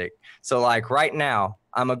skeptic. So like right now,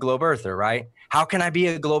 I'm a globe earther, right? How can I be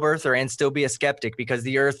a globe earther and still be a skeptic? Because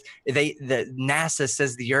the earth, the NASA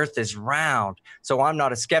says the earth is round. So I'm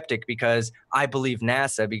not a skeptic because I believe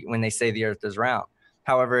NASA when they say the earth is round.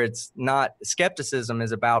 However, it's not. Skepticism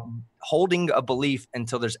is about holding a belief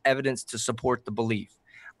until there's evidence to support the belief.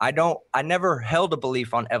 I never held a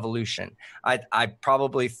belief on evolution. I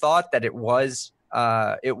probably thought that it was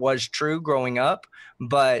true growing up,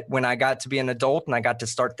 but when I got to be an adult and I got to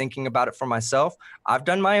start thinking about it for myself, I've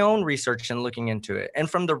done my own research and looking into it. And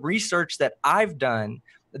from the research that I've done,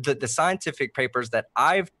 the scientific papers that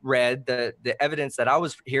I've read, the evidence that I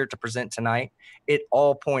was here to present tonight, it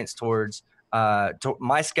all points towards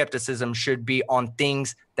my skepticism should be on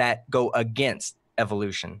things that go against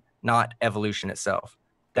evolution, not evolution itself.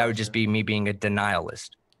 That would just be me being a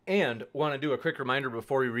denialist. And want to do a quick reminder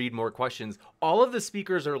before we read more questions. All of the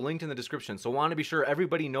speakers are linked in the description, so want to be sure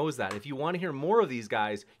everybody knows that. If you want to hear more of these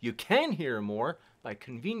guys, you can hear more by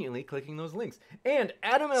conveniently clicking those links. And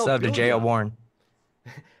Adam L. Sub to J.L. Warren.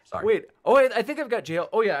 Sorry. Wait. Oh, I think I've got J.L.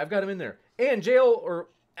 Oh, yeah, I've got him in there. And J.L. or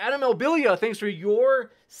Adam L. Bilia, thanks for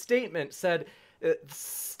your statement, said,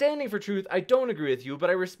 Standing for truth, I don't agree with you, but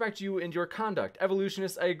I respect you and your conduct.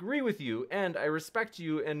 Evolutionists, I agree with you, and I respect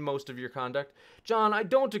you and most of your conduct. John, I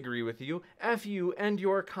don't agree with you. F you and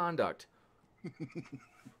your conduct.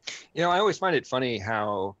 You know, I always find it funny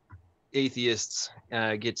how atheists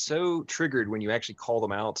get so triggered when you actually call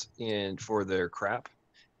them out for their crap.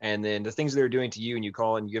 And then the things they're doing to you and you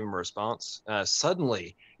call and you give them a response,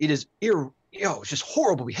 suddenly it is, it's just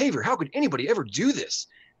horrible behavior. How could anybody ever do this?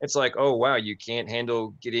 It's like, oh, wow, you can't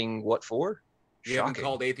handle getting what for? You haven't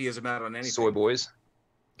called atheism out on anything. Soy boys.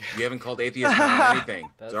 You haven't called atheism out on anything.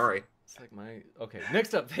 Sorry. It's like okay,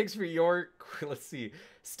 next up, thanks for your, let's see,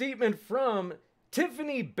 statement from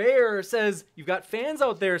Tiffany Bear says, you've got fans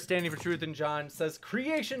out there standing for truth, and John says,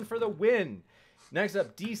 creation for the win. Next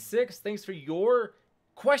up, D6, thanks for your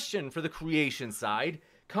question for the creation side.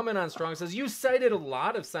 Coming on strong says, you cited a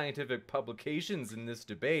lot of scientific publications in this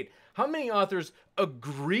debate. How many authors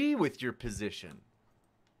agree with your position?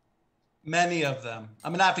 Many of them.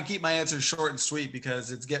 I'm gonna have to keep my answers short and sweet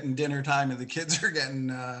because it's getting dinner time and the kids are getting,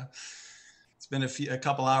 it's been a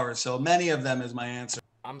couple hours. So many of them is my answer.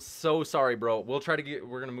 I'm so sorry, bro. We're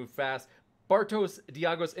gonna move fast. Bartos,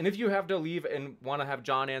 Diagos, and if you have to leave and want to have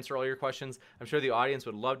John answer all your questions, I'm sure the audience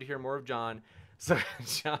would love to hear more of John. So,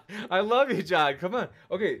 John, I love you, John. Come on.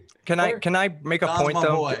 Okay. Can I make a point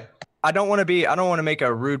though? Boy. I don't want to make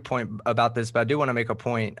a rude point about this, but I do want to make a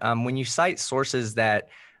point. When you cite sources that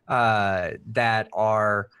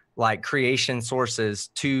are like creation sources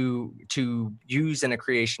to use in a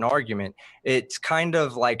creation argument, it's kind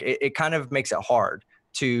of like it kind of makes it hard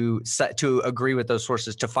to agree with those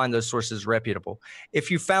sources, to find those sources reputable. If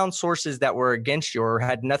you found sources that were against you or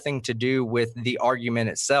had nothing to do with the argument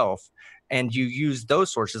itself, and you use those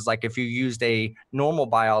sources, like if you used a normal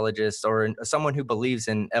biologist or someone who believes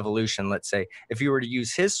in evolution, let's say, if you were to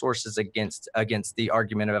use his sources against the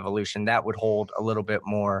argument of evolution, that would hold a little bit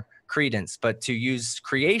more credence. But to use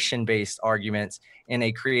creation-based arguments in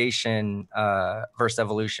a creation versus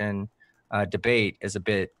evolution debate is a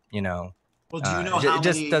bit, Well, do you know how it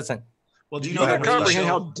just many, doesn't. Well, do you know comprehend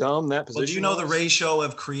how dumb that position? Well, do you know was? the ratio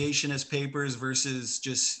of creationist papers versus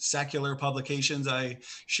just secular publications I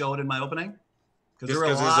showed in my opening? Because there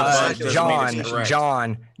are a lot of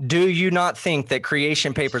John, do you not think that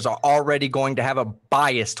creation papers are already going to have a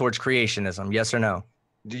bias towards creationism? Yes or no?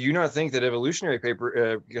 Do you not think that evolutionary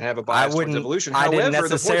paper can have a bias towards evolution? I However, didn't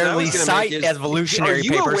necessarily cite evolutionary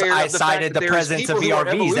papers. I cited the presence of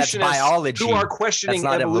ERVs. That's biology. Who are questioning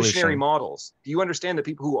evolutionary models? Do you understand that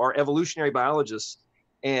people who are evolutionary biologists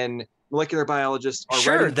and molecular biologists are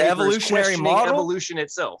writing the evolutionary model, evolution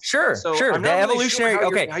itself? The evolutionary.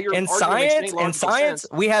 In science,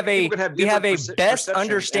 we have a best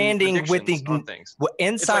understanding with the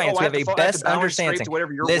in science we have a best understanding.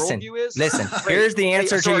 Listen. Here's the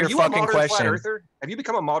answer to your fucking question. Have you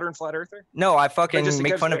become a modern flat earther? No, I fucking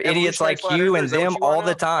make fun of idiots like you and them all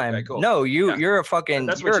the time. Okay, cool. No, you're a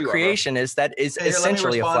creationist that is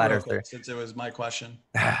essentially a flat earther. Since it was my question.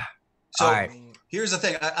 So all right. Here's the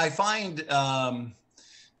thing. I find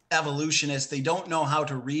evolutionists, they don't know how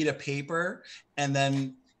to read a paper and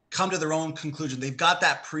then come to their own conclusion. They've got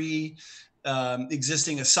that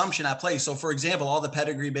existing assumption at play. So for example, all the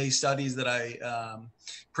pedigree-based studies that I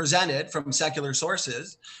presented from secular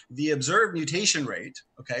sources, the observed mutation rate,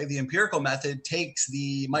 okay, the empirical method takes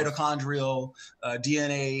the mitochondrial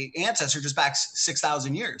DNA ancestor just back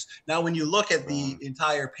 6,000 years. Now, when you look at the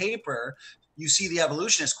entire paper, you see the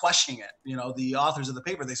evolutionists questioning it. You know, the authors of the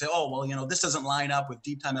paper, they say, oh, well, you know, this doesn't line up with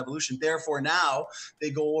deep time evolution. Therefore, now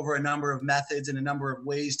they go over a number of methods and a number of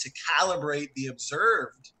ways to calibrate the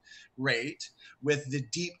observed rate with the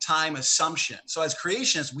deep time assumption. So as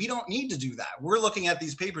creationists, we don't need to do that. We're looking at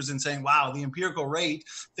these papers and saying, wow, the empirical rate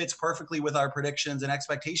fits perfectly with our predictions and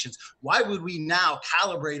expectations. Why would we now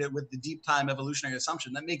calibrate it with the deep time evolutionary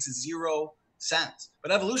assumption? That makes zero sense.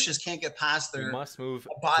 But evolutionists can't get past their We must move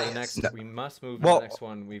bias. to the next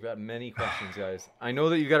one. We've got many questions, guys. I know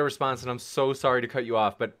that you got a response, and I'm so sorry to cut you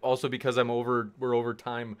off, but also because we're over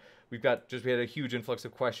time. We had a huge influx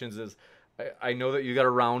of questions. I know that you got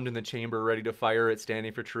a round in the chamber ready to fire at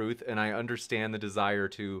Standing for Truth, and I understand the desire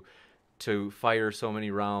to fire so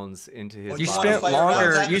many rounds into his. You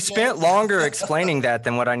spent longer explaining that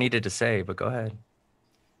than what I needed to say, but go ahead.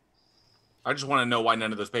 I just want to know why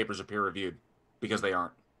none of those papers are peer reviewed, because they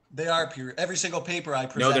aren't. They are peer. Every single paper I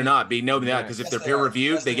present. No, they're not. Because if they're peer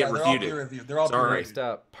reviewed, they get refuted. They're all peer reviewed.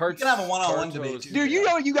 You can have a one-on-one debate. Dude, you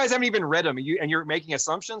know you guys haven't even read them, and you're making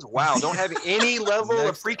assumptions. Wow, don't have any level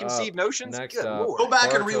of preconceived notions. Go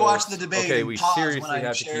back and rewatch the debate. Okay, we seriously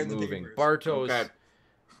have to keep moving. Bartos.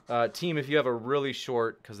 Team, if you have a really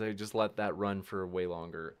short, because I just let that run for way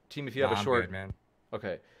longer. Team, if you have a short, I'm good, man.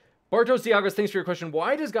 Okay. Bartos Diagos, thanks for your question.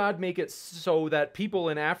 Why does God make it so that people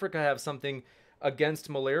in Africa have something against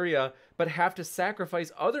malaria, but have to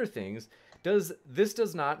sacrifice other things? This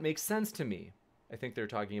does not make sense to me. I think they're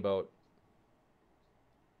talking about,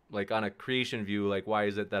 like, on a creation view, like, why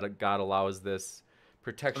is it that God allows this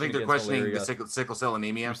protection? I think they're against questioning malaria the sickle cell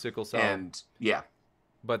anemia. through sickle cell. And yeah.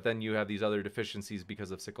 But then you have these other deficiencies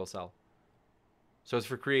because of sickle cell. So it's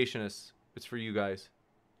for creationists. It's for you guys.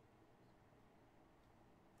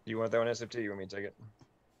 Do you want that one, SFT? You want me to take it?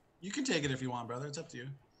 You can take it if you want, brother. It's up to you.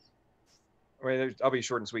 I mean, I'll be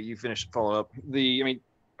short and sweet. You finish follow up.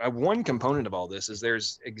 One component of all this is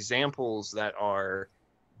there's examples that are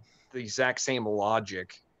the exact same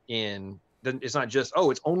logic in. It's not just, oh,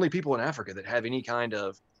 it's only people in Africa that have any kind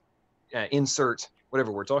of insert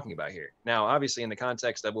whatever we're talking about here. Now, obviously, in the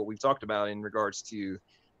context of what we've talked about in regards to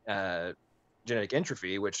genetic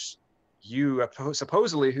entropy, which you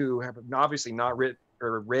supposedly, who have obviously not read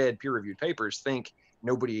peer-reviewed papers, think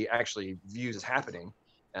nobody actually views as happening,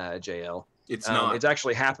 JL. It's not. It's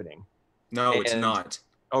actually happening. No, it's not.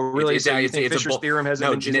 Oh, really? It's, So you it's, think it's Fisher's theorem hasn't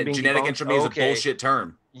been genetic debunked? entropy is a bullshit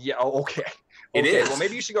term. Yeah. Oh, okay. It is. Well,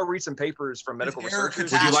 maybe you should go read some papers from medical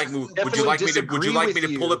researchers. Would you like me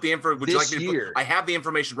to pull up the info? Would you like me to year. I have the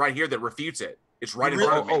information right here that refutes it. It's right in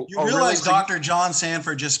front of me. You realize Dr. John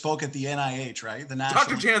Sanford just spoke at the NIH, right? The National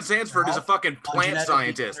Dr. John Sanford is a fucking plant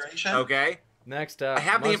scientist. Okay. Next up, I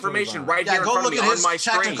have the information right here in go front look of me at on his my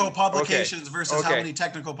screen. technical publications versus how many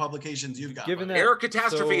technical publications you've got. Error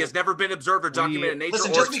catastrophe has never been observed or documented in nature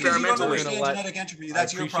listen, or just because you don't experimentally. understand genetic entropy,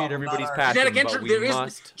 that's your problem. Everybody's passion, genetic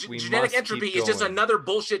entropy, genetic entropy is just another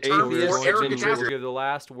bullshit term for error catastrophe.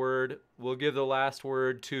 We'll give the last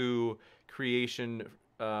word to creation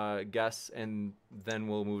guests, and then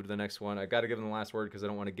we'll move to the next one. I got to give them the last word because I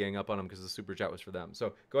don't want to gang up on them because the super chat was for them.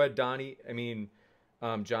 So go ahead, Johnny,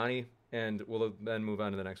 and we'll then move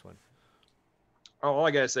on to the next one. All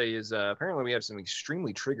I gotta say is apparently we have some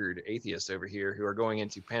extremely triggered atheists over here who are going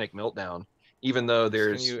into panic meltdown, even though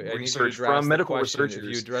there's research from medical researchers.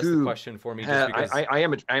 If you address the question for me, just because I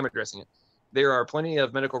am addressing it. There are plenty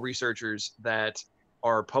of medical researchers that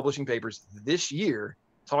are publishing papers this year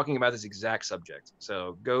talking about this exact subject.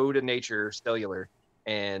 So go to Nature Cellular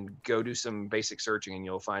and go do some basic searching, and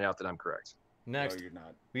you'll find out that I'm correct. Next, no, you're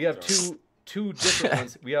not. We have two different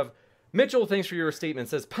ones. We have Mitchell, thanks for your statement,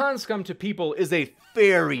 says pond scum to people is a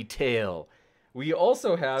fairy tale. We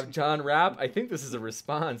also have John Rapp, I think this is a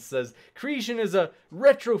response, says creation is a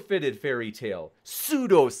retrofitted fairy tale,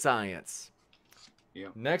 pseudoscience. Yeah.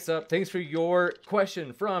 Next up, thanks for your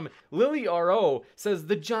question from Lily R.O. says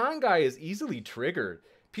the John guy is easily triggered.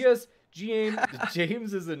 P.S.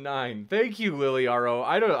 James is a 9. Thank you, Lily R.O.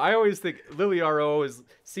 I always think Lily R.O. is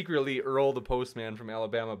secretly Earl the postman from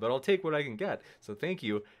Alabama, but I'll take what I can get. So thank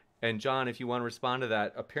you. And John, if you want to respond to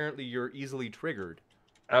that, apparently you're easily triggered.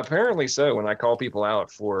 Apparently so. When I call people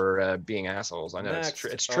out for being assholes, I know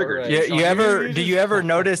it's triggered. Right. Do you ever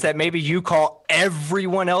notice that maybe you call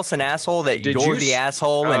everyone else an asshole? That you're the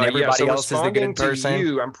asshole and everybody else is the good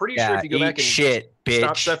person. I'm pretty sure if you go back and bitch.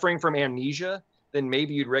 Stop suffering from amnesia, then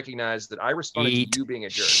maybe you'd recognize that I responded to you being a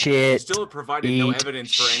jerk. You still have provided no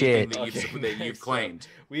evidence for anything that you've claimed.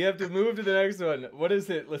 We have to move to the next one. What is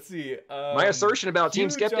it? Let's see. My assertion about Team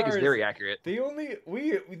Skeptic is very accurate. We have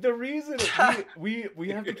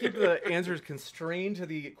to keep the answers constrained to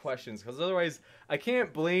the questions, because otherwise I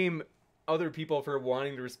can't blame other people for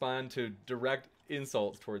wanting to respond to direct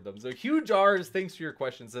insults toward them. So Hugh Jars, thanks for your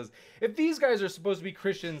question, says, if these guys are supposed to be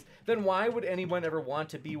Christians, then why would anyone ever want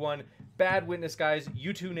to be one? Bad witness, guys.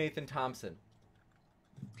 You too, Nathan Thompson.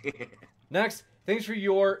 Next, thanks for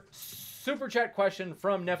your super chat question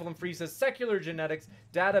from Nephilim Free, says, secular genetics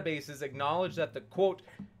databases acknowledge that the, quote,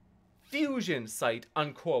 fusion site,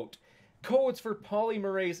 unquote, codes for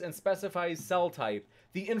polymerase and specifies cell type.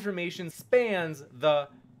 The information spans the,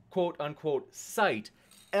 quote, unquote, site.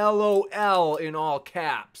 LOL in all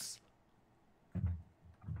caps.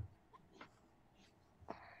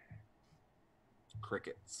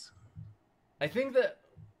 Crickets.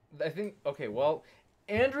 Okay, well,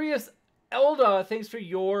 Andreas Elda, thanks for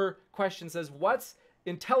your question, says, what's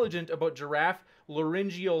intelligent about giraffe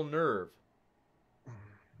laryngeal nerve?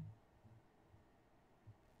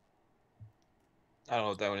 I don't know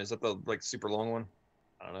what that one is. Is that the super long one?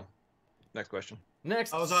 I don't know. Next question.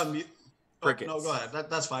 Next. I was on mute. Crickets. No, go ahead.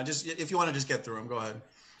 That's fine. Just if you want to just get through them, go ahead.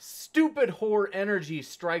 Stupid whore energy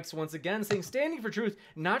strikes once again, saying, standing for truth,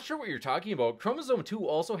 not sure what you're talking about. Chromosome 2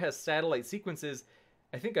 also has satellite sequences.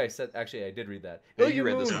 I think I said, actually, I did read that. Yeah, you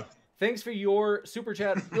read this one. thanks for your super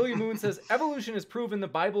chat. Ilya Moon says, evolution is proven, the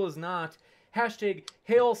Bible is not. Hashtag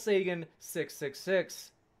Hail Sagan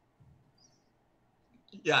 666.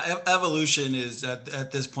 Yeah, evolution is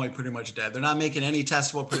at this point pretty much dead. They're not making any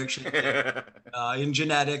testable predictions in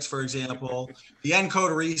genetics, for example. The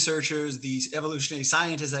ENCODE researchers, these evolutionary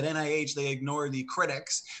scientists at NIH, they ignore the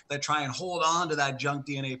critics that try and hold on to that junk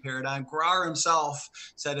DNA paradigm. Grar himself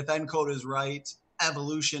said if ENCODE is right,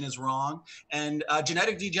 evolution is wrong, and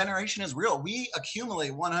genetic degeneration is real. We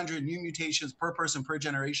accumulate 100 new mutations per person per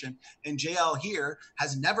generation, and JL here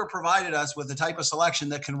has never provided us with the type of selection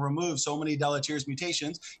that can remove so many deleterious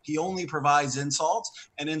mutations. He only provides insults,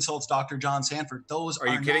 and insults Dr. John Sanford. Those are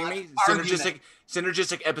you kidding me?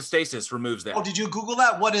 Synergistic epistasis removes that. Oh, did you Google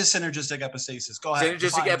that? What is synergistic epistasis? Go ahead.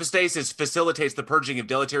 Synergistic epistasis facilitates the purging of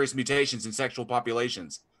deleterious mutations in sexual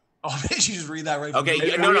populations. Oh, you just read that right. Okay,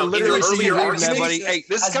 Hey, no. In your earlier argument, buddy. Hey,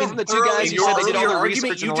 this is coming from the two guys In who your said they did all earlier the argument,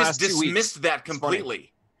 research in you the just last 2 weeks. dismissed that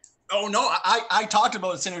completely. Oh no, I talked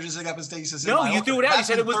about synergistic epistasis. No, you threw it out. You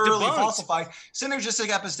said it was debunked. Falsified. Synergistic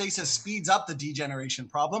epistasis speeds up the degeneration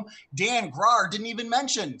problem. Dan Grar didn't even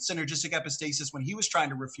mention synergistic epistasis when he was trying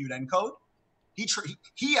to refute ENCODE.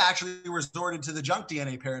 He actually resorted to the junk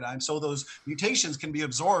DNA paradigm, so those mutations can be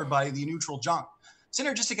absorbed by the neutral junk.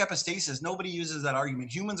 Synergistic epistasis, nobody uses that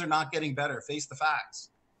argument. Humans are not getting better. Face the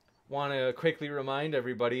facts. Want to quickly remind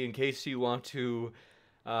everybody, in case you want to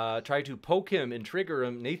try to poke him and trigger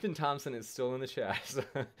him, Nathan Thompson is still in the chat.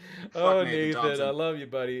 Oh, Nathan, I love you,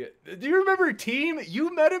 buddy. Do you remember Team?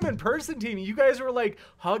 You met him in person, Team. You guys were like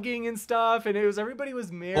hugging and stuff, and everybody was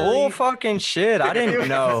married. Oh, fucking shit. I didn't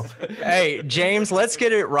know. Hey, James, let's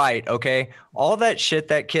get it right, okay? All that shit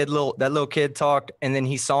that little kid talked, and then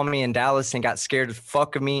he saw me in Dallas and got scared as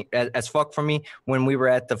fuck of me, as fuck from me when we were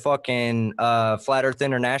at the fucking Flat Earth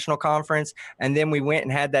International Conference, and then we went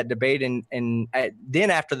and had that debate, and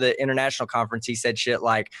then after the international conference, he said shit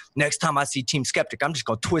like, next time I see Team Skeptic, I'm just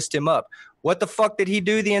gonna twist him up. What the fuck did he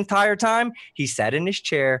do the entire time? He sat in his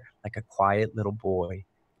chair like a quiet little boy.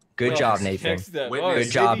 Good job, Nathan.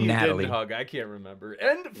 Good job, Natalie. Hug. I can't remember.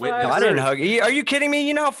 And no, I didn't hug. Are you kidding me?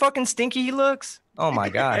 You know how fucking stinky he looks? Oh my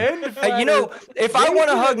God. You know, if I want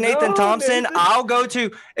to hug Nathan Thompson, I'll go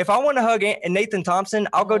to, if I want to hug Nathan Thompson,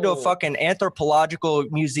 I'll go to a fucking anthropological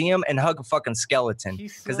museum and hug a fucking skeleton.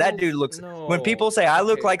 Because that dude looks, when people say I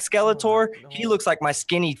look like Skeletor, he looks like my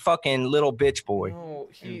skinny fucking little bitch boy.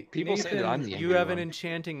 People Nathan, say that I'm the you have an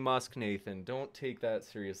enchanting musk, Nathan. Don't take that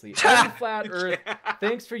seriously. Flat Earth,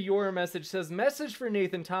 thanks for your message. Says, message for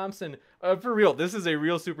Nathan Thompson. For real, this is a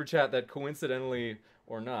real super chat that coincidentally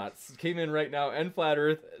or not came in right now. And Flat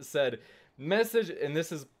Earth said, message, and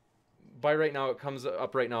this is by right now, it comes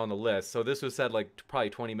up right now on the list. So this was said like probably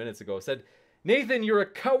 20 minutes ago. It said, Nathan, you're a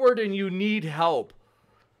coward and you need help.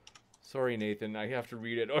 Sorry, Nathan, I have to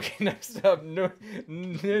read it. Okay, next up,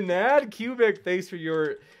 Nad Cubic, thanks for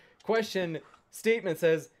your question. Statement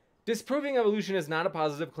says, disproving evolution is not a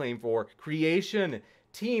positive claim for creation.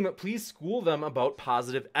 Team, please school them about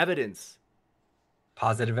positive evidence.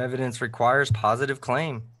 Positive evidence requires positive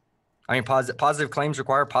claim. I mean, positive claims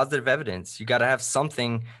require positive evidence. You got to have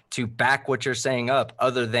something to back what you're saying up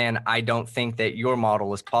other than I don't think that your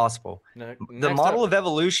model is possible. The model of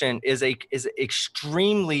evolution is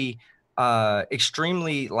extremely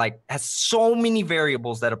like has so many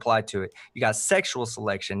variables that apply to it. You got sexual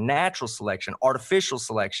selection, natural selection, artificial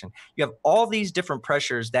selection. You have all these different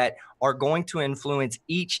pressures that are going to influence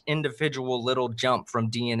each individual little jump from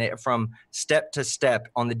DNA, from step to step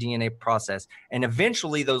on the DNA process. And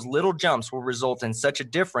eventually those little jumps will result in such a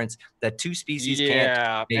difference that two species can't.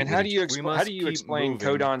 Yeah. And how do you explain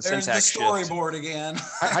codon syntax There's the storyboard again.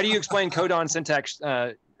 How do you explain codon syntax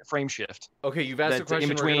frame shift? Okay, you've asked a question.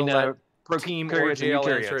 In between Team or J.L.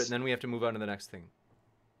 answer it, and then we have to move on to the next thing.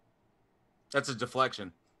 That's a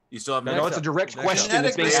deflection. You still haven't. No, it's a direct question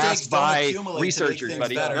that's being asked by researchers,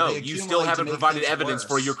 buddy. No, you still haven't provided evidence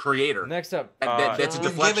for your creator. Next up, that's a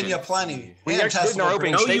deflection. We've given you plenty. We actually did in our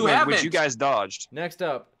opening statement, which you guys dodged. Next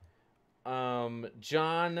up,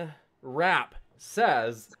 John Rapp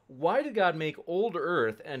says, "Why did God make old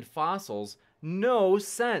Earth and fossils? No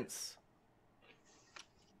sense."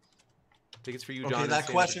 I think it's for you, John. Okay, that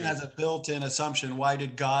question has a built-in assumption. Why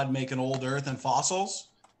did God make an old Earth and fossils?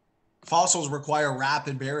 Fossils require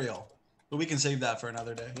rapid burial. But we can save that for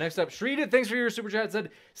another day. Next up, Shrita, thanks for your super chat. Said,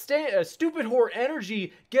 stupid whore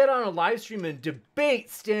energy, get on a live stream and debate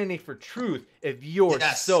standing for truth if you're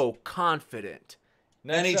so confident.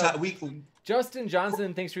 Next up, Justin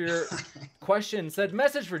Johnson, thanks for your question. Said,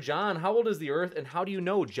 message for John. How old is the Earth and how do you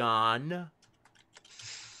know, John?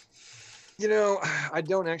 You know, I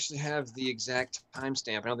don't actually have the exact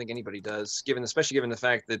timestamp. I don't think anybody does, especially given the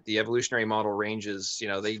fact that the evolutionary model ranges,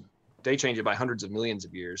 they change it by hundreds of millions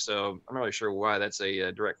of years. So I'm not really sure why that's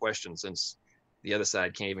a direct question, since the other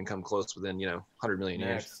side can't even come close within, 100 million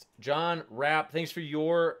years. Next, John Rapp, thanks for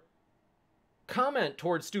your comment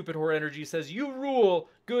towards Stupid Horror Energy. Says, you rule,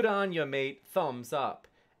 good on ya, mate, thumbs up.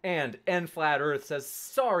 And N Flat Earth says,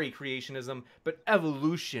 sorry, creationism, but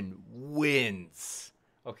evolution wins.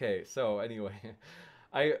 Okay, so anyway,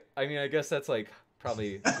 I mean, I guess that's like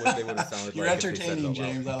probably what they would have sounded You're like. You're entertaining,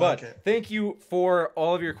 James. I but like it. Thank you for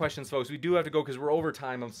all of your questions, folks. We do have to go because we're over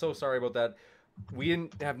time. I'm so sorry about that. We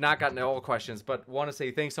have not gotten to all the questions, but want to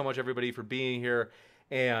say thanks so much, everybody, for being here.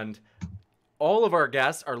 And all of our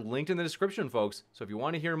guests are linked in the description, folks. So if you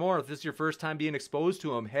want to hear more, if this is your first time being exposed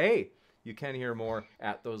to them, hey, you can hear more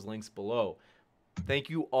at those links below.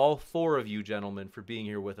 Thank you, all four of you gentlemen, for being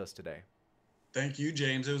here with us today. Thank you,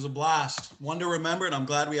 James. It was a blast. One to remember, and I'm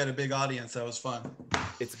glad we had a big audience. That was fun.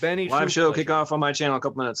 It's been a live show pleasure. kick off on my channel in a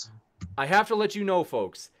couple minutes. I have to let you know,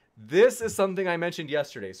 folks, this is something I mentioned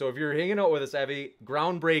yesterday. So if you're hanging out with us, I have a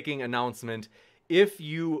groundbreaking announcement. If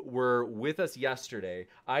you were with us yesterday,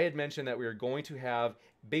 I had mentioned that we were going to have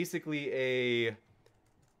basically a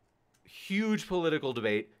huge political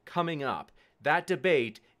debate coming up. That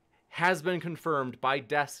debate has been confirmed by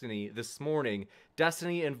Destiny this morning.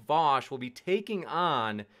 Destiny and Vosh will be taking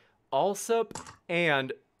on Alsup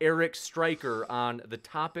and Eric Stryker on the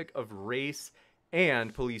topic of race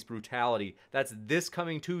and police brutality. That's this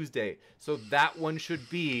coming Tuesday. So that one should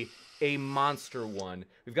be a monster one.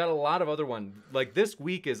 We've got a lot of other ones. Like, this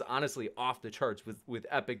week is honestly off the charts with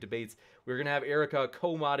epic debates. We're going to have Erica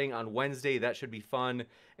co-modding on Wednesday. That should be fun,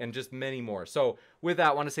 and just many more. So with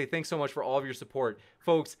that, I want to say thanks so much for all of your support.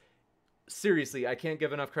 Folks, seriously, I can't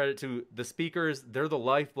give enough credit to the speakers. They're the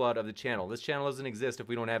lifeblood of the channel. This channel doesn't exist if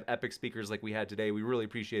we don't have epic speakers like we had today. We really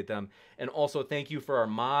appreciate them. And also thank you for our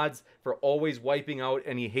mods for always wiping out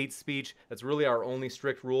any hate speech. That's really our only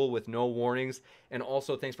strict rule, with no warnings. And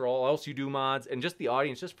also thanks for all else you do, mods, and just the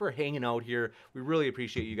audience, just for hanging out here. We really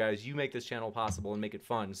appreciate you guys. You make this channel possible and make it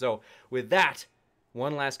fun. So with that,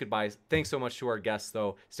 one last goodbye. Thanks so much to our guests,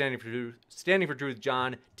 though. Standing for Truth,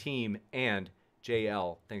 John, Team, and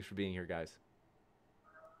J.L. Thanks for being here, guys.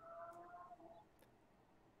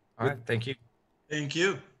 All right. Thank you. Thank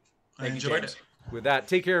you. I enjoyed it. With that,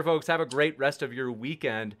 take care, folks. Have a great rest of your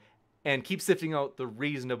weekend, and keep sifting out the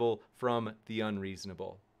reasonable from the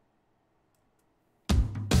unreasonable.